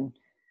 you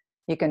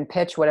can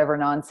pitch whatever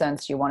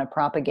nonsense you want to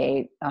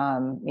propagate.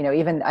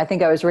 Even I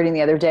think I was reading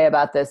the other day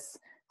about this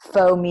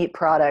faux meat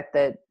product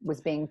that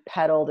was being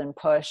peddled and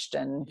pushed.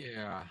 And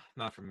yeah,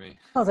 not for me.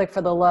 I was like,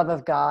 for the love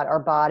of God, our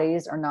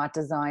bodies are not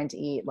designed to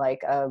eat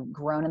like a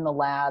grown in the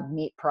lab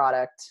meat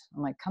product.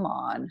 I'm like, come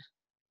on.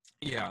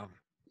 Yeah.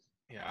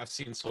 I've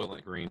seen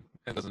Soylent Green.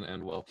 It doesn't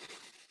end well.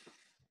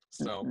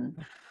 So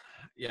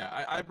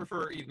yeah, I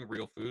prefer eating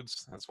real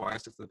foods. That's why I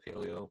stick to the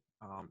paleo,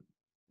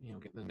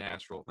 getting the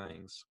natural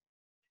things.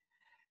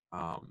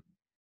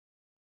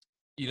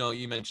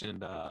 You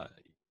mentioned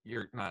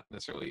you're not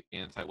necessarily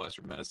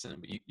anti-Western medicine,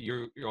 but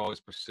you're always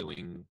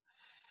pursuing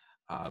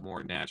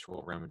more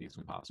natural remedies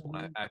when possible.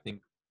 And I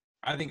think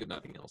if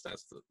nothing else,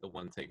 that's the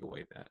one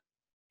takeaway that,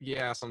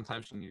 yeah,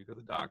 sometimes you need to go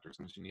to the doctor,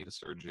 sometimes you need a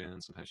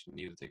surgeon, sometimes you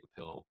need to take a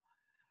pill.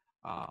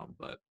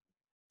 But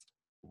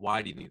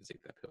why do you need to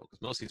take that pill?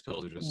 Because most of these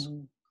pills are just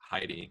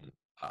hiding.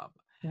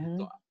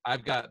 So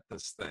I've got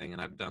this thing,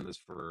 and I've done this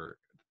for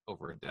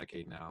over a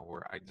decade now,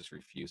 where I just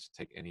refuse to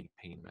take any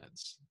pain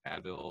meds,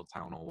 Advil,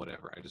 Tylenol,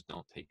 whatever. I just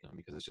don't take them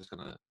because it's just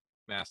going to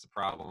mask the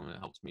problem and it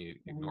helps me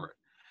ignore it.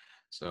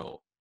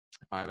 So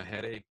if I have a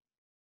headache,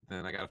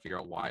 then I got to figure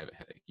out why I have a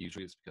headache.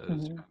 Usually it's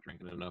because you're not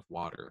drinking enough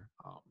water.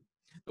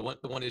 The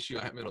one issue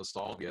I haven't been able to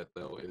solve yet,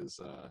 though, is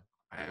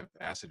I have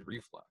acid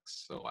reflux.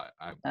 So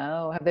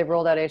have they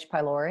rolled out H.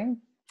 pylori?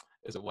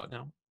 Is it what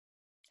now?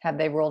 Have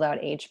they ruled out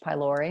H.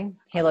 pylori?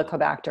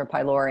 Helicobacter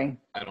pylori.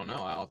 I don't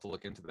know. I'll have to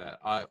look into that.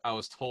 I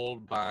was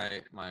told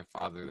by my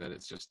father that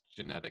it's just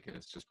genetic and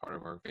it's just part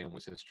of our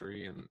family's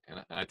history, and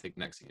I take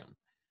Nexium.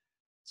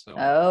 So.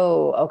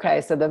 Oh,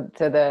 okay. So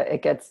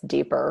it gets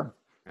deeper.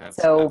 That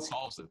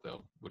solves it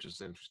though, which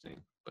is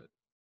interesting. But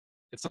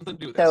it's something to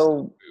do with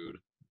food.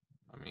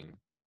 I mean,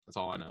 that's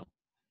all I know.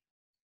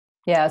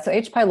 Yeah. So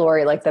H.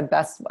 pylori, like the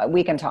best,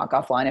 we can talk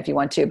offline if you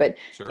want to, but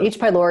sure. H.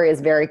 pylori is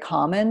very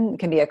common,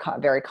 can be a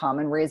very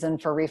common reason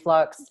for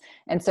reflux.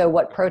 And so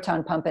what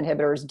proton pump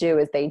inhibitors do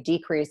is they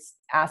decrease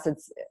acid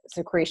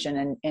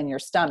secretion in your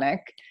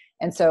stomach.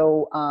 And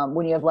so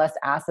when you have less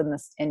acid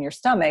in your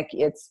stomach,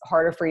 it's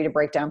harder for you to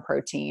break down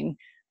protein.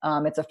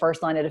 It's a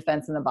first line of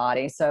defense in the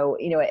body. So,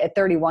 at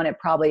 31, it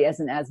probably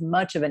isn't as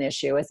much of an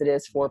issue as it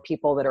is for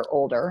people that are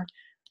older.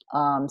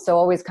 So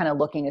always kind of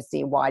looking to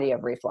see, why do you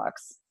have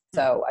reflux?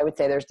 So I would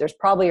say there's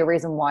probably a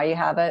reason why you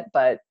have it,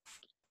 but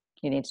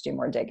you need to do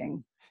more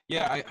digging.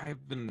 Yeah,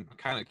 I've been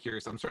kind of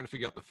curious. I'm starting to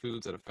figure out the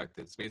foods that affect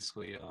it. It's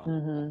basically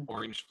Mm-hmm.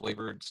 orange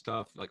flavored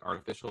stuff, like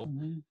artificial.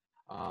 Mm-hmm.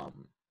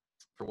 Um,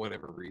 for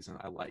whatever reason,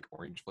 I like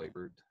orange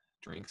flavored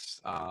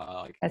drinks.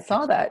 Like I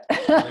saw that.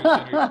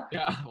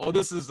 yeah. Well,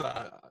 this is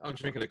I'm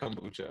drinking a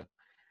kombucha.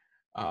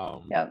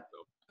 Yep. So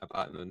I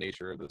thought in the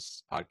nature of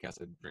this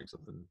podcast, I'd drink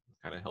something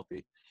kind of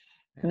healthy.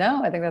 And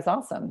No, I think that's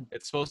awesome.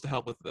 it's supposed to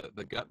help with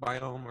the gut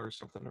biome or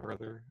something or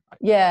other.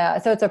 Yeah.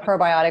 So it's a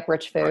probiotic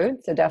rich food.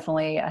 Right. So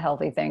definitely a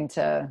healthy thing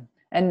to,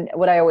 and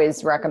what I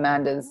always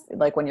recommend is,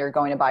 like, when you're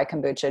going to buy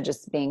kombucha,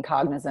 just being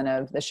cognizant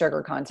of the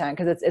sugar content,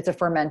 because it's a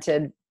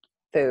fermented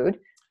food.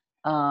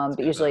 But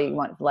Good. usually you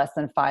want less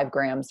than 5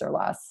 grams or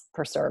less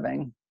per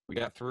serving. We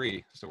got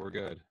 3, so we're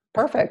good.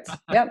 Perfect.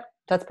 Yep.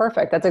 That's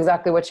perfect. That's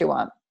exactly what you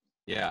want.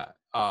 Yeah.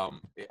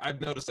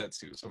 I've noticed that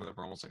too. Some of them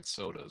are almost like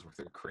sodas where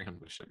they're crammed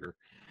with sugar.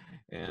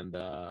 And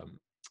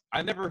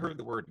I never heard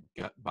the word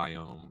gut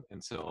biome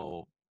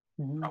until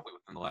Mm-hmm. probably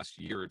within the last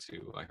year or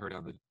two. I heard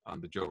on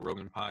the Joe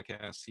Rogan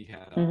podcast, he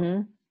had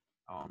Mm-hmm.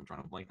 I'm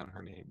trying to blank on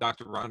her name,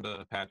 Dr.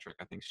 Rhonda Patrick.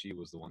 I think she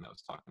was the one that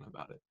was talking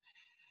about it,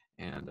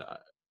 and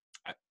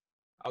I,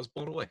 I was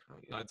blown away.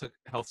 You know, I took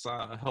health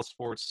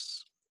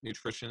sports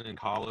nutrition in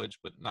college,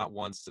 but not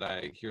once did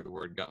I hear the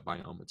word gut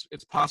biome.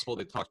 It's possible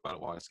they talked about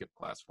it while I skipped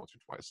class once or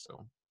twice,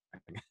 so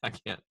I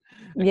can't.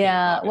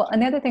 Yeah. Vouch. Well,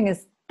 and the other thing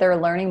is they're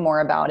learning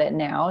more about it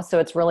now. So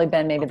it's really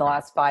been maybe the Okay.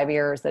 last 5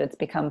 years that it's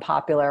become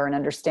popular, and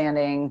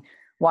understanding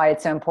why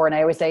it's so important.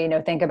 I always say,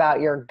 think about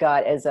your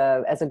gut as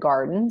a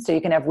garden. So you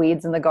can have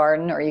weeds in the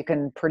garden, or you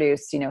can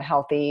produce,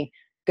 healthy,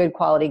 good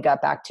quality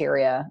gut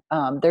bacteria.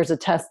 There's a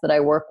test that I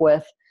work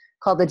with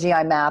called the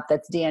GI map,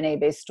 that's DNA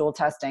based stool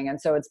testing. And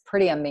so it's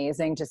pretty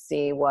amazing to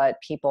see what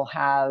people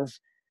have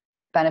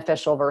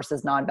beneficial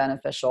versus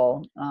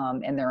non-beneficial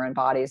in their own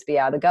bodies. But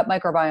yeah, the gut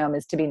microbiome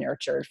is to be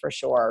nurtured for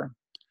sure.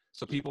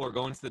 So people are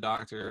going to the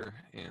doctor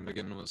and they're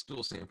getting them a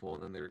stool sample,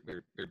 and then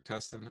they're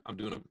testing.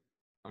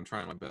 I'm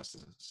trying my best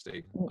to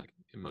stay like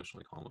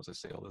emotionally calm as I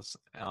say all this.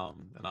 And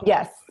not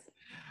Yes.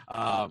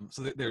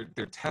 so they're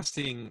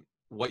testing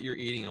what you're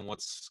eating and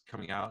what's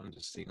coming out, and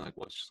just seeing like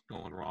what's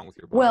going wrong with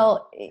your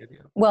body.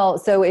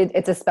 So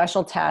it's a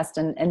special test,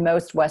 and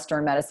most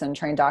Western medicine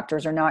trained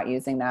doctors are not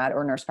using that,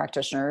 or nurse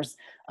practitioners.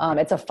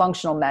 It's a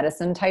functional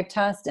medicine type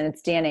test, and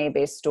it's DNA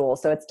based stool.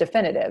 So it's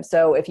definitive.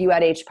 So if you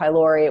had H.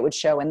 pylori, it would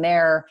show in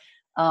there.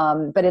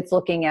 But it's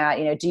looking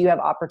at, do you have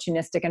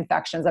opportunistic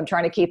infections? I'm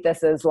trying to keep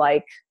this as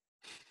like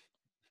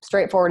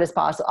straightforward as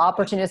possible.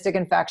 Opportunistic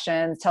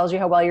infections tells you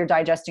how well you're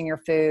digesting your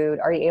food.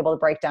 Are you able to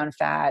break down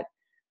fat?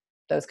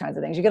 Those kinds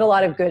of things. You get a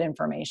lot of good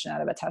information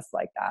out of a test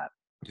like that.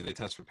 Do they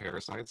test for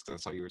parasites?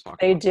 That's how you were talking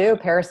They about. They do.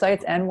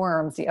 Parasites and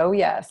worms. Oh,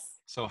 yes.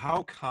 So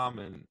how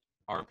common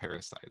are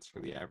parasites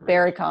for the average?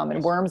 Very common.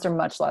 Worms are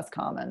much less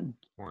common.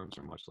 Worms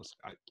are much less.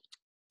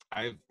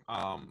 I've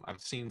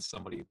seen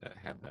somebody that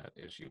had that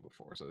issue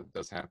before, so it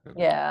does happen.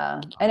 Yeah.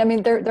 And I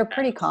mean, they're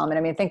pretty common.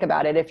 I mean, think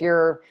about it. If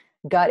your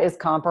gut is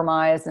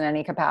compromised in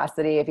any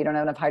capacity, if you don't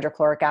have enough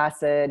hydrochloric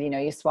acid,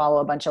 you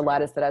swallow a bunch of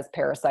lettuce that has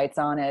parasites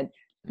on it,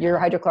 your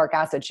hydrochloric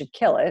acid should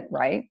kill it,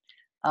 right?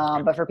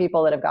 But for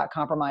people that have got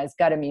compromised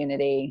gut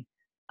immunity,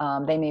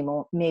 they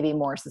may be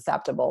more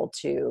susceptible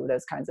to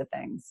those kinds of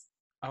things.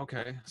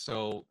 Okay,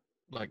 so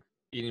like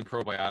eating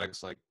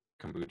probiotics like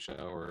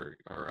kombucha or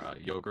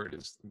yogurt,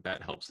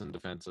 that helps in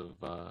defense of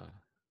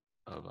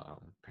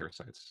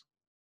parasites?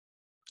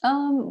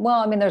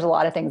 Well, I mean, there's a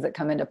lot of things that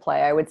come into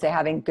play. I would say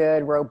having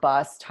good,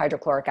 robust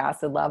hydrochloric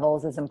acid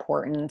levels is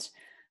important.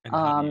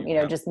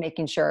 And just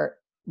making sure.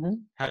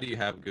 How do you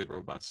have good,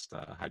 robust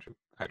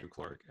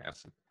hydrochloric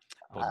acid?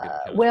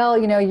 Well,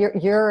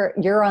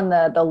 you're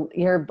on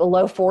you're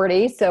below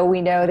 40, so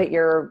we know that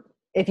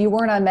if you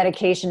weren't on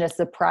medication to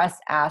suppress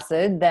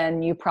acid,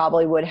 then you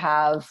probably would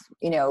have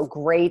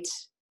great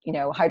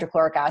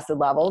hydrochloric acid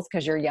levels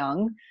because you're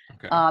young.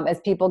 Okay.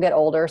 As people get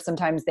older,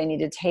 sometimes they need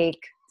to take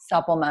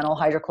supplemental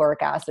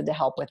hydrochloric acid to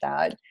help with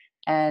that.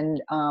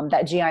 And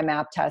that GI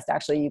map test,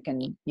 actually,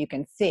 you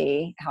can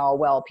see how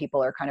well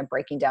people are kind of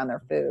breaking down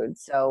their food.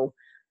 So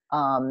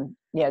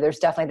there's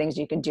definitely things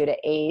you can do to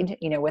aid,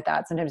 with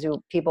that. Sometimes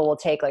people will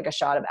take like a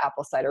shot of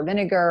apple cider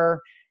vinegar,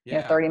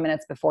 30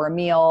 minutes before a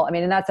meal. I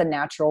mean, and that's a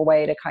natural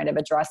way to kind of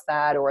address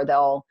that, or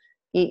they'll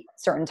eat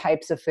certain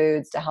types of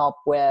foods to help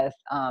with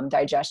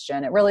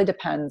digestion. It really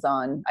depends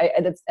on,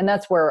 and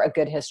that's where a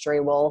good history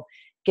will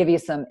give you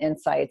some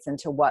insights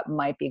into what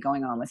might be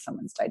going on with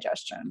someone's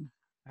digestion.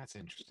 That's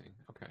interesting.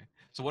 Okay.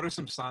 So what are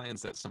some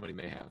signs that somebody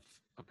may have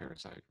a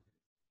parasite?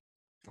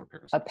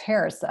 A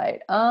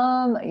parasite.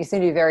 You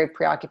seem to be very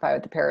preoccupied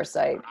with the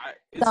parasite.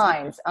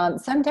 Signs.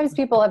 Sometimes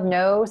people have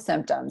no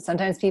symptoms.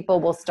 Sometimes people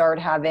will start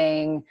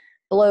having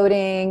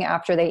bloating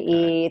after they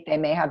eat. They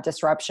may have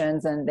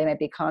disruptions, and they might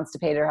be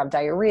constipated or have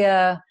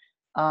diarrhea.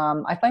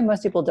 I find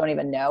most people don't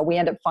even know. We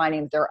end up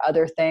finding that there are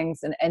other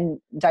things, and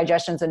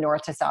digestion's a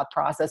north to south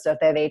process. So if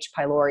they have H.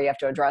 pylori, you have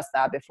to address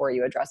that before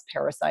you address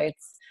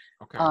parasites.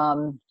 Okay.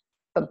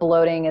 but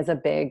bloating is a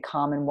big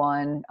common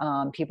one.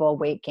 People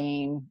weight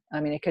gain. I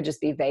mean, it could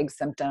just be vague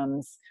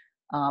symptoms,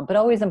 but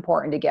always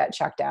important to get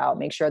checked out,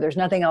 make sure there's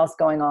nothing else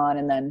going on.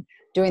 And then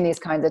doing these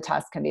kinds of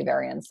tests can be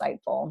very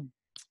insightful.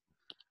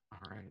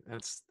 All right.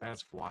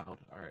 That's wild.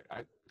 All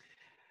right.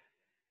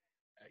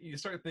 You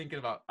start thinking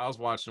about, I was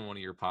watching one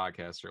of your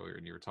podcasts earlier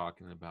and you were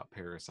talking about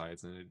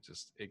parasites, and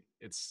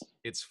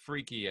it's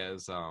freaky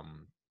as,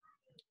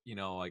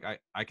 like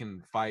I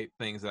can fight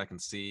things that I can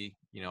see,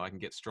 I can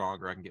get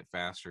stronger, I can get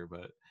faster,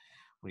 but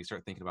when you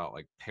start thinking about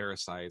like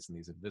parasites and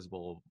these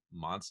invisible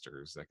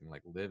monsters that can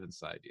like live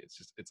inside you,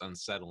 it's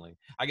unsettling.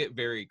 I get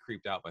very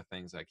creeped out by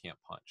things I can't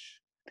punch.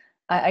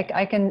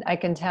 I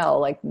can tell,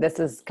 like, this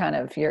is kind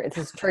of this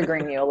is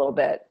triggering you a little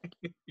bit.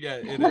 Yeah,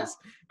 it is.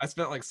 I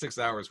spent like 6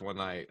 hours one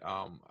night.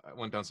 I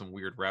went down some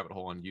weird rabbit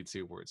hole on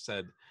YouTube where it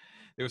said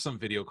there was some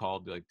video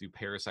called like, "Do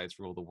parasites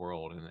rule the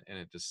world?" and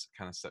it just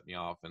kind of set me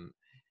off. And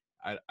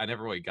I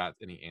never really got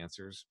any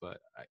answers, but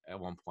at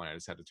one point I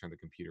just had to turn the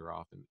computer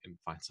off and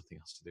find something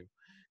else to do.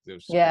 It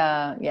was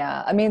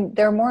Yeah. I mean,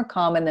 they're more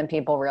common than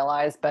people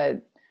realize,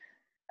 but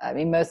I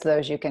mean, most of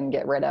those you can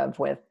get rid of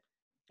with,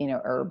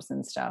 herbs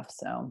and stuff.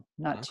 So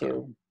not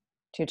too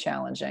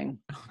challenging.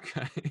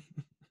 Okay.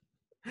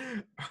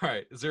 All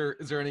right. Is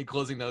there any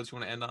closing notes you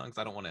want to end on? Because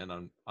I don't want to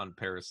end on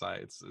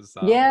parasites.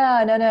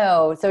 Yeah,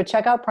 no. So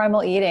check out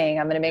Primal Eating.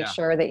 I'm going to make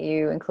sure that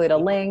you include a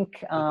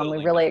link.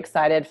 We're really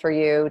excited for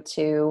you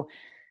to.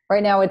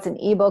 Right now it's an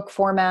ebook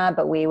format,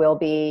 but we will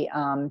be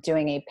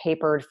doing a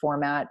papered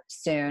format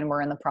soon.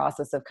 We're in the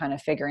process of kind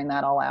of figuring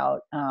that all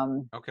out.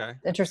 Okay.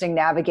 Interesting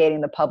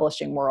navigating the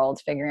publishing world,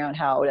 figuring out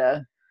how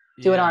to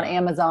do it on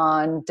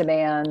Amazon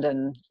demand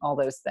and all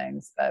those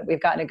things. But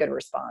we've gotten a good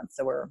response,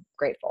 so we're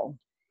grateful.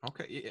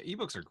 Okay.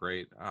 Ebooks are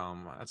great.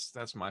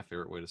 That's my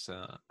favorite way to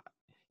sell.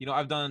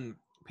 I've done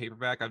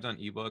paperback, I've done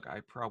ebook. I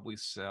probably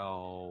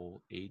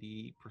sell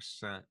 80%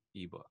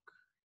 ebook.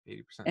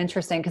 80%.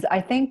 Interesting, because I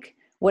think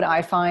what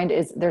I find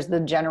is there's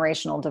the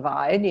generational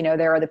divide.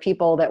 There are the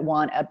people that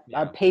want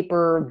a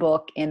paper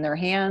book in their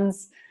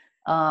hands.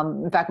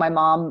 In fact, my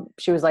mom,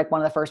 she was like one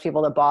of the first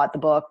people that bought the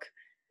book.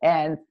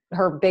 And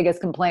her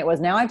biggest complaint was,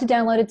 now I have to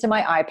download it to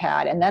my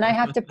iPad and then I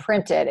have to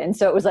print it. And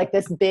so it was like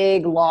this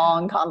big,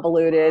 long,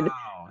 convoluted.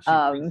 Wow,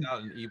 she prints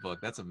out an ebook.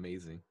 That's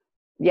amazing.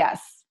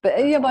 Yes. But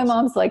awesome. My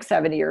mom's like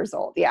 70 years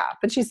old. Yeah.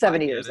 But she's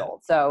 70 years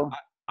old. So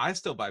I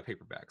still buy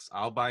paperbacks.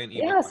 I'll buy an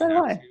ebook. Yeah, so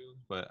do I.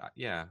 But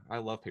I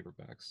love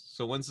paperbacks.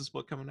 So when's this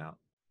book coming out?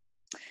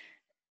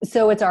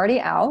 So it's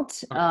already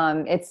out.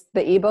 Okay.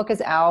 The ebook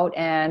is out,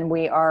 and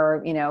we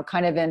are,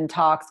 kind of in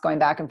talks going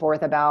back and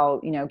forth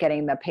about,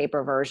 getting the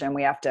paper version.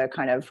 We have to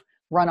kind of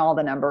run all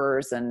the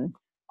numbers and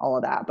all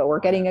of that, but we're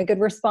getting a good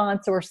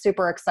response. So we're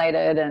super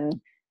excited. And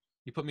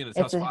you put me in a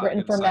tough spot. It's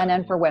written for men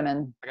and for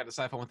women. I got to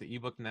decide if I want the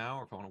ebook now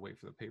or if I want to wait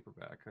for the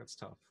paperback. That's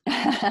tough.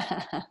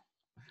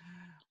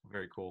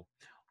 Very cool.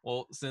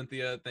 Well,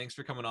 Cynthia, thanks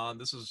for coming on.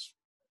 This was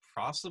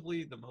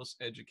possibly the most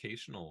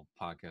educational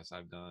podcast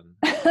I've done.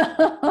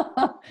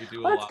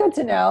 That's good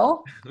to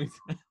know.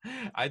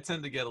 I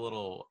tend to get a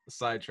little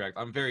sidetracked.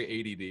 I'm very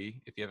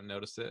ADD. If you haven't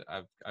noticed it,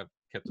 I've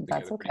kept it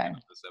together pretty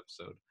much this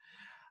episode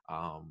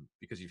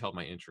because you've held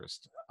my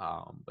interest.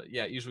 But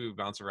yeah, usually we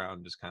bounce around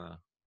and just kind of,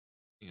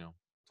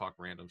 talk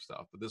random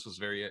stuff. But this was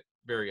very,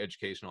 very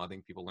educational. I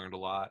think people learned a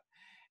lot.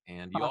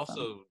 And you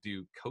also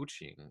do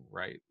coaching,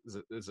 right?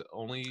 Is it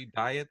only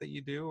diet that you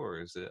do,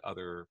 or is it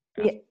other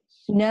aspects?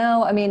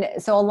 No, I mean,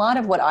 so a lot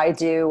of what I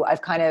do,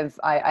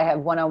 I have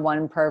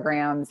one-on-one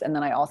programs, and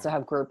then I also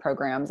have group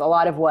programs. A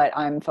lot of what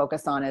I'm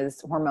focused on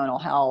is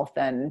hormonal health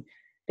and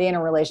the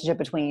interrelationship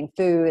between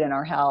food and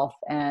our health.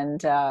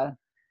 And,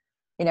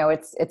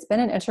 it's been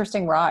an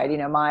interesting ride.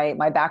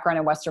 My background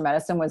in Western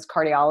medicine was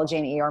cardiology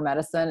and ER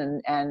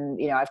medicine.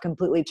 And I've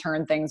completely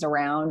turned things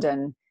around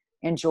and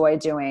enjoy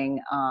doing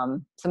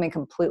something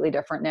completely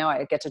different now.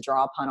 I get to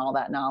draw upon all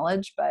that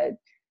knowledge. But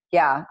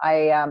yeah,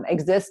 I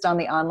exist on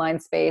the online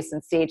space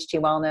and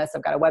CHT Wellness.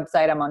 I've got a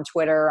website. I'm on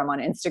Twitter. I'm on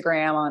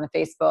Instagram, on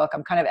Facebook.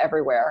 I'm kind of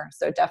everywhere.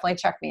 So definitely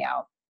check me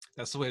out.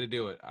 That's the way to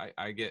do it.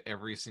 I get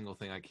every single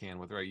thing I can.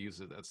 Whether I use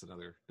it, that's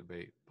another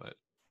debate. But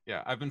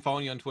yeah, I've been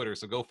following you on Twitter.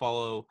 So go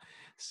follow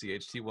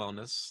CHT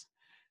Wellness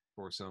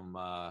for some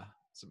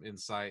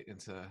insight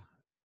into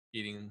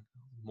eating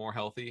more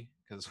healthy,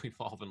 because we've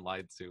all been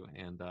lied to.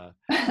 And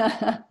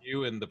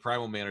you and the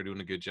Primal Man are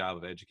doing a good job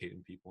of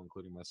educating people,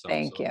 including myself.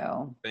 Thank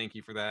you. Thank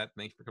you for that.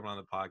 Thank you for coming on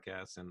the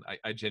podcast. And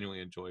I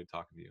genuinely enjoyed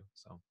talking to you.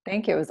 So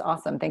thank you. It was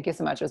awesome. Thank you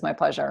so much. It was my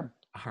pleasure.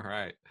 All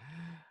right.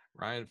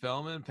 Ryan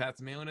Fellman, Pat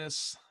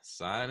Meonis,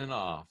 signing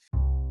off.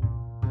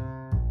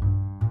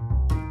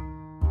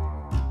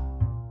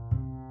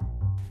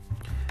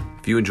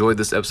 If you enjoyed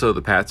this episode of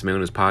the Pat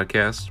Meonis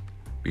podcast,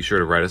 be sure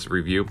to write us a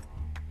review.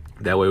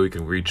 That way we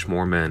can reach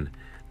more men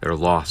that are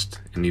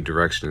lost and need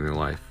direction in their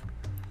life.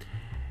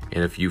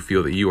 And if you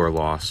feel that you are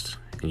lost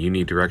and you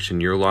need direction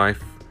in your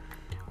life,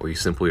 or you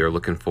simply are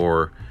looking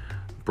for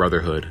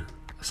brotherhood,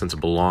 a sense of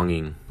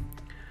belonging,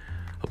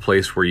 a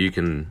place where you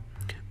can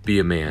be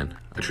a man,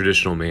 a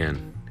traditional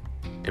man,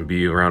 and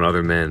be around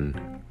other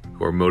men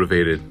who are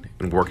motivated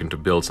and working to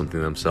build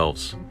something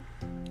themselves.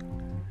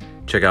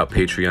 Check out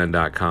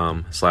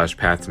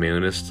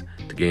patreon.com/pathtomanliness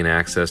to gain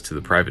access to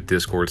the private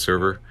Discord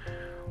server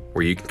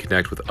where you can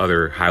connect with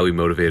other highly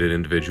motivated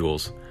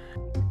individuals